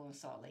festival in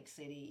Salt Lake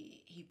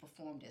City. He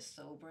performed it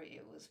sober.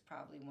 It was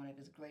probably one of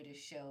his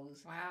greatest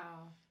shows.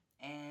 Wow.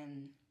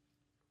 And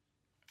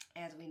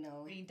as we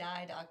know, he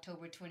died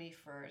October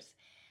 21st.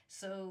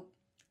 So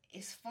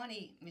it's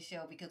funny,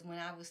 Michelle, because when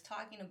I was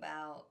talking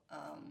about,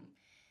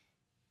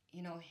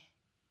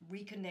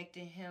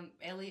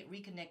 Elliot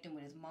reconnecting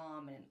with his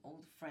mom and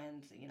old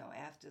friends,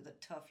 after the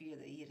tough year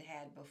that he had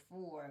had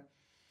before,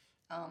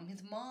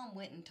 his mom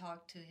went and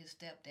talked to his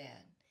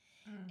stepdad.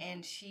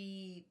 And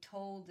she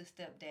told the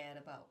stepdad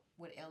about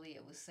what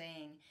Elliot was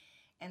saying.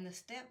 And the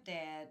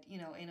stepdad,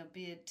 in a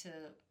bid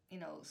to,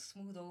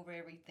 smooth over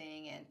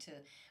everything and to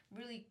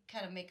really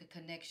kind of make a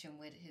connection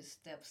with his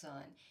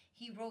stepson,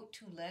 he wrote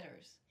 2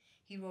 letters.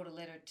 He wrote a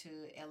letter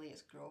to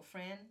Elliot's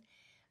girlfriend,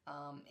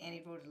 and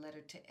he wrote a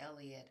letter to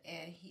Elliot.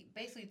 And he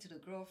basically, to the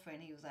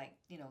girlfriend, he was like,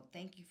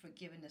 thank you for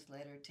giving this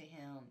letter to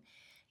him.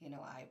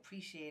 I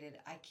appreciate it.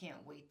 I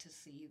can't wait to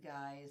see you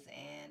guys.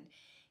 And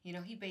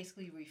he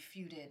basically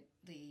refuted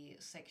the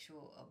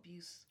sexual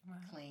abuse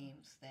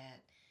claims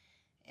that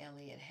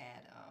Elliot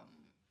had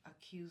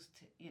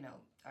accused,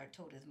 or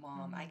told his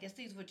mom. I guess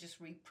these were just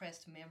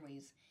repressed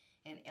memories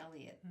in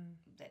Elliot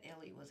that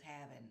Elliot was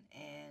having.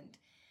 And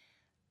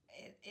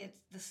it's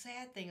the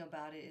sad thing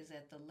about it is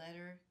that the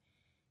letter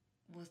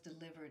was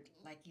delivered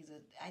like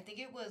I think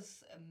it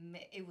was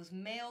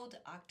mailed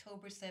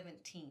October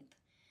 17th,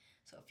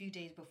 so a few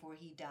days before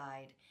he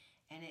died.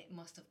 And it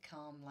must have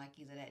come like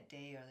either that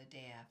day or the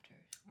day after.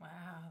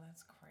 Wow,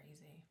 that's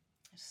crazy.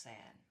 It's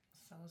sad.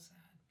 So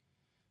sad.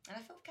 And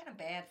I feel kind of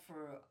bad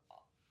for,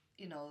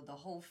 the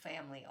whole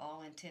family,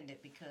 all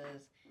intended,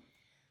 because,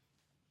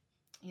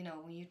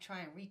 when you try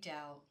and reach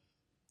out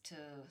to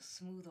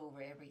smooth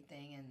over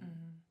everything and,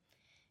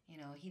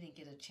 he didn't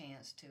get a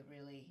chance to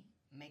really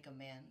make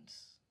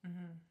amends.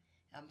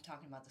 I'm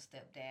talking about the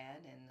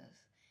stepdad and,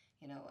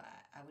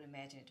 I would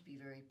imagine it to be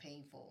very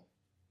painful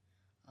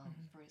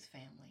for his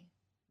family.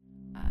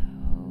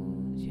 Oh.